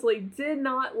relentlessly did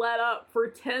not let up for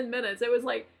 10 minutes. It was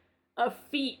like a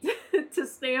feat to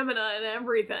stamina and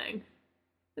everything.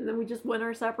 And then we just went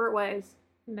our separate ways.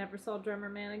 Never saw Drummer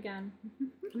Man again.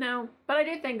 No, but I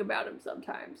do think about him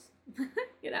sometimes.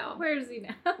 You know, Where is he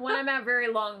now? when I'm at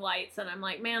very long lights and I'm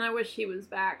like, man, I wish he was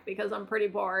back, because I'm pretty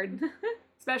bored.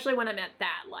 Especially when I'm at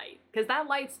that light, because that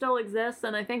light still exists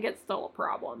and I think it's still a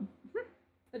problem.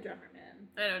 The Drummer Man.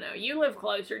 I don't know. You live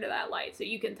closer to that light, so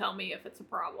you can tell me if it's a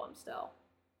problem still.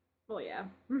 Well, yeah.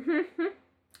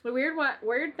 The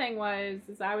weird thing was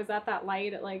I was at that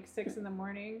light at like 6 in the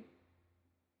morning.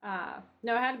 No,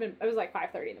 it was like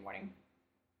 5:30 in the morning.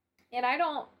 And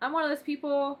I'm one of those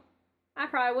people, I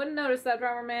probably wouldn't notice that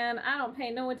Drummer Man. I don't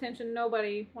pay no attention to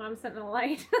nobody when I'm sitting in a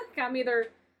light. Like, I'm either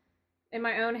in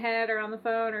my own head or on the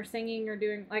phone or singing or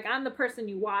doing, like, I'm the person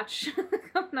you watch.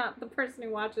 I'm not the person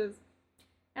who watches.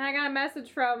 And I got a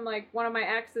message from, like, one of my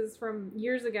exes from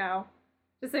years ago.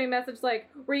 Just sending a message like,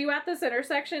 were you at this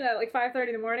intersection at like 5:30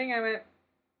 in the morning? I went,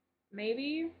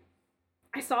 maybe.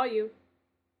 I saw you.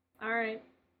 All right.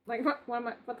 Like, what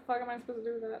the fuck am I supposed to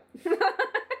do with that?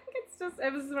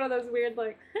 It was one of those weird,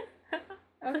 like,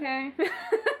 okay.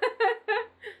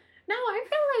 No, I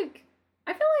feel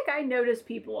like I notice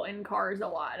people in cars a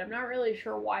lot. I'm not really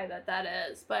sure why that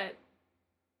is, but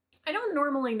I don't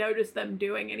normally notice them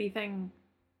doing anything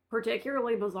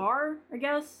particularly bizarre, I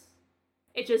guess.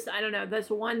 It just, I don't know,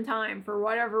 this one time, for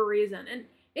whatever reason. And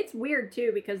it's weird,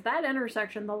 too, because that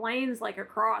intersection, the lanes, like,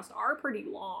 across are pretty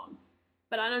long.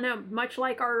 But I don't know, much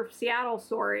like our Seattle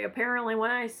story, apparently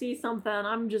when I see something,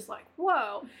 I'm just like,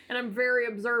 whoa. And I'm very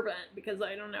observant, because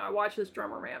I don't know, I watched this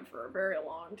Drummer Man for a very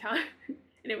long time.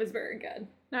 And it was very good.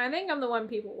 No, I think I'm the one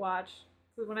people watch.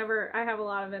 So whenever I have a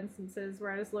lot of instances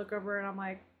where I just look over and I'm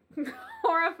like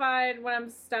horrified when I'm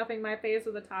stuffing my face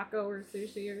with a taco or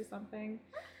sushi or something.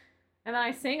 And then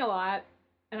I sing a lot,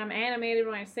 and I'm animated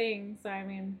when I sing, so I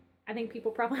mean, I think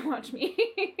people probably watch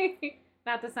me.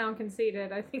 Not to sound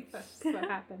conceited, I think that's what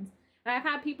happens. And I've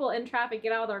had people in traffic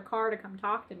get out of their car to come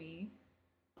talk to me.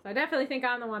 So I definitely think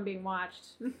I'm the one being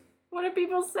watched. What do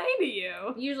people say to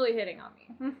you? Usually hitting on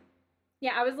me.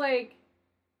 Yeah, I was like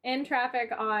in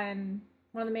traffic on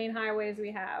one of the main highways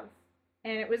we have.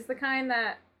 And it was the kind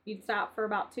that you'd stop for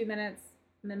about 2 minutes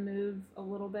and then move a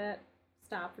little bit,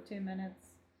 stop for 2 minutes.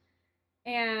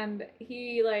 And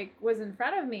he like was in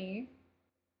front of me.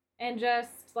 And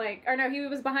just like, or no, he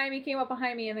was behind me, came up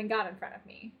behind me, and then got in front of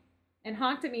me. And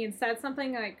honked at me and said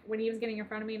something like when he was getting in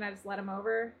front of me, and I just let him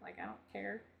over. Like, I don't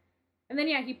care. And then,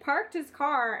 yeah, he parked his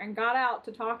car and got out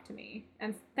to talk to me.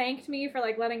 And thanked me for,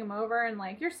 like, letting him over. And,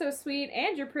 like, you're so sweet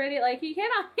and you're pretty. Like, he hit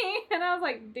on me. And I was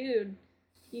like, dude,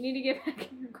 you need to get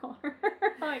back in your car.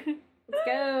 Like, let's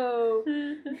go.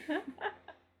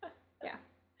 Yeah.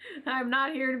 I'm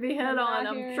not here to be hit I'm on.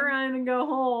 not I'm here. trying to go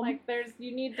home. Like,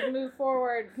 you need to move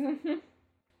forward.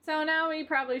 So now we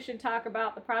probably should talk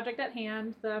about the project at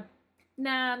hand, the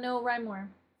NaNoWriMo.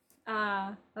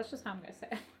 That's just how I'm gonna say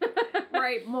it.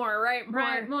 Write more.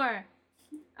 Right, more.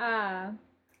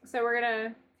 So we're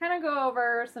gonna kind of go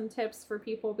over some tips for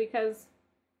people because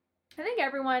I think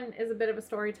everyone is a bit of a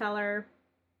storyteller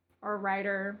or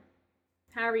writer,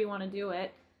 however you want to do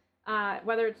it.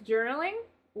 Whether it's journaling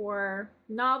or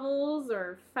novels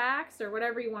or facts or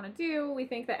whatever you want to do, we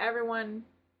think that everyone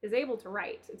is able to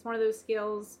write. It's one of those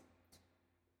skills.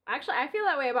 Actually, I feel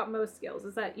that way about most skills,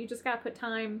 is that you just got to put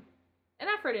time and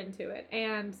effort into it.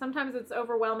 And sometimes it's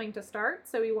overwhelming to start.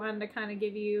 So we wanted to kind of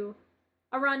give you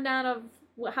a rundown of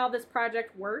how this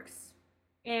project works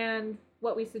and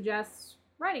what we suggest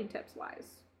writing tips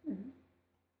wise. Mm-hmm.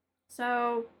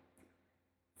 So,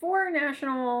 for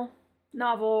National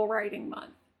Novel Writing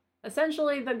Month,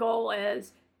 essentially the goal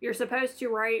is you're supposed to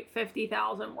write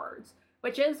 50,000 words,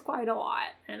 which is quite a lot.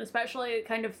 And especially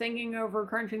kind of thinking over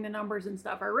crunching the numbers and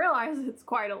stuff, I realize it's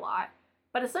quite a lot.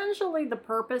 But essentially the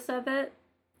purpose of it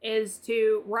is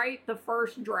to write the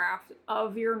first draft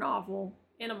of your novel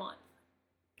in a month.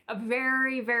 A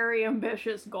very, very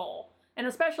ambitious goal. And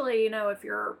especially, if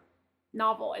your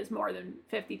novel is more than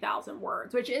 50,000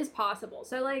 words, which is possible.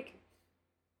 So,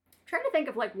 trying to think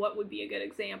of, what would be a good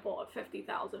example of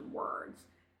 50,000 words.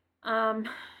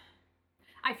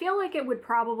 I feel like it would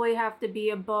probably have to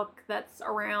be a book that's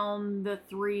around the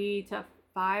 300 to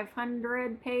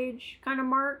 500 page kind of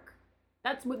mark.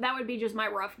 That would be just my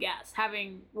rough guess,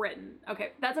 having written.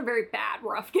 Okay, that's a very bad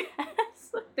rough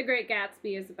guess. The Great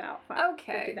Gatsby is about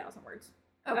 50,000 words.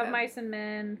 Okay. Of Mice and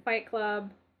Men, Fight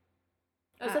Club.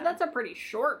 Oh, so that's a pretty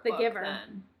short book, The Giver.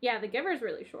 then. Yeah, The Giver's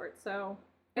really short, so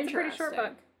it's a pretty short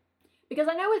book. Because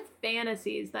I know with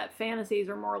fantasies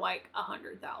are more like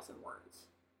 100,000 words.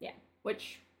 Yeah.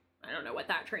 Which, I don't know what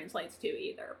that translates to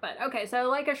either. But, okay,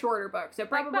 so a shorter book. So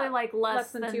probably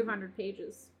less than 200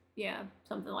 pages. Yeah,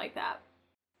 something like that.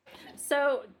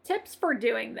 So, tips for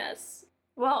doing this.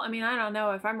 Well, I don't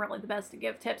know if I'm really the best to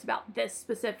give tips about this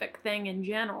specific thing in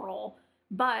general,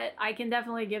 but I can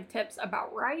definitely give tips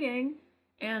about writing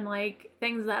and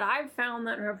things that I've found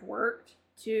that have worked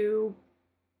to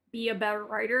be a better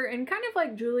writer. And kind of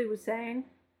like Julie was saying,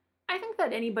 I think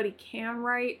that anybody can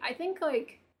write. I think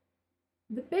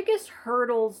the biggest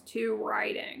hurdles to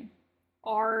writing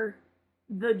are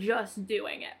the just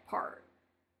doing it part.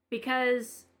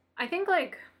 Because I think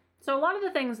so a lot of the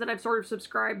things that I've sort of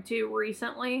subscribed to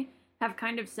recently have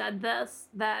kind of said this,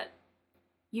 that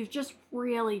you've just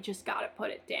really just got to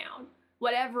put it down,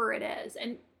 whatever it is.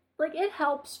 And it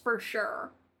helps for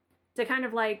sure to kind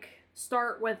of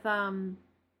start with an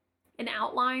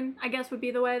outline, I guess would be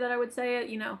the way that I would say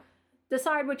it.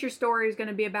 Decide what your story is going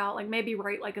to be about. Maybe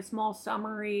write a small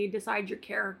summary, decide your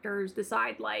characters,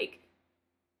 decide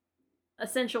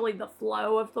essentially the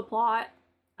flow of the plot.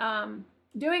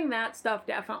 Doing that stuff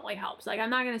definitely helps. I'm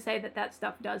not going to say that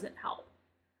stuff doesn't help.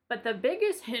 But the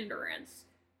biggest hindrance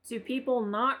to people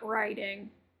not writing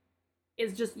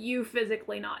is just you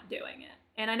physically not doing it.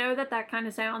 And I know that kind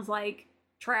of sounds like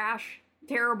trash,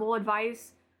 terrible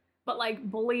advice, but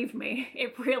believe me,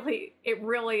 it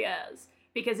really is.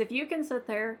 Because if you can sit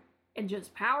there and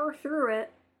just power through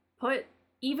it,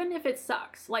 even if it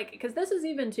sucks, because this is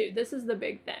the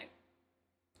big thing.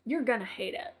 You're gonna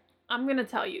hate it. I'm gonna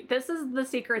tell you. This is the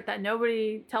secret that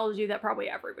nobody tells you, that probably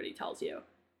everybody tells you.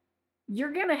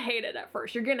 You're gonna hate it at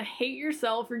first. You're gonna hate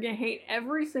yourself. You're gonna hate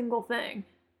every single thing.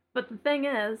 But the thing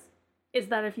is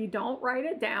that if you don't write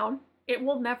it down, it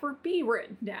will never be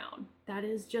written down. That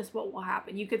is just what will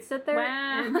happen. You could sit there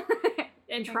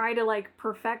and try to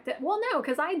perfect it. Well, no,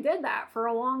 because I did that for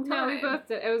a long time. No, we both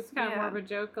did. It was kind of more of a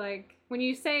joke. When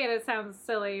you say it, it sounds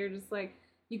silly. You're just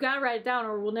you gotta write it down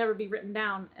or it will never be written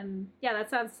down. And yeah, that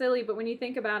sounds silly, but when you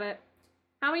think about it,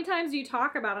 how many times do you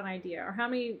talk about an idea? Or how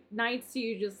many nights do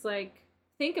you just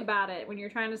think about it when you're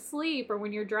trying to sleep or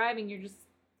when you're driving? You just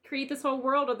create this whole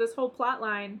world or this whole plot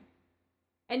line.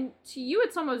 And to you,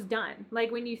 it's almost done.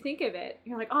 When you think of it,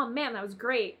 you're like, oh man, that was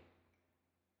great.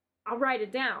 I'll write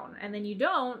it down. And then you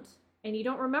don't, and you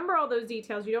don't remember all those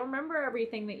details. You don't remember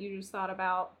everything that you just thought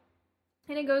about.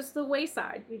 And it goes to the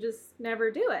wayside. You just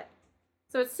never do it.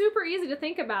 So it's super easy to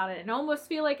think about it and almost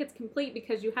feel like it's complete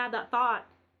because you had that thought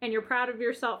and you're proud of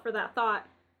yourself for that thought.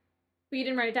 But you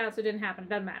didn't write it down, so it didn't happen. It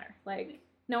doesn't matter.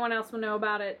 No one else will know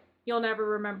about it. You'll never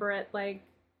remember it.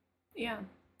 Yeah.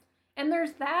 And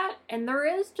there's that, and there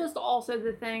is just also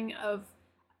the thing of,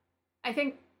 I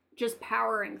think, just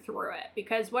powering through it.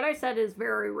 Because what I said is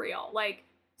very real.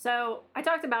 So I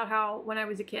talked about how when I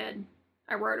was a kid,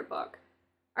 I wrote a book.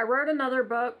 I wrote another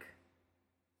book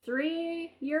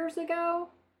 3 years ago.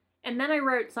 And then I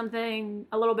wrote something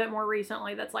a little bit more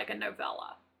recently that's like a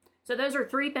novella. So those are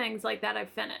 3 things like that I've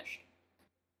finished.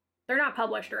 They're not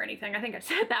published or anything. I think I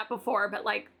said that before, but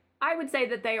like I would say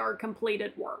that they are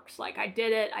completed works. Like I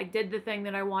did it. I did the thing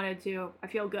that I wanted to. I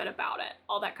feel good about it.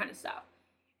 All that kind of stuff.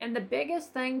 And the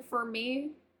biggest thing for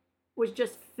me was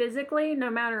just physically, no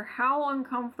matter how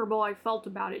uncomfortable I felt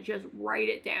about it, just write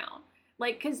it down.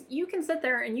 Like, because you can sit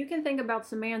there and you can think about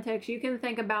semantics. You can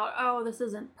think about, oh, this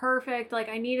isn't perfect. Like,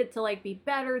 I need it to, like, be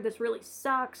better. This really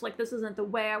sucks. Like, this isn't the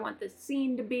way I want this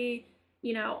scene to be.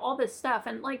 You know, all this stuff.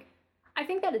 And, like, I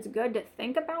think that it's good to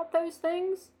think about those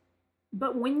things.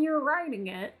 But when you're writing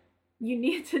it, you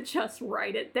need to just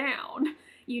write it down.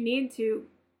 You need to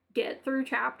get through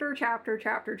chapter,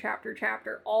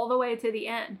 all the way to the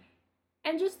end.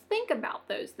 And just think about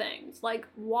those things, like,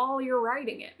 while you're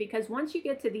writing it. Because once you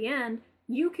get to the end,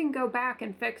 you can go back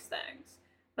and fix things.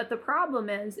 But the problem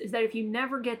is that if you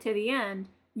never get to the end,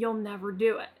 you'll never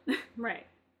do it. Right.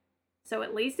 So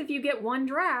at least if you get one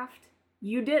draft,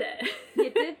 you did it.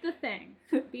 You did the thing.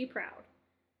 Be proud.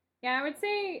 Yeah, I would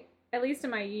say, at least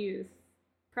in my youth,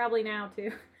 probably now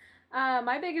too,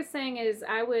 my biggest thing is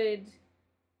I would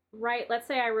write, let's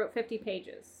say I wrote 50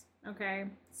 pages, okay?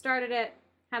 Started it,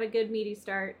 had a good meaty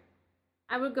start.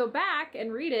 I would go back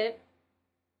and read it,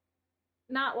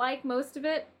 not like most of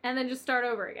it, and then just start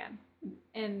over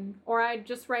again. Or I'd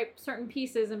just write certain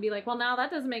pieces and be like, well, now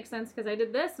that doesn't make sense because I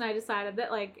did this and I decided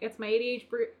that, like, it's my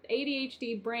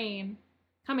ADHD brain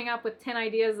coming up with 10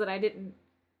 ideas that I didn't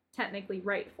technically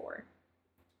write for.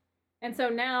 And so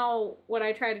now what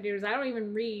I try to do is I don't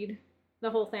even read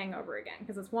the whole thing over again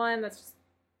because it's one that's just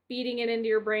feeding it into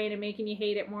your brain and making you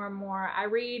hate it more and more. I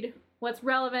read what's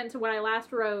relevant to what I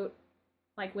last wrote,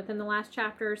 like within the last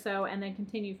chapter or so, and then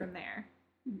continue from there.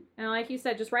 And like you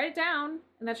said, just write it down,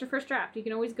 and that's your first draft. You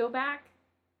can always go back,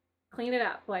 clean it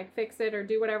up, like fix it or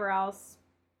do whatever else.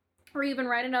 Or even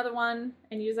write another one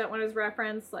and use that one as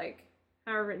reference, like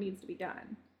however it needs to be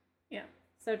done. Yeah.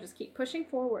 So just keep pushing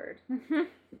forward.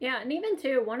 Yeah, and even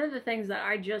too, one of the things that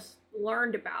I just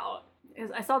learned about is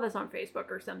I saw this on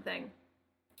Facebook or something,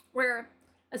 where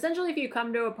essentially if you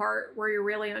come to a part where you're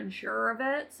really unsure of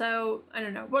it, so I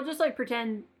don't know, we'll just like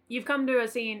pretend you've come to a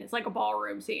scene, it's like a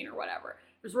ballroom scene or whatever.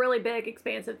 It's really big,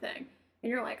 expansive thing.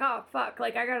 And you're like, oh fuck,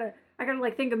 like I gotta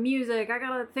like think of music, I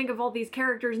gotta think of all these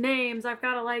characters' names, I've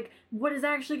gotta like, what is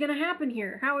actually gonna happen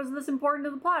here? How is this important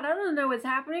to the plot? I don't know what's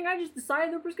happening, I just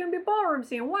decided there was gonna be a ballroom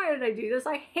scene. Why did I do this?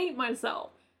 I hate myself.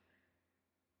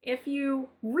 If you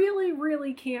really,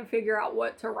 really can't figure out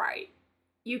what to write,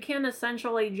 you can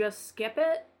essentially just skip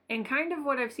it. And kind of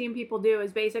what I've seen people do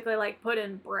is basically like put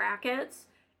in brackets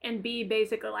and be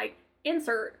basically like,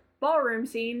 insert ballroom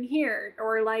scene here,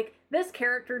 or like this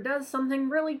character does something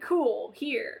really cool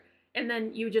here, and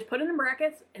then you just put it in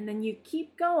brackets and then you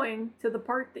keep going to the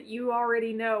part that you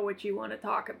already know what you want to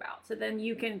talk about, so then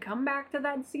you can come back to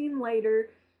that scene later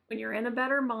when you're in a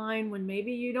better mind, when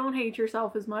maybe you don't hate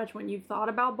yourself as much, when you've thought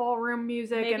about ballroom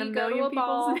music Maybe and a go to million a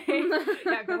ball. people's names.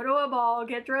 Yeah, go to a ball,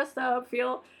 get dressed up,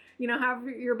 feel, you know, have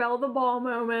your belle of the ball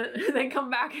moment, then come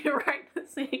back and write the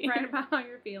scene. Write about all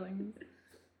your feelings.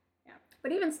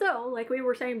 But even still, like we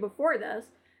were saying before this,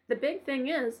 the big thing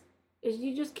is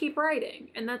you just keep writing.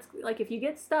 And that's, like, if you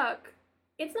get stuck,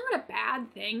 it's not a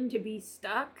bad thing to be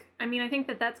stuck. I mean, I think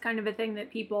that that's kind of a thing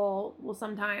that people will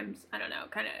sometimes, I don't know,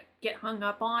 kind of get hung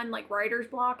up on, like writer's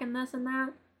block and this and that.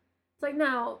 It's like,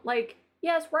 no, like,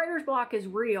 yes, writer's block is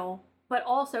real, but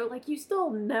also, like, you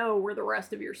still know where the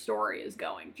rest of your story is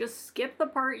going. Just skip the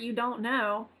part you don't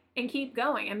know and keep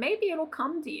going, and maybe it'll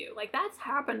come to you. Like, that's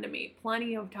happened to me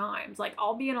plenty of times. Like,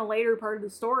 I'll be in a later part of the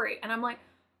story and I'm like,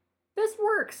 this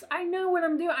works, I know what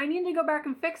I'm doing, I need to go back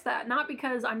and fix that, not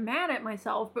because I'm mad at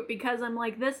myself, but because I'm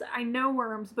like, this, I know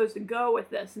where I'm supposed to go with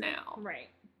this now. Right.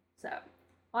 So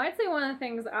Well, I'd say one of the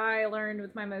things I learned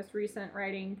with my most recent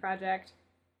writing project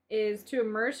is to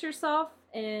immerse yourself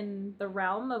in the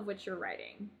realm of which you're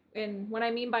writing. And what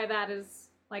I mean by that is,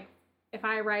 like, if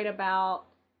I write about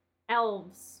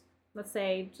elves, let's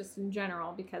say, just in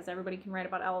general, because everybody can write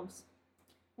about elves,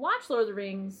 watch Lord of the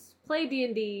Rings, play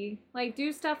D&D, like,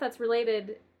 do stuff that's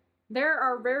related. There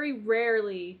are very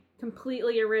rarely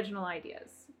completely original ideas.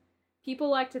 People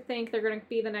like to think they're going to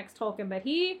be the next Tolkien, but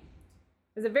he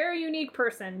is a very unique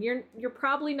person. You're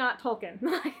probably not Tolkien.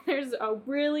 Like, there's a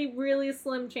really, really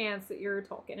slim chance that you're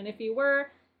Tolkien. And if you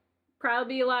were,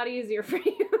 probably be a lot easier for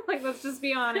you. Like, let's just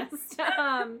be honest.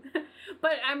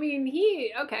 But I mean,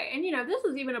 okay, and you know, this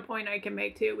is even a point I can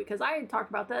make too, because I had talked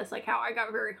about this, like how I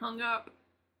got very hung up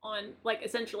on, like,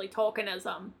 essentially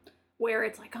Tolkienism, where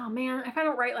it's like, oh man, if I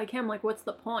don't write like him, like, what's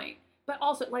the point? But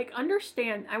also, like,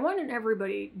 understand, I want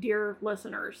everybody, dear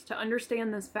listeners, to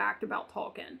understand this fact about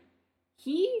Tolkien.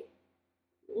 He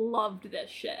loved this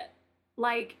shit.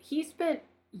 Like, he spent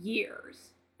years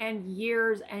and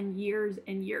years and years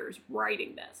and years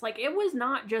writing this. Like, it was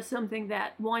not just something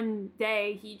that one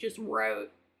day he just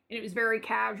wrote and it was very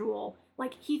casual.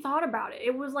 Like, he thought about it.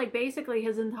 It was, like, basically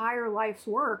his entire life's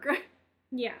work.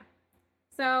 Yeah.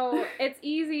 So it's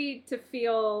easy to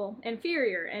feel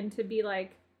inferior and to be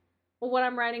like, well, what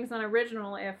I'm writing is not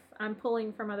original if I'm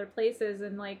pulling from other places,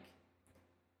 and like,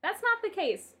 that's not the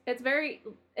case.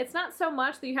 It's not so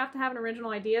much that you have to have an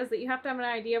original idea, it's that you have to have an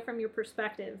idea from your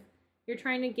perspective. You're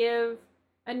trying to give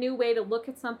a new way to look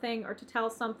at something or to tell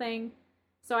something.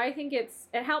 So I think it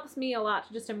helps me a lot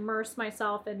to just immerse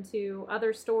myself into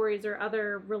other stories or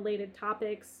other related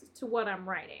topics to what I'm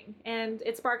writing. And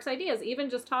it sparks ideas, even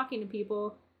just talking to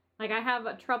people. Like, I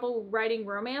have trouble writing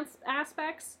romance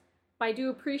aspects, but I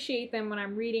do appreciate them when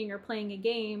I'm reading or playing a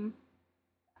game,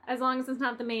 as long as it's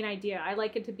not the main idea. I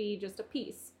like it to be just a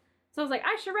piece. So I was like,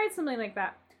 I should write something like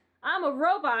that. I'm a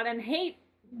robot and hate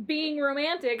being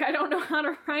romantic. I don't know how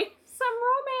to write some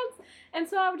romance. And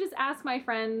so I would just ask my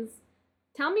friends,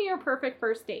 tell me your perfect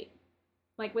first date.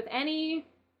 Like, with any,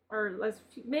 or as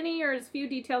many or as few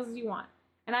details as you want.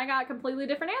 And I got completely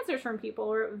different answers from people.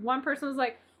 Or one person was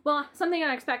like, well, something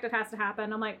unexpected has to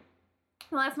happen. I'm like,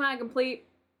 well, that's not a complete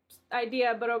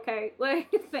idea, but okay. Like,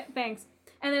 thanks.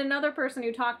 And then another person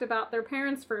who talked about their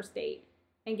parents' first date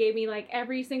and gave me, like,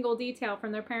 every single detail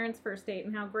from their parents' first date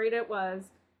and how great it was.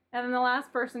 And then the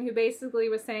last person who basically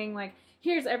was saying, like,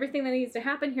 here's everything that needs to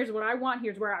happen, here's what I want,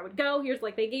 here's where I would go, here's,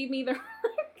 like, they gave me their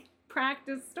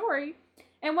practice story.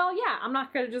 And, well, yeah, I'm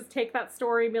not going to just take that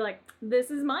story and be like,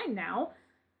 this is mine now.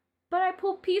 But I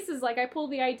pull pieces, like, I pull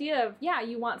the idea of, yeah,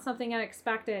 you want something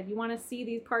unexpected. You want to see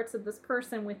these parts of this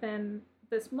person within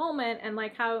this moment and,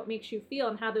 like, how it makes you feel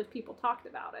and how those people talked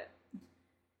about it.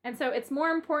 And so it's more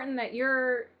important that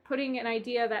you're putting an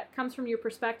idea that comes from your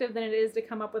perspective than it is to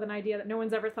come up with an idea that no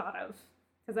one's ever thought of.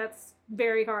 Because that's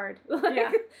very hard.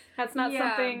 Yeah. That's not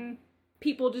something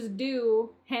people just do,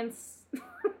 hence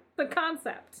the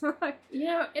concept. You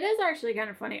know, it is actually kind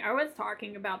of funny. I was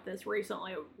talking about this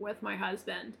recently with my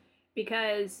husband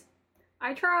because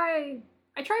I try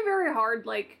very hard,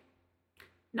 like,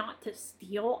 not to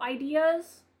steal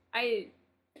ideas.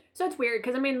 So it's weird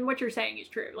because, I mean, what you're saying is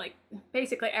true. Like,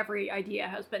 basically every idea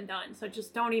has been done, so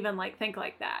just don't even, like, think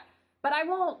like that. But I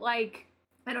won't, like,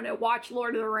 I don't know, watch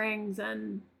Lord of the Rings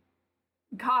and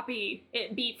copy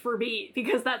it beat for beat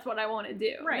because that's what I want to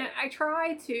do. Right. And I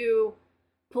try to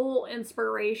pull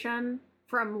inspiration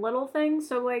from little things.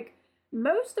 So, like,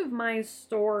 most of my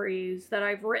stories that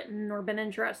I've written or been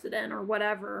interested in or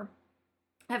whatever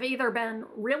have either been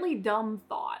really dumb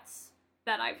thoughts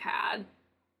that I've had,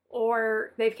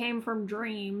 or they've came from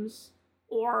dreams,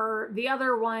 or the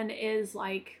other one is,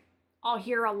 like, I'll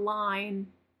hear a line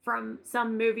from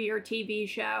some movie or TV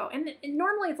show, and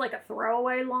normally it's like a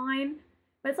throwaway line,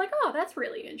 but it's like, oh, that's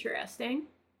really interesting.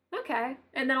 Okay.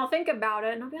 And then I'll think about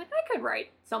it, and I'll be like, I could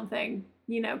write something,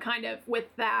 you know, kind of with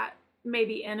that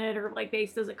maybe in it, or, like,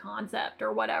 based as a concept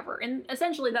or whatever. And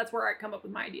essentially that's where I come up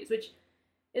with my ideas, which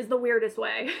is the weirdest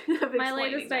way of explaining My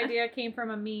latest that. idea came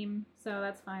from a meme, so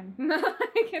that's fine.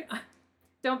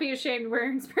 Don't be ashamed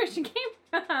where inspiration came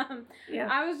from. Yeah.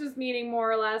 I was just meaning more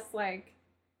or less, like,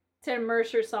 to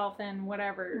immerse yourself in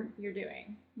whatever you're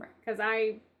doing. Right. Because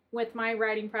with my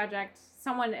writing project,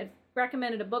 someone had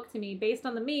recommended a book to me based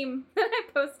on the meme that I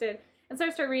posted. And so I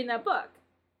started reading that book.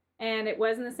 And it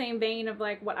was in the same vein of,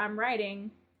 like, what I'm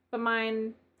writing, but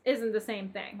mine isn't the same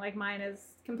thing. Like, mine is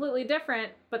completely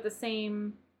different, but the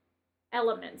same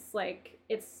elements. Like,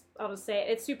 I'll just say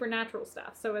it's supernatural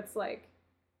stuff. So it's, like,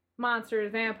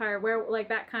 monsters, vampire, like,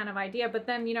 that kind of idea. But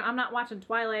then, you know, I'm not watching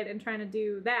Twilight and trying to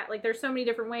do that. Like, there's so many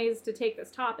different ways to take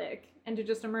this topic and to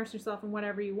just immerse yourself in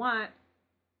whatever you want.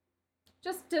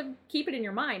 Just to keep it in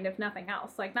your mind, if nothing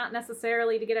else. Like, not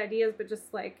necessarily to get ideas, but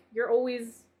just, like, you're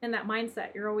always in that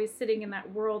mindset. You're always sitting in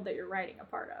that world that you're writing a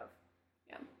part of.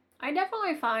 Yeah. I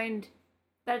definitely find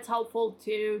that it's helpful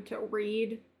to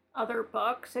read other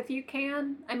books if you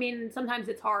can. I mean, sometimes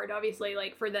it's hard, obviously,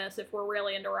 like, for this, if we're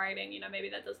really into writing, you know, maybe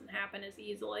that doesn't happen as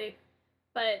easily.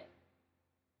 But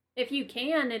if you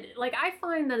can, like, I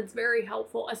find that it's very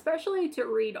helpful, especially to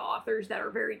read authors that are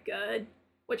very good,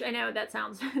 which I know that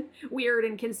sounds weird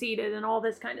and conceited and all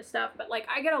this kind of stuff, but, like,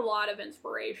 I get a lot of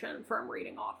inspiration from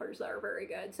reading authors that are very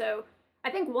good. So I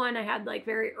think one I had, like,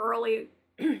 very early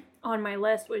on my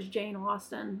list was Jane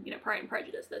Austen, you know, Pride and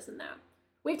Prejudice, this and that.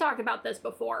 We've talked about this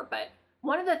before, but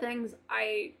one of the things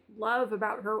I love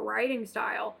about her writing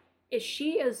style is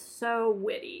she is so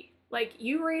witty. Like,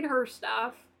 you read her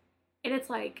stuff, and it's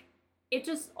like, it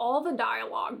just, all the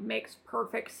dialogue makes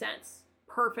perfect sense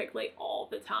perfectly all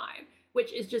the time,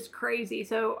 which is just crazy.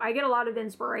 So I get a lot of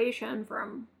inspiration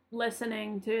from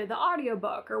listening to the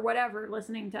audiobook or whatever,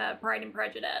 listening to Pride and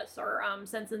Prejudice or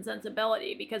Sense and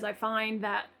Sensibility, because I find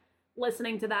that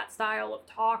listening to that style of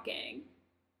talking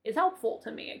is helpful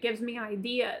to me. It gives me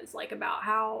ideas, like, about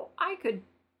how I could,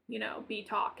 you know, be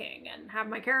talking and have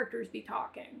my characters be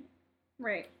talking.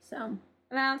 Right. So. And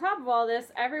then on top of all this,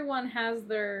 everyone has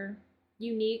their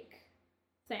unique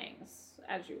things,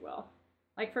 as you will.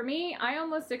 Like, for me, I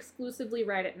almost exclusively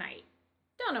write at night.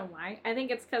 Don't know why. I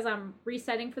think it's because I'm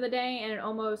resetting for the day, and it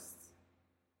almost,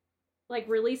 like,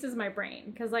 releases my brain.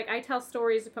 Because, like, I tell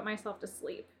stories to put myself to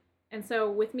sleep. And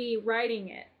so with me writing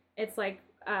it, it's like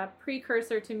a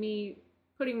precursor to me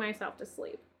putting myself to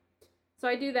sleep. So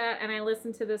I do that, and I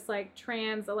listen to this, like,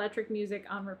 trance electric music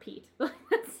on repeat.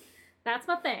 That's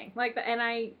my thing. Like, and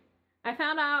I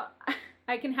found out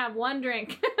I can have one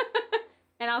drink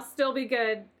and I'll still be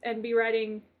good and be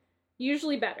writing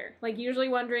usually better. Like, usually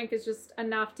one drink is just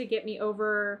enough to get me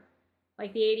over,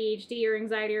 like, the ADHD or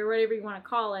anxiety or whatever you want to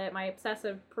call it, my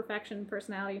obsessive perfection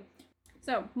personality.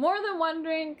 So more than one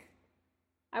drink,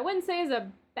 I wouldn't say is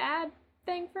a bad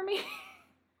thing for me.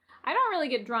 I don't really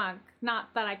get drunk.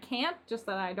 Not that I can't, just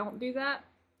that I don't do that.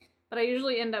 But I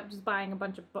usually end up just buying a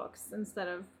bunch of books instead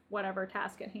of whatever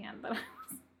task at hand that I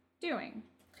was doing.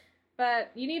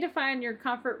 But you need to find your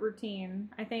comfort routine.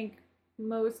 I think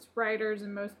most writers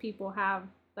and most people have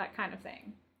that kind of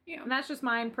thing. Yeah. And that's just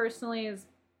mine personally, is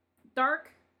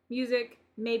dark music,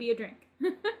 maybe a drink.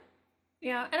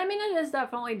 Yeah, and I mean, it is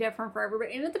definitely different for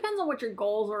everybody, and it depends on what your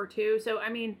goals are, too. So, I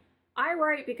mean, I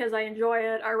write because I enjoy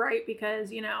it. I write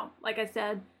because, you know, like I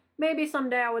said, maybe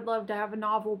someday I would love to have a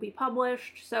novel be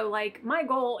published. So, like, my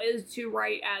goal is to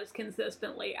write as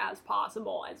consistently as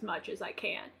possible, as much as I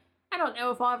can. I don't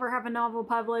know if I'll ever have a novel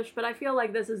published, but I feel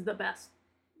like this is the best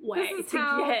way This is to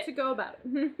how get, to go about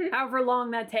it. however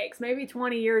long that takes. Maybe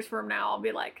 20 years from now, I'll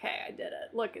be like, hey, I did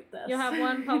it. Look at this. You'll have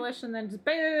one published and then just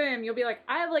bam, bam, bam. You'll be like,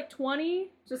 I have like 20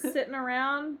 just sitting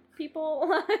around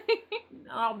people.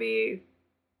 I'll be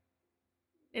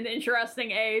an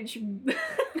interesting age.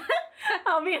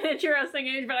 I'll be an interesting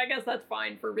age, but I guess that's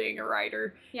fine for being a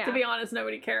writer. Yeah. To be honest,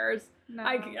 nobody cares. No.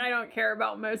 I don't care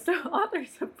about most authors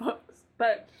of books.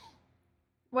 But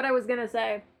what I was going to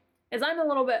say is I'm a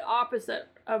little bit opposite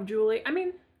of Julie. I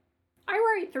mean, I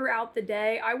write throughout the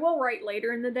day. I will write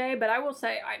later in the day, but I will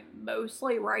say I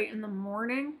mostly write in the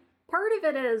morning. Part of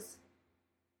it is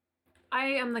I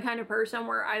am the kind of person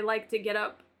where I like to get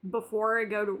up before I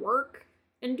go to work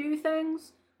and do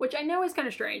things, which I know is kind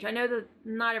of strange. I know that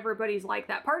not everybody's like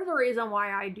that. Part of the reason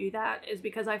why I do that is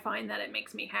because I find that it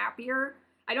makes me happier.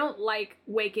 I don't like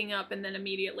waking up and then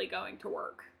immediately going to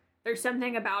work. There's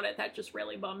something about it that just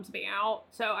really bums me out.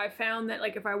 So I found that,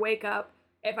 like, if I wake up,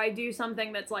 if I do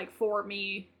something that's, like, for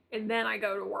me, and then I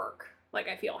go to work, like,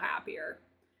 I feel happier.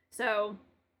 So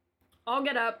I'll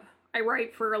get up, I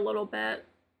write for a little bit,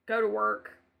 go to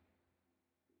work.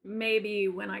 Maybe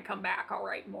when I come back, I'll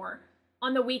write more.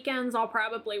 On the weekends, I'll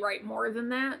probably write more than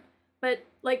that. But,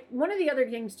 like, one of the other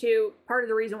things, too, part of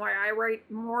the reason why I write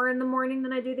more in the morning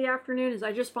than I do the afternoon is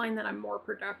I just find that I'm more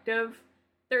productive.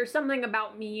 There's something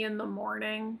about me in the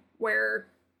morning where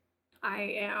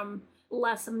I am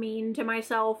less mean to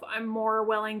myself. I'm more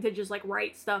willing to just, like,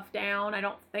 write stuff down. I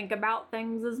don't think about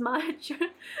things as much.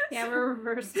 Yeah, we're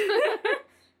reversed. If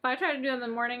I tried to do it in the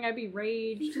morning, I'd be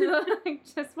raged. Like,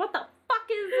 just, what the fuck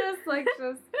is this? Like,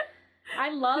 just, I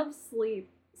love sleep.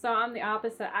 So I'm the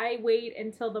opposite. I wait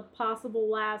until the possible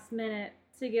last minute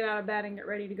to get out of bed and get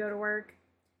ready to go to work.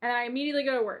 And I immediately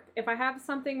go to work. If I have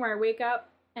something where I wake up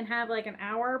and have like an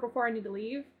hour before I need to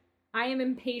leave, I am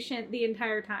impatient the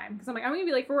entire time. Because I'm like, I'm going to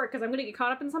be late for work because I'm going to get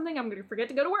caught up in something. I'm going to forget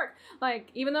to go to work. Like,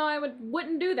 even though I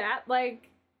wouldn't do that, like,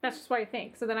 that's just what I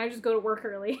think. So then I just go to work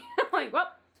early. I'm like,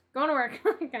 well, going to work.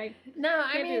 Like, I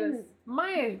can't do this.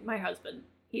 my husband,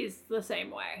 he's the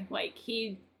same way. Like,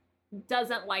 he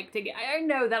doesn't like to get, I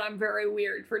know that I'm very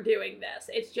weird for doing this.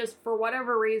 It's just, for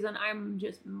whatever reason, I'm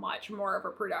just much more of a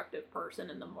productive person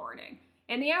in the morning.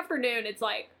 In the afternoon, it's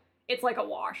like a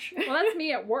wash. Well, that's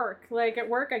me at work. Like, at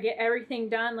work, I get everything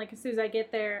done, like, as soon as I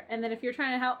get there. And then if you're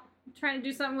trying to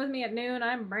do something with me at noon,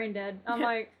 I'm brain dead. I'm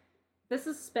like, this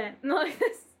is spent. Like,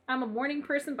 I'm a morning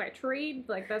person by trade.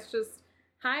 Like, that's just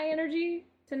high energy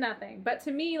to nothing. But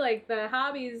to me, like, the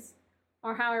hobbies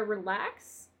are how I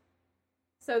relax.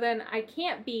 So then I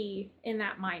can't be in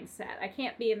that mindset. I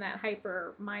can't be in that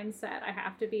hyper mindset. I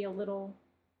have to be a little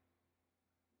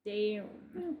down.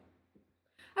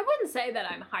 I wouldn't say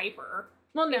that I'm hyper.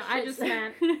 Well, no, It's I just- just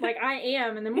meant, like, I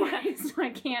am in the morning, so I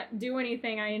can't do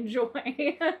anything I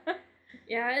enjoy.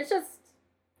 Yeah, it's just,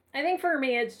 I think for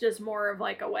me, it's just more of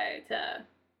like a way to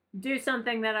do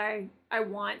something that I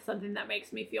want, something that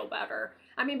makes me feel better.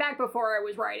 I mean, back before I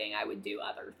was writing, I would do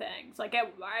other things. Like,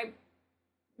 I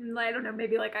don't know,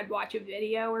 maybe like I'd watch a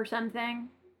video or something.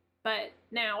 But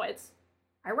now it's,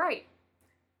 I write.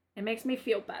 It makes me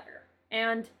feel better.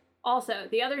 And also,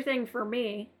 the other thing for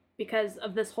me, because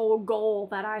of this whole goal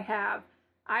that I have,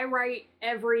 I write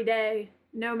every day,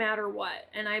 no matter what.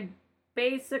 And I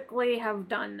basically have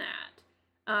done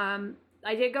that.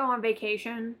 I did go on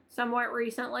vacation somewhat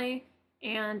recently,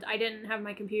 and I didn't have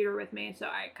my computer with me, so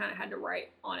I kind of had to write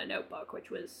on a notebook,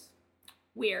 which was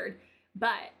weird.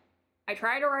 But I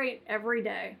try to write every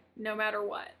day, no matter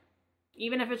what,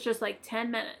 even if it's just like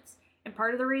 10 minutes. And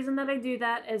part of the reason that I do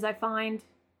that is I find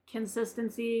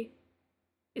consistency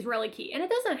is really key. And it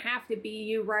doesn't have to be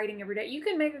you writing every day. You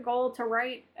can make a goal to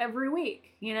write every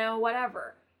week, you know,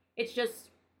 whatever. It's just,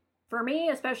 for me,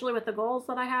 especially with the goals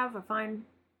that I have, I find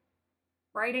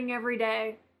writing every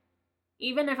day,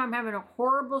 even if I'm having a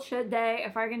horrible shit day,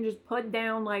 if I can just put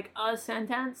down like a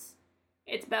sentence,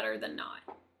 it's better than not.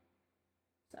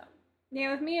 So,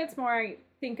 Yeah, with me, it's more I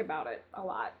think about it a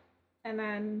lot. And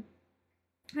then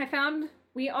I found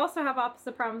we also have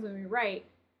opposite problems when we write,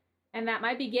 and that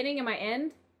my beginning and my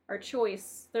end are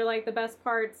choice. They're like the best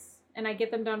parts, and I get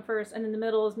them done first, and in the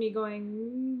middle is me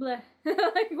going, bleh.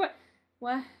 Like,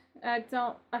 what? I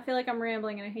feel like I'm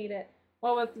rambling and I hate it.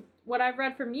 Well, with what I've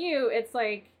read from you, it's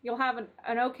like you'll have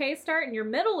an okay start, and your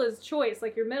middle is choice.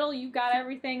 Like, your middle, you've got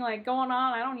everything like going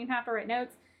on. I don't even have to write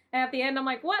notes. And at the end, I'm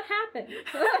like, what happened?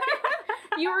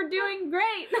 You were doing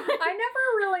great. I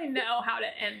never really know how to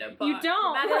end a book. You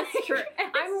don't. That is true.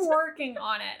 It's- I'm working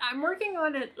on it. I'm working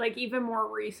on it like even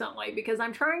more recently because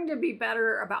I'm trying to be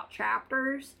better about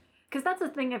chapters. Because that's the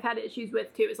thing I've had issues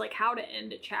with too, is like how to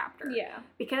end a chapter. Yeah.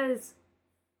 Because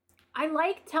I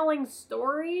like telling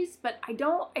stories, but I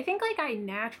think like I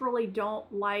naturally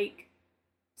don't like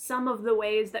some of the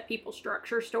ways that people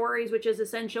structure stories, which is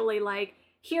essentially like,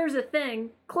 here's a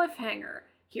thing, cliffhanger.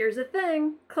 Here's a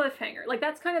thing, cliffhanger. Like,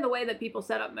 that's kind of the way that people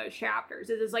set up most chapters.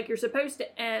 It is like you're supposed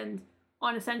to end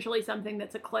on essentially something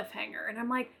that's a cliffhanger. And I'm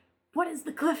like, what is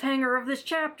the cliffhanger of this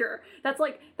chapter? That's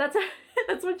what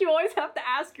you always have to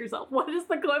ask yourself. What is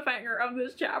the cliffhanger of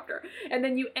this chapter? And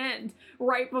then you end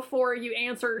right before you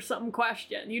answer some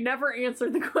question. You never answer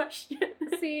the question.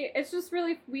 See, it's just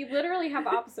really, we literally have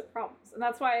opposite problems. And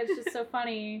that's why it's just so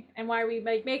funny and why we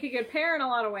make a good pair in a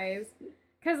lot of ways.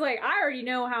 Because, like, I already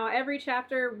know how every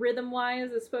chapter, rhythm-wise,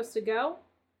 is supposed to go.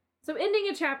 So ending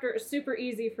a chapter is super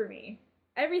easy for me.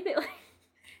 Everything, like,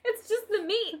 it's just the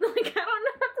meat. Like, I don't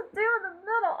know what to do in the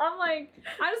middle. I'm like,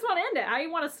 I just want to end it. I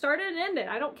want to start it and end it.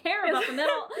 I don't care about the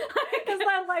middle. Is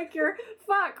that like your,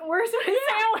 fuck, where's my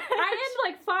sandwich? I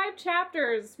end, like, 5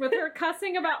 chapters with her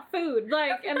cussing about food.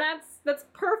 Like, and that's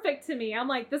perfect to me. I'm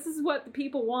like, this is what the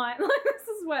people want. Like, this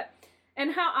is what,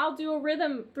 and how I'll do a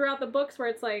rhythm throughout the books where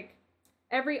it's like,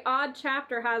 every odd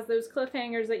chapter has those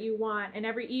cliffhangers that you want, and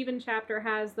every even chapter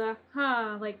has the,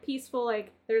 like, peaceful,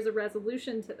 like, there's a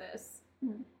resolution to this.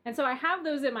 Mm-hmm. And so I have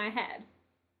those in my head.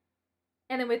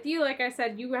 And then with you, like I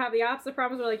said, you have the opposite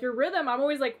problems where, like, your rhythm, I'm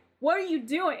always like, what are you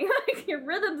doing? Like, your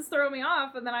rhythms throw me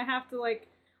off, and then I have to, like,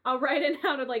 I'll write in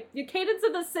how to, like, the cadence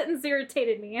of the sentence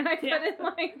irritated me, and I put in,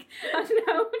 like, a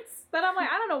note that I'm like,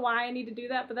 I don't know why I need to do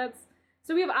that, but that's,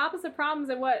 so we have opposite problems,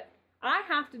 and what I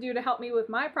have to do to help me with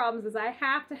my problems is I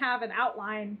have to have an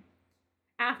outline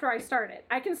after I start it.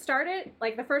 I can start it,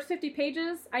 like the first 50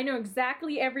 pages, I know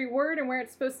exactly every word and where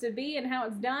it's supposed to be and how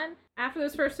it's done. After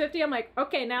those first 50, I'm like,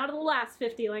 okay, now to the last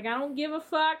 50. Like, I don't give a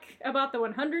fuck about the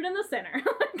 100 in the center.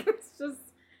 Like, it's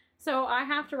just, so I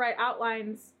have to write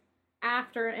outlines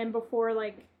after and before,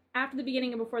 like, after the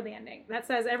beginning and before the ending. That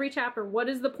says every chapter, what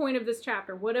is the point of this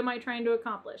chapter? What am I trying to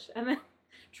accomplish? And then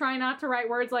try not to write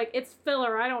words like, it's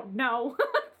filler, I don't know.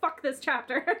 Fuck this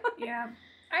chapter. Yeah.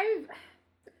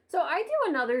 So I do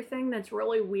another thing that's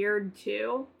really weird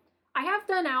too. I have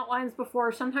done outlines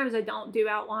before. Sometimes I don't do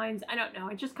outlines. I don't know.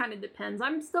 It just kind of depends.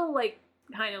 I'm still like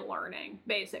kind of learning,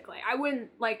 basically. I wouldn't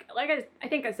like I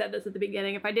think I said this at the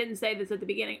beginning. If I didn't say this at the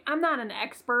beginning, I'm not an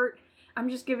expert. I'm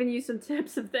just giving you some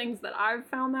tips of things that I've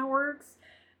found that works.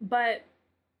 But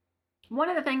one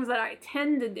of the things that I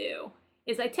tend to do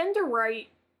is I tend to write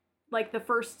like the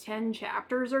first 10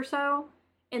 chapters or so,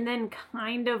 and then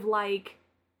kind of like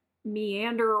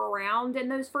meander around in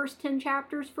those first 10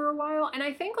 chapters for a while. And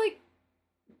I think like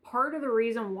part of the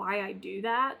reason why I do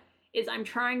that is I'm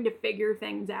trying to figure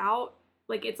things out.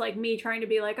 Like, it's like me trying to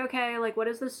be like, okay, like, what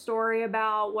is this story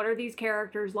about? What are these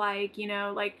characters like? You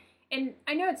know, like, and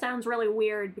I know it sounds really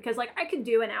weird because like I could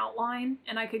do an outline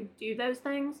and I could do those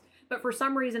things, but for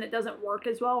some reason it doesn't work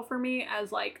as well for me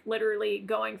as like literally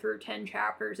going through 10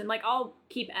 chapters and like I'll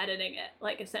keep editing it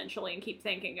like essentially and keep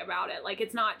thinking about it. Like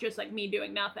it's not just like me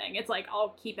doing nothing. It's like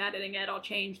I'll keep editing it, I'll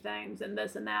change things and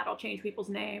this and that, I'll change people's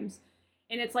names.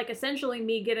 And it's like essentially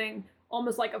me getting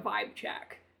almost like a vibe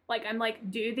check. Like I'm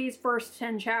like, do these first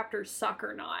 10 chapters suck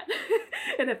or not?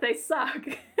 And if they suck,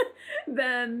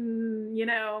 then, you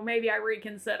know, maybe I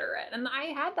reconsider it. And I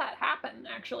had that happen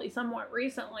actually somewhat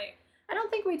recently. I don't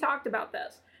think we talked about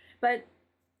this, but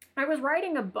I was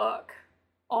writing a book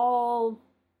all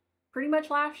pretty much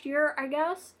last year, I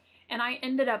guess, and I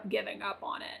ended up giving up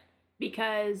on it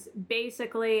because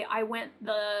basically I would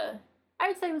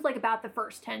say it was like about the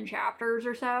first 10 chapters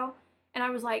or so, and I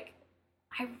was like,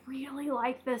 I really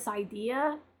like this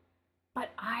idea,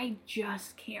 but I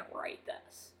just can't write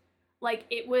this.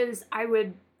 Like I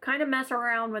would kind of mess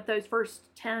around with those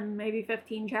first 10, maybe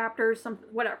 15 chapters, something,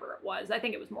 whatever it was. I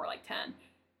think it was more like 10.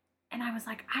 And I was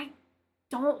like, I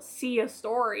don't see a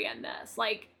story in this.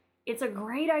 Like, it's a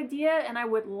great idea and I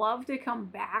would love to come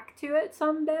back to it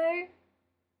someday,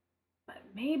 but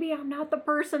maybe I'm not the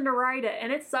person to write it.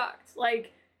 And it sucked.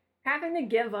 Like, having to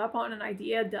give up on an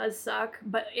idea does suck,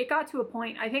 but it got to a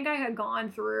point, I think I had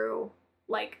gone through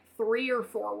like 3 or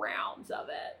 4 rounds of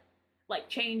it. Like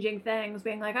changing things,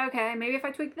 being like, okay, maybe if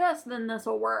I tweak this, then this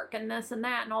will work, and this and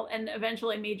that, and all, and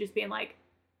eventually me just being like,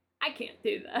 I can't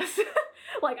do this.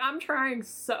 Like I'm trying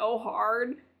so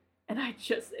hard, and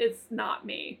it's not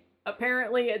me.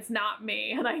 Apparently, it's not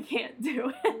me, and I can't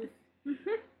do it,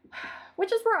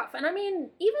 which is rough. And I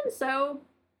mean, even so,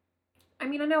 I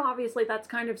mean, I know obviously that's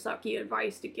kind of sucky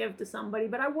advice to give to somebody,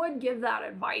 but I would give that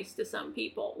advice to some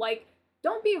people. Like,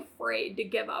 don't be afraid to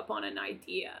give up on an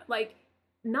idea. Like,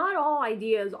 not all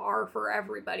ideas are for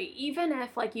everybody, even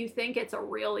if like you think it's a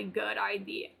really good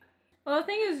idea. Well, the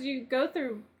thing is, you go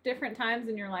through different times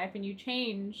in your life and you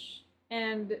change,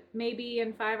 and maybe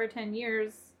in 5 or 10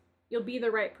 years, you'll be the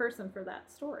right person for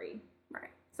that story. Right.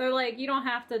 So like, you don't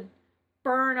have to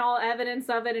burn all evidence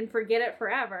of it and forget it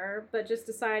forever, but just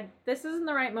decide, this isn't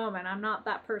the right moment. I'm not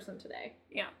that person today.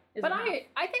 Yeah. But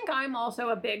I think I'm also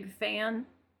a big fan.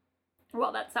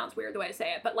 Well, that sounds weird the way I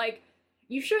say it, but like,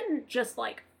 you shouldn't just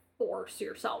like force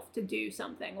yourself to do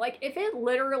something. Like if it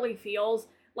literally feels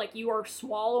like you are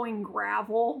swallowing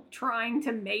gravel trying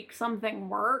to make something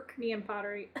work. Me and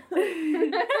pottery. Fuck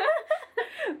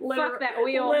that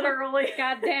wheel. Literally.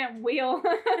 Goddamn wheel.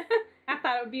 I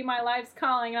thought it would be my life's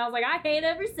calling, and I was like, I hate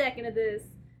every second of this.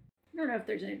 I don't know if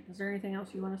is there anything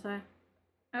else you want to say?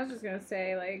 I was just going to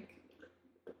say, like,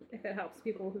 if it helps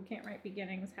people who can't write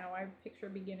beginnings, how I picture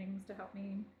beginnings to help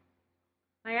me.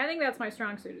 Like, I think that's my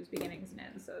strong suit is beginnings and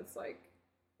ends, so it's like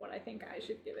what I think I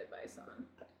should give advice on.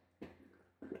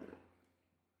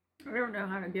 I don't know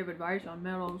how to give advice on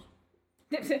middles.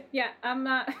 Yeah, I'm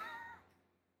not.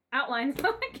 Outlines, so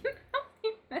I can help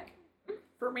you.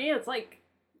 For me, it's like,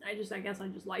 I guess I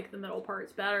just like the middle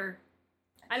parts better.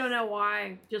 I don't know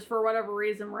why. Just for whatever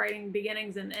reason, writing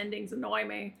beginnings and endings annoy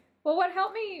me. Well, what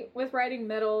helped me with writing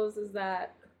middles is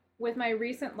that with my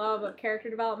recent love of character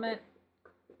development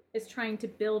is trying to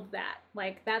build that.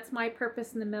 Like, that's my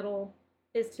purpose in the middle,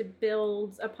 is to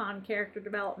build upon character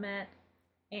development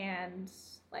and,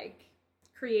 like,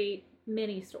 create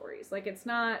mini stories. Like, it's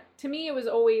not, to me, it was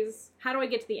always, how do I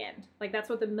get to the end? Like, that's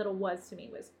what the middle was to me,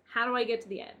 was, how do I get to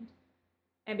the end?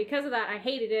 And because of that, I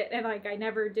hated it, and, like, I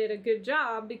never did a good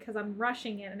job because I'm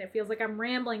rushing it, and it feels like I'm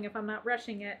rambling if I'm not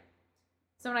rushing it.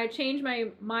 So when I changed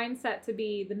my mindset to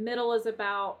be, the middle is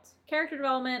about character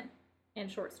development and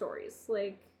short stories,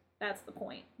 like, that's the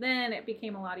point. Then it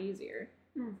became a lot easier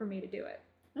for me to do it.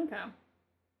 Okay.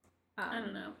 I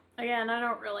don't know. Again, I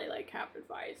don't really, like, have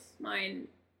advice. Mine,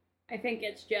 I think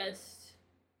it's just,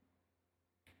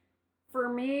 for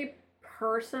me,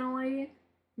 personally,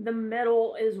 the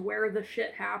middle is where the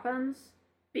shit happens.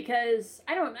 Because,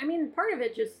 part of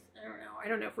it just, I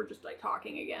don't know if we're just, like,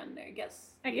 talking again, I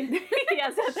guess. He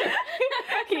has.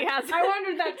 I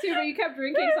wondered that too, but you kept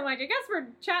drinking, so I'm like, I guess we're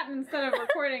chatting instead of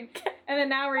recording. And then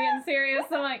now we're getting serious,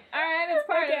 so I'm like, alright, it's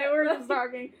part of it. We're just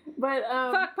talking. But,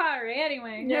 fuck pottery,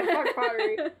 anyway. Yeah, fuck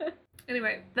pottery.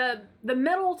 Anyway, the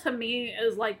middle to me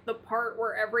is, like, the part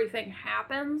where everything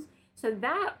happens. So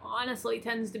that, honestly,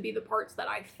 tends to be the parts that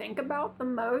I think about the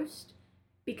most.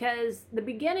 Because the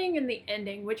beginning and the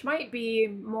ending, which might be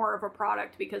more of a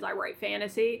product because I write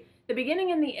fantasy, the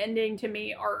beginning and the ending to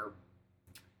me are,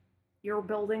 you're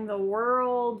building the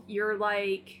world, you're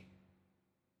like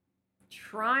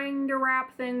trying to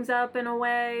wrap things up in a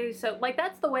way. So like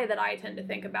that's the way that I tend to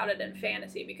think about it in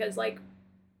fantasy, because like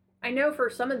I know for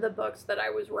some of the books that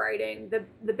I was writing,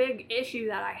 the big issue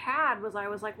that I had was I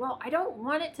was like, well, I don't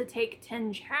want it to take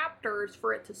 10 chapters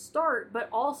for it to start, but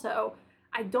also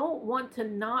I don't want to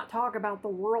not talk about the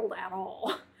world at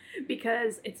all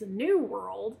because it's a new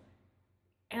world.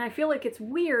 And I feel like it's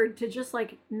weird to just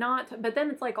like not, but then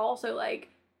it's like also like,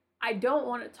 I don't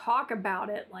want to talk about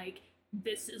it like,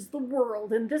 this is the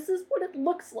world and this is what it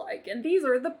looks like and these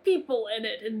are the people in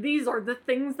it and these are the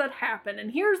things that happen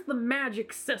and here's the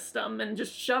magic system and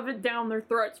just shove it down their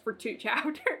throats for 2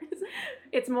 chapters.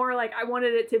 It's more like I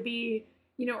wanted it to be,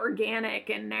 you know, organic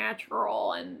and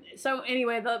natural. And so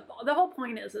anyway, the whole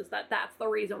point is that that's the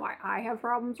reason why I have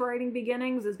problems writing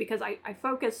beginnings, is because I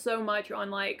focus so much on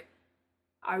like,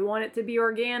 I want it to be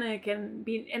organic and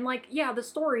like, yeah, the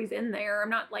story's in there. I'm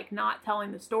not like not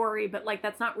telling the story, but like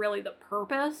that's not really the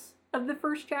purpose of the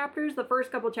first chapters. The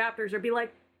first couple chapters are be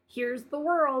like, here's the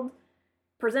world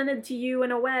presented to you in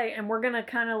a way, and we're gonna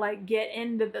kind of like get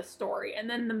into the story. And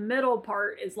then the middle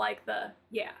part is like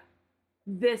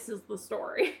this is the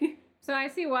story. So I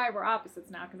see why we're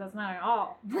opposites now, because that's not at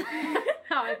all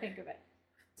how I think of it.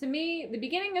 To me, the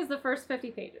beginning is the first 50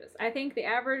 pages. I think the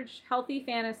average healthy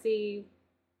fantasy,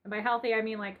 and by healthy, I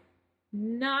mean like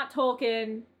not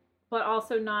Tolkien, but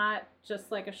also not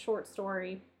just like a short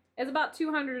story, is about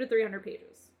 200 to 300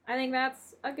 pages. I think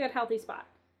that's a good healthy spot.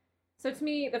 So to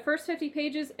me, the first 50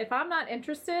 pages, if I'm not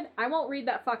interested, I won't read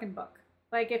that fucking book.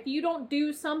 Like if you don't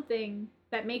do something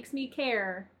that makes me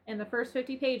care in the first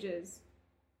 50 pages,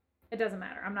 it doesn't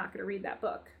matter. I'm not going to read that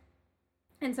book.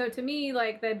 And so to me,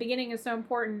 like the beginning is so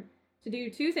important to do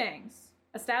 2 things.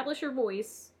 Establish your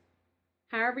voice,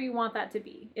 however you want that to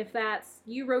be. If that's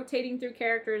you rotating through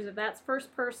characters, if that's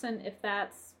first person, if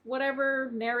that's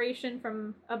whatever narration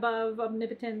from above,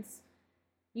 omnipotence,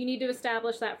 you need to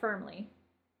establish that firmly.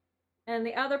 And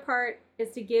the other part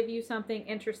is to give you something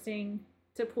interesting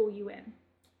to pull you in.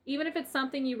 Even if it's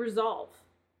something you resolve.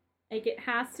 Like it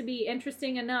has to be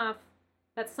interesting enough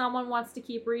that someone wants to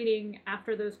keep reading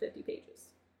after those 50 pages.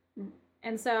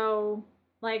 And so,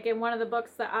 like in one of the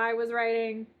books that I was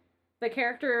writing, the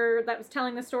character that was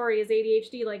telling the story is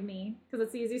ADHD like me, because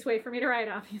it's the easiest way for me to write,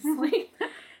 obviously.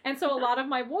 And so a lot of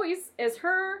my voice is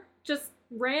her just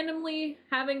randomly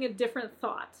having a different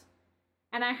thought.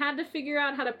 And I had to figure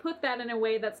out how to put that in a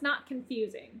way that's not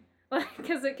confusing.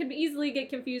 Because it can easily get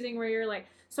confusing where you're like,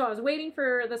 so I was waiting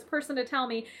for this person to tell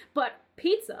me, but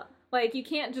pizza. Like, you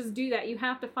can't just do that. You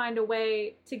have to find a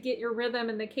way to get your rhythm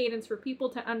and the cadence for people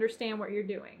to understand what you're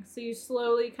doing. So you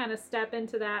slowly kind of step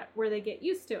into that where they get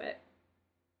used to it.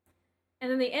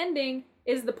 And then the ending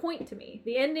is the point to me.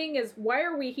 The ending is, why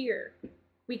are we here?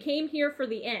 We came here for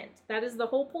the end. That is the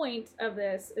whole point of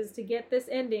this, is to get this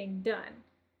ending done.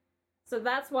 So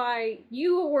that's why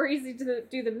you were easy to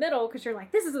do the middle, because you're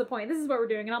like, this is the point. This is what we're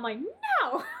doing. And I'm like,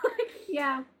 no!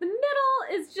 Yeah. The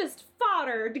middle is just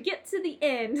fodder to get to the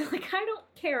end. Like, I don't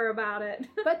care about it.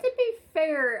 But to be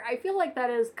fair, I feel like that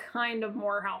is kind of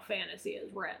more how fantasy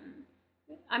is written.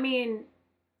 I mean,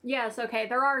 yes, okay,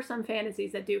 there are some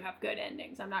fantasies that do have good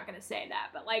endings. I'm not going to say that.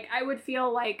 But, like, I would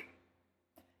feel like,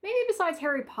 maybe besides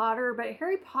Harry Potter, but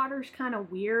Harry Potter's kind of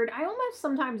weird. I almost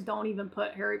sometimes don't even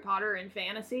put Harry Potter in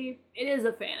fantasy. It is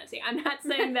a fantasy. I'm not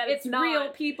saying that it's not. Real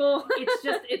people. It's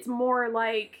just, it's more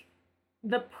like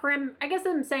I guess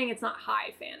I'm saying it's not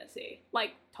high fantasy,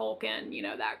 like Tolkien, you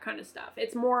know, that kind of stuff.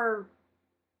 It's more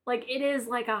like, it is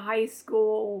like a high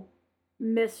school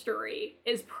mystery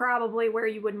is probably where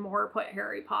you would more put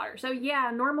Harry Potter. So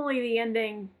yeah, normally the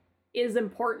ending is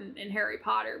important in Harry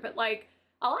Potter, but like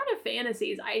a lot of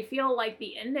fantasies, I feel like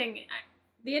the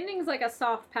ending's like a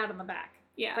soft pat on the back.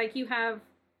 Yeah. Like you have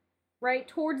right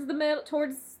towards the middle,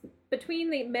 between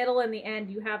the middle and the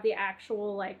end, you have the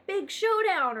actual like big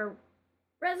showdown or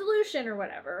resolution or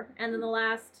whatever. And then the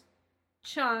last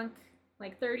chunk,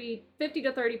 like 50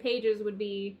 to 30 pages, would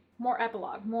be more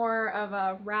epilogue, more of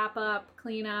a wrap up,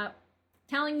 clean up,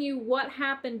 telling you what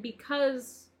happened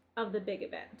because of the big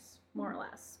event, more or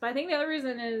less. But I think the other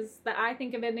reason is that I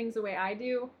think of endings the way I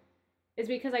do is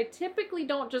because I typically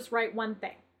don't just write one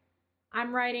thing.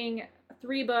 I'm writing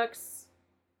 3 books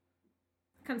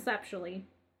conceptually,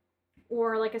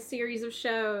 or like a series of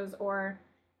shows, or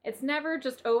it's never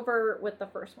just over with the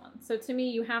first one. So to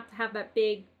me, you have to have that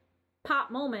big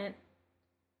pop moment.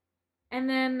 And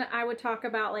then I would talk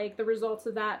about like the results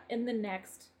of that in the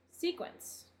next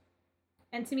sequence.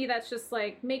 And to me, that's just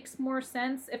like makes more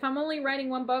sense. If I'm only writing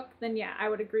one book, then yeah, I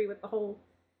would agree with the whole,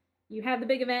 you have the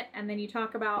big event and then you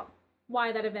talk about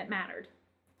why that event mattered.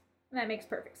 And that makes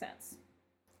perfect sense.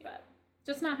 But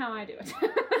Just not how I do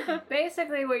it.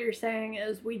 Basically, what you're saying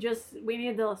is we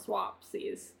need to swap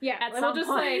these. Yeah, at we'll some just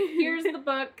point. say, here's the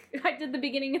book. I did the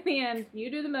beginning and the end.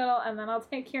 You do the middle, and then I'll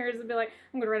take yours and be like,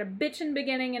 I'm going to write a bitchin'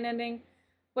 beginning and ending.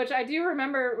 Which I do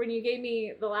remember when you gave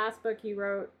me the last book you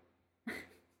wrote.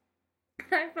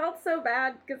 I felt so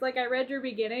bad because, like, I read your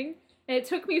beginning, and it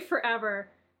took me forever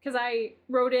because I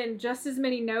wrote in just as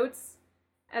many notes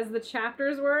as the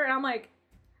chapters were, and I'm like,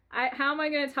 how am I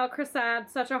going to tell Chris I had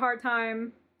such a hard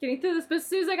time getting through this? But as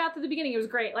soon as I got to the beginning, it was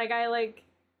great. Like,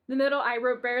 the middle, I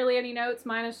wrote barely any notes.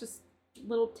 Mine is just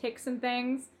little ticks and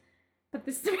things. But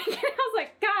the beginning, I was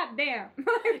like, God damn.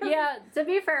 Yeah, to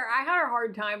be fair, I had a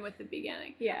hard time with the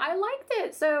beginning. Yeah. I liked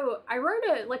it. So I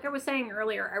wrote like I was saying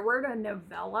earlier, I wrote a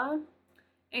novella,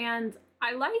 and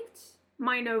I liked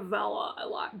my novella a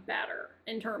lot better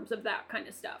in terms of that kind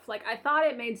of stuff. Like, I thought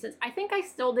it made sense. I think I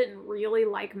still didn't really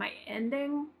like my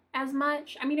ending as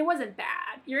much. I mean, it wasn't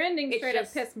bad. Your ending straight up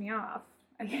just pissed me off,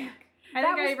 I think. That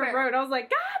I was even fair. wrote, I was like,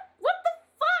 God, what the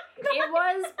fuck? It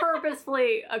was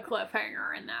purposefully a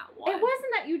cliffhanger in that one. It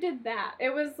wasn't that you did that.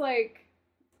 It was like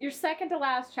your second to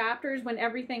last chapters when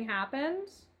everything happened,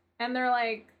 and they're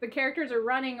like, the characters are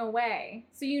running away.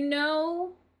 So you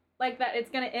know, like, that it's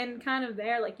going to end kind of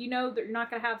there. Like, you know that you're not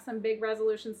going to have some big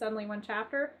resolution suddenly one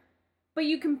chapter. But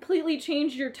you completely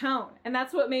changed your tone. And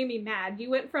that's what made me mad. You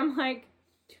went from, like,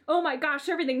 oh my gosh,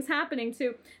 everything's happening,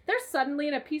 to they're suddenly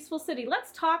in a peaceful city.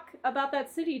 Let's talk about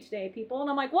that city today, people. And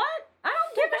I'm like, what? I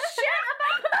don't give a shit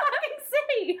about the fucking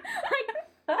city.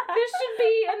 Like, this should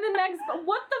be in the next,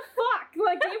 what the fuck?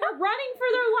 Like, they were running for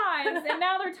their lives, and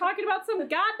now they're talking about some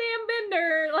goddamn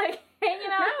bender, like, hanging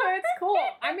out. No, it's cool.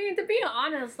 I mean, to be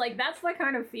honest, like, that's the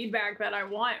kind of feedback that I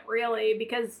want, really,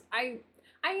 because I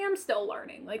am still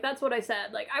learning. Like, that's what I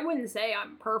said. Like, I wouldn't say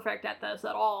I'm perfect at this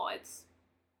at all.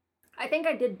 I think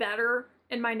I did better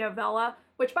in my novella,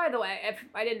 which, by the way, if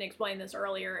I didn't explain this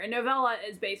earlier, a novella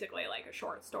is basically like a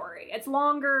short story. It's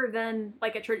longer than,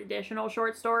 like, a traditional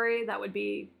short story. That would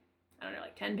be, I don't know,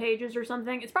 like 10 pages or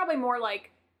something. It's probably more like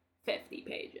 50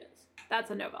 pages. That's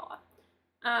a novella.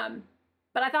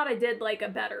 But I thought I did, like, a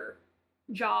better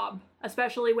job,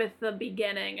 especially with the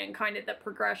beginning and kind of the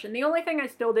progression. The only thing I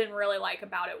still didn't really like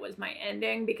about it was my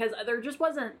ending, because there just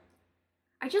wasn't,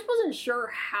 I just wasn't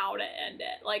sure how to end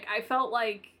it. Like, I felt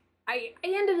like I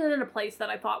ended it in a place that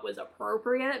I thought was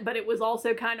appropriate, but it was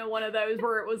also kind of one of those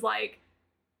where it was like,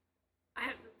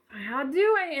 how do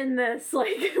I end this?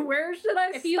 Like, where should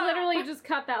I stop? If you literally just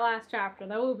cut that last chapter,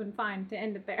 that would have been fine to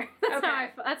end it there.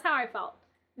 That's how I felt.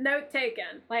 Note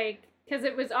taken. Like, because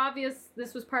it was obvious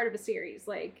this was part of a series.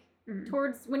 Like,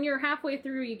 towards, when you're halfway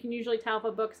through, you can usually tell if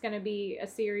a book's going to be a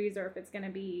series or if it's going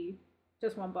to be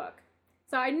just one book.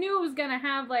 So I knew it was going to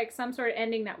have, like, some sort of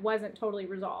ending that wasn't totally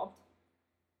resolved.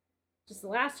 Just the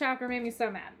last chapter made me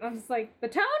so mad. I was like, the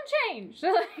tone changed.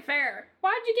 Like, Fair.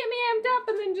 why'd you get me amped up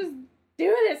and then just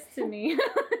do this to me?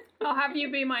 I'll have you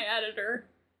be my editor.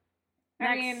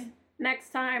 Next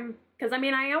time, because I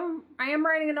mean, I am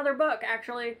writing another book,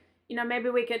 actually. You know, maybe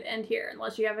we could end here,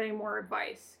 unless you have any more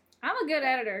advice. I'm a good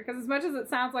editor, because as much as it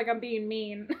sounds like I'm being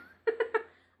mean,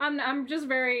 I'm just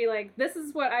very, like, this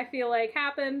is what I feel like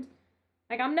happened.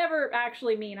 Like, I'm never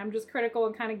actually mean. I'm just critical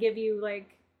and kind of give you,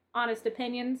 like, honest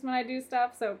opinions when I do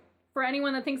stuff. So for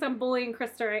anyone that thinks I'm bullying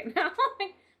Krista right now,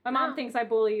 like, my mom thinks I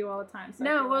bully you all the time. So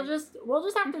no, we'll just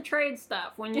have to trade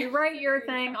stuff. When you write your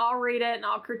thing, I'll read it and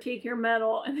I'll critique your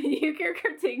middle, and then you can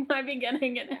critique my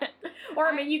beginning and end. Or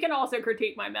I mean, you can also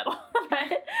critique my middle.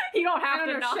 But you don't have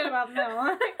to know shit about the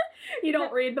middle. You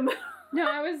don't read the middle. No,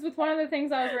 I was with one of the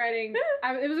things I was writing.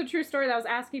 It was a true story that I was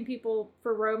asking people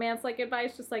for romance, like,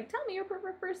 advice, just like, tell me your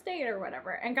first date or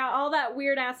whatever, and got all that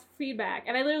weird ass feedback.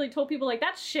 And I literally told people, like,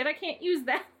 that's shit, I can't use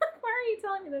that. Why are you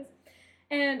telling me this?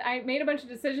 And I made a bunch of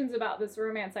decisions about this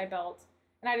romance I built,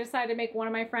 and I decided to make one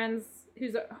of my friends,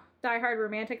 who's a diehard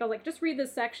romantic, I was like, just read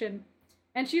this section.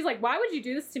 And she's like, why would you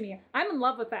do this to me? I'm in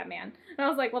love with that man. And I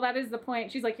was like, well, that is the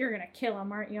point. She's like, you're going to kill him,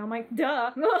 aren't you? I'm like,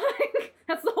 duh.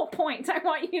 That's the whole point. I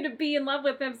want you to be in love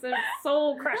with him, so it's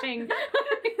soul crushing.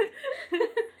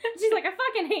 She's like, I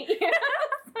fucking hate you.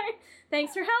 Like,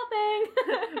 thanks for helping.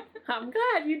 I'm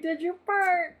glad you did your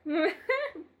part.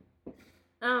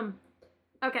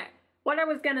 Okay. What I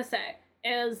was going to say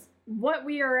is what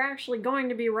we are actually going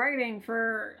to be writing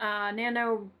for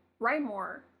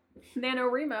NaNoWriMo,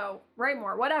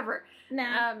 whatever.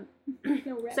 Nah.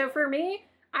 So for me,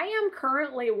 I am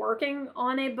currently working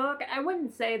on a book. I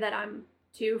wouldn't say that I'm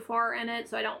too far in it,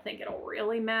 so I don't think it'll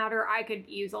really matter. I could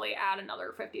easily add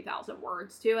another 50,000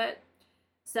 words to it.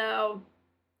 So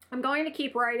I'm going to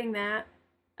keep writing that.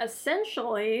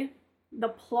 Essentially, the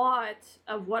plot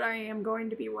of what I am going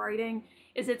to be writing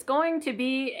is it's going to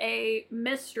be a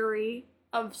mystery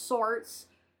of sorts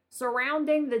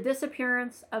surrounding the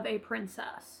disappearance of a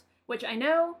princess, which I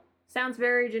know sounds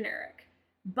very generic,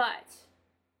 but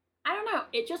I don't know,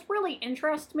 it just really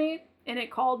interests me and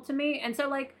it called to me. And so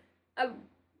like, I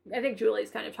think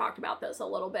Julie's kind of talked about this a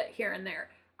little bit here and there.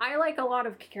 I like a lot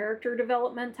of character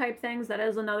development type things. That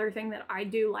is another thing that I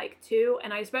do like too.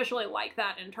 And I especially like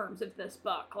that in terms of this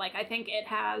book. Like, I think it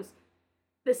has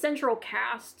the central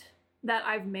cast that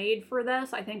I've made for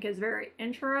this, I think is very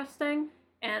interesting.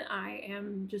 And I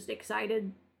am just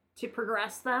excited to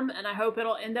progress them. And I hope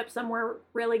it'll end up somewhere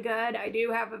really good. I do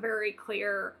have a very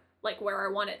clear, like, where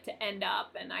I want it to end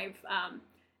up. And I've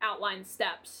outlined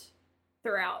steps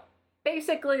throughout.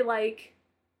 Basically, like,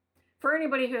 for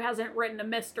anybody who hasn't written a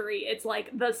mystery, it's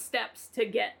like the steps to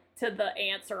get to the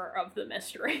answer of the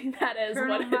mystery. That is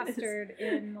Colonel what it Mustard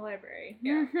is. in the library.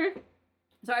 Yeah.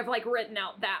 So I've like written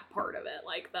out that part of it,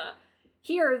 like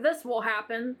here, this will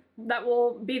happen, that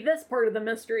will be this part of the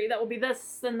mystery, that will be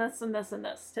this and this and this and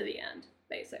this to the end,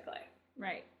 basically.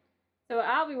 Right. So what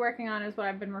I'll be working on is what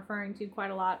I've been referring to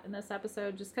quite a lot in this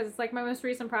episode, just because it's like my most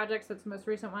recent project, so it's the most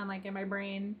recent one, like, in my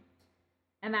brain.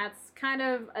 And that's kind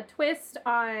of a twist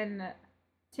on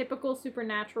typical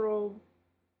supernatural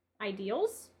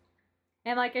ideals.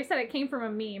 And like I said, it came from a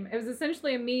meme. It was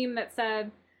essentially a meme that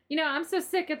said, you know, I'm so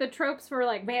sick of the tropes where,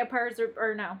 like, vampires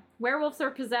or no, werewolves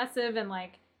are possessive and,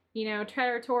 like, you know,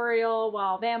 territorial,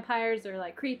 while vampires are,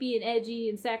 like, creepy and edgy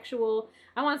and sexual.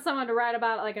 I want someone to write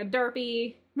about, like, a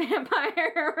derpy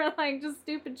vampire or, like, just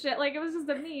stupid shit. Like, it was just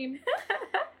a meme.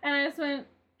 And I just went,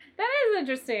 that is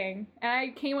interesting. And I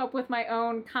came up with my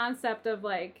own concept of,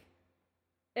 like,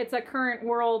 it's a current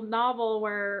world novel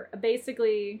where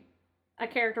basically a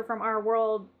character from our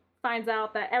world finds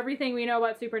out that everything we know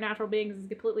about supernatural beings is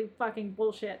completely fucking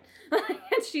bullshit.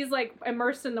 And she's, like,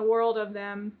 immersed in the world of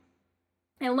them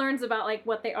and learns about, like,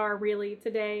 what they are really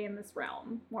today in this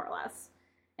realm, more or less.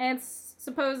 And it's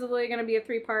supposedly going to be a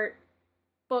 3-part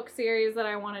book series that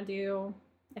I want to do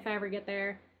if I ever get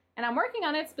there. And I'm working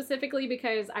on it specifically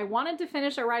because I wanted to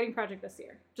finish a writing project this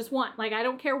year. Just one. Like, I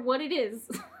don't care what it is.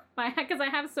 Because I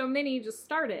have so many just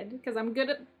started. Because I'm good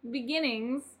at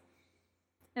beginnings.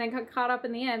 And I got caught up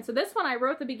in the end. So this one, I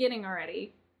wrote the beginning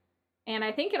already. And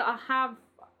I think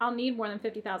I'll need more than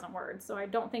 50,000 words. So I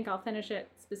don't think I'll finish it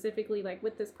specifically, like,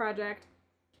 with this project.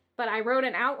 But I wrote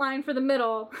an outline for the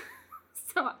middle.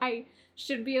 So I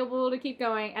should be able to keep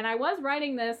going. And I was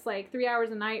writing this, like, 3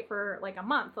 hours a night for, like, a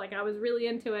month. Like, I was really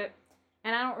into it.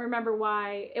 And I don't remember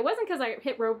why. It wasn't because I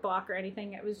hit roadblock or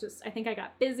anything. It was just, I think I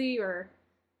got busy or,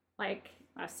 like,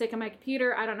 I was sick of my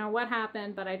computer. I don't know what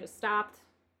happened, but I just stopped.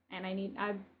 And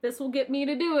this will get me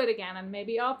to do it again. And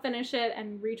maybe I'll finish it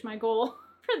and reach my goal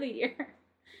for the year.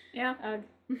 Yeah.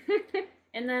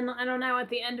 And then, I don't know, at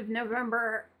the end of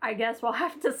November, I guess we'll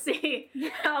have to see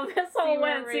how this all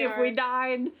went. See if we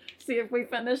died, see if we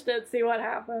finished it, see what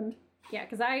happened. Yeah,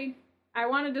 because I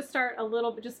wanted to start a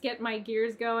little bit, just get my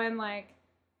gears going, like,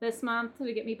 this month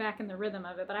to get me back in the rhythm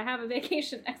of it. But I have a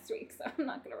vacation next week, so I'm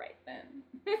not going to write then.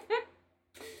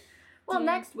 Well,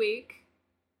 next week,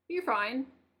 you're fine.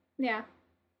 Yeah.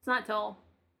 It's not till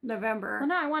November. Well,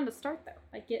 no, I wanted to start, though.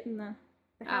 Like, get in the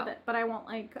habit. But I won't,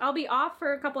 like, I'll be off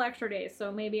for a couple extra days,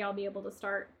 so maybe I'll be able to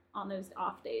start on those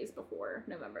off days before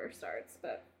November starts.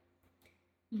 But,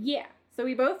 yeah. So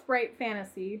we both write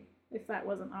fantasy, if that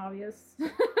wasn't obvious.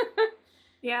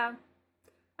 Yeah.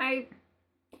 There's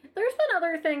been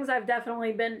other things I've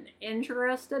definitely been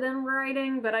interested in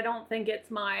writing, but I don't think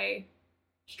it's my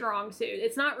strong suit.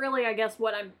 It's not really, I guess,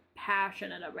 what I'm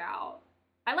passionate about.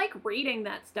 I like reading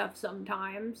that stuff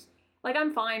sometimes. Like,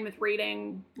 I'm fine with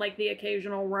reading, like, the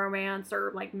occasional romance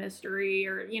or, like, mystery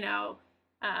or, you know,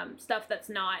 stuff that's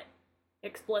not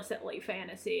explicitly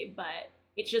fantasy, but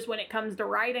it's just when it comes to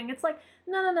writing, it's like,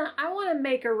 no, I want to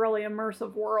make a really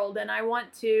immersive world, and I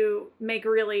want to make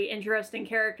really interesting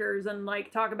characters and,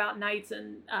 like, talk about knights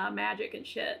and magic and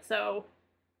shit, so...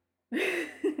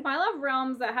 I love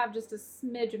realms that have just a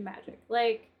smidge of magic.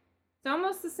 Like, it's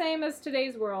almost the same as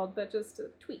today's world, but just a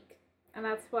tweak. And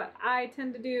that's what I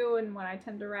tend to do and what I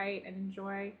tend to write and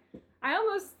enjoy.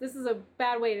 This is a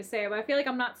bad way to say it, but I feel like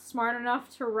I'm not smart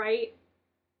enough to write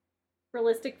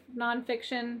realistic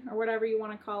nonfiction or whatever you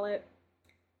want to call it.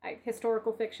 Like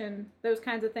historical fiction, those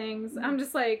kinds of things. I'm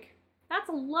just like, that's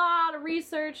a lot of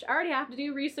research. I already have to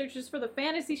do research just for the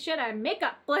fantasy shit I make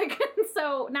up. Like,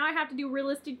 so now I have to do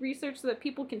realistic research so that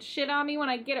people can shit on me when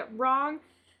I get it wrong.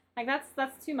 Like,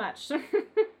 that's too much.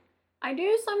 I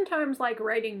do sometimes like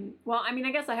writing, well, I mean,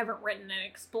 I guess I haven't written an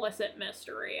explicit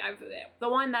mystery. The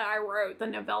one that I wrote, the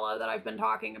novella that I've been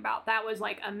talking about, that was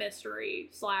like a mystery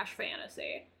 /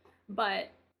 fantasy.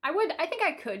 But I think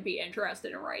I could be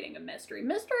interested in writing a mystery.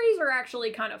 Mysteries are actually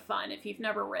kind of fun if you've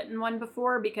never written one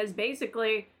before, because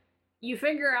basically you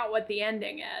figure out what the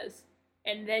ending is,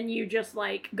 and then you just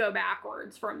like go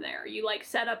backwards from there. You like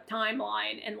set up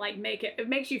timeline and like it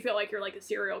makes you feel like you're like a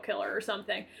serial killer or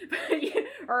something.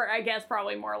 Or I guess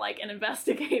probably more like an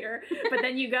investigator. But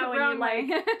then you go and you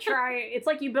like try, it's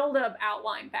like you build up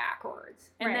outline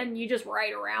backwards and then you just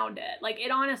write around it. Like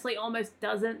it honestly almost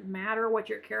doesn't matter what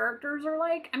your characters are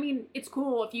like. I mean, it's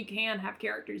cool if you can have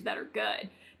characters that are good,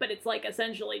 but it's like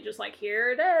essentially just like,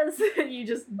 here it is. You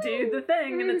just do the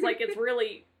thing, and it's like, it's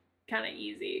really kind of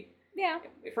easy. Yeah.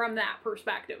 From that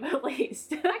perspective, at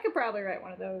least. I could probably write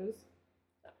one of those.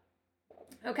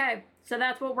 Okay, so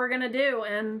that's what we're gonna do,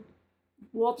 and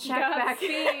we'll check back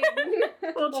in.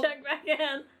 We'll check back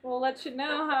in. We'll let you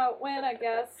know how it went, I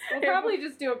guess. We'll probably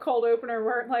just do a cold opener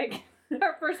where, like,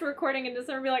 our first recording in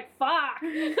December, be like, fuck!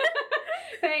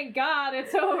 Thank God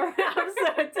it's over. I'm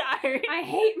so tired. I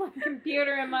hate my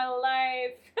computer and my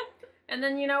life. And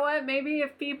then, you know what? Maybe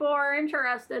if people are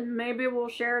interested, maybe we'll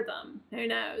share them. Who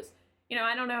knows? You know,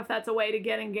 I don't know if that's a way to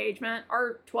get engagement.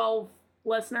 Our 12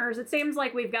 listeners, it seems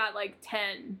like we've got like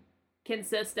 10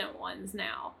 consistent ones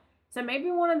now. So maybe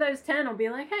one of those 10 will be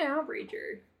like, hey, I'll read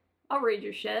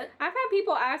your shit. I've had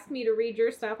people ask me to read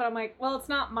your stuff, and I'm like, well, it's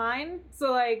not mine,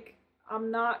 so like, I'm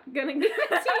not gonna give it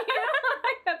to you.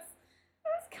 Like,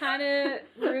 that's kind of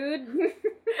rude.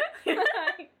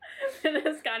 It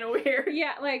is kind of weird.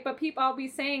 Yeah, like, but I'll be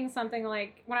saying something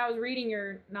like, when I was reading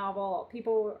your novel,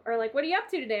 people are like, what are you up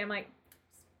to today? I'm like,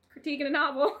 critiquing a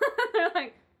novel. They're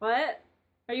like, what?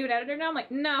 Are you an editor now? I'm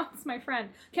like, no, it's my friend.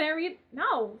 Can I read?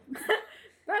 No.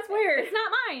 That's weird. It's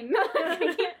not mine.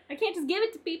 I can't just give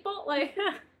it to people. Like,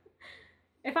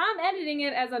 if I'm editing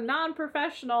it as a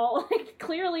non-professional, like,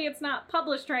 clearly it's not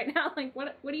published right now. Like,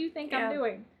 what do you think I'm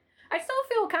doing? I still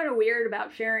feel kind of weird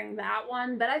about sharing that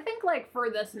one, but I think like for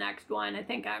this next one, I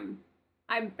think I'm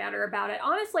better about it.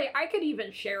 Honestly, I could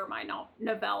even share my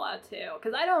novella too,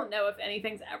 because I don't know if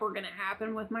anything's ever going to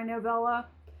happen with my novella.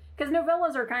 Because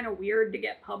novellas are kind of weird to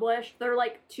get published. They're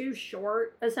like too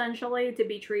short, essentially, to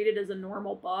be treated as a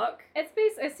normal book. It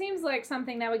seems like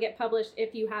something that would get published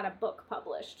if you had a book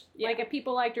published. Yeah. Like if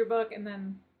people liked your book and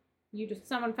then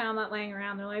someone found that laying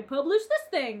around, they're like, publish this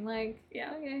thing. Like,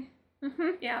 yeah, okay.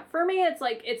 Yeah, for me,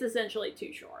 it's essentially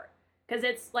too short. Because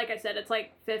it's, like I said, it's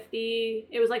like 50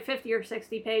 or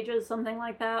 60 pages, something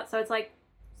like that. So it's like,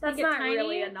 that's not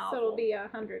really a novel. So it'll be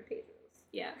 100 pages.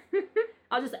 Yeah.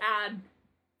 I'll just add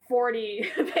 40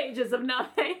 pages of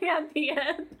nothing at the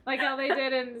end. Like how they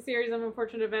did in the series of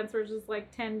unfortunate events, where it's just like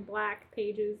 10 black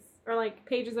pages, or like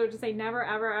pages that would just say never,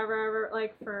 ever, ever, ever,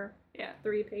 like for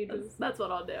 3 pages. That's what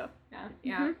I'll do. Yeah.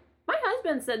 Yeah. Mm-hmm. My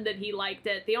husband said that he liked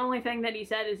it. The only thing that he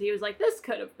said is he was like, this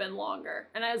could have been longer.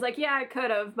 And I was like, yeah, it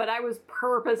could have, but I was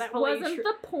purposefully... That wasn't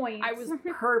the point. I was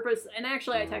and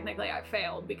actually I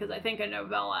failed, because I think a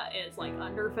novella is like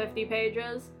under 50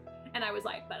 pages. And I was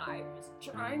like, but I was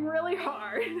trying really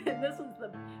hard, and this was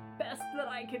the best that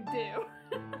I could do.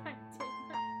 I did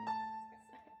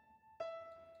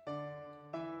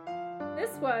not.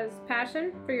 This was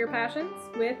Passion for Your Passions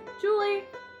with Julie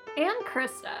and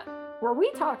Krista, where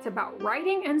we talked about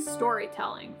writing and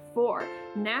storytelling for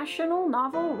National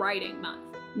Novel Writing Month.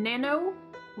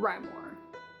 NaNoWriMo.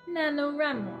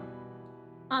 NaNoWriMo.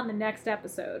 On the next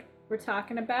episode, we're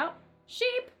talking about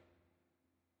sheep.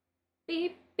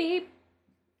 Beep, beep.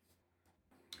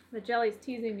 The jelly's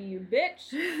teasing me, you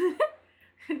bitch.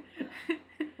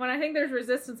 When I think there's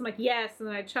resistance, I'm like, yes, and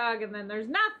then I chug, and then there's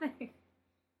nothing.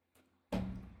 I'm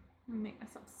gonna make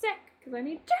myself sick, because I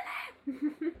need jelly.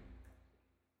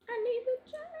 I need the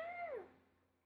jelly.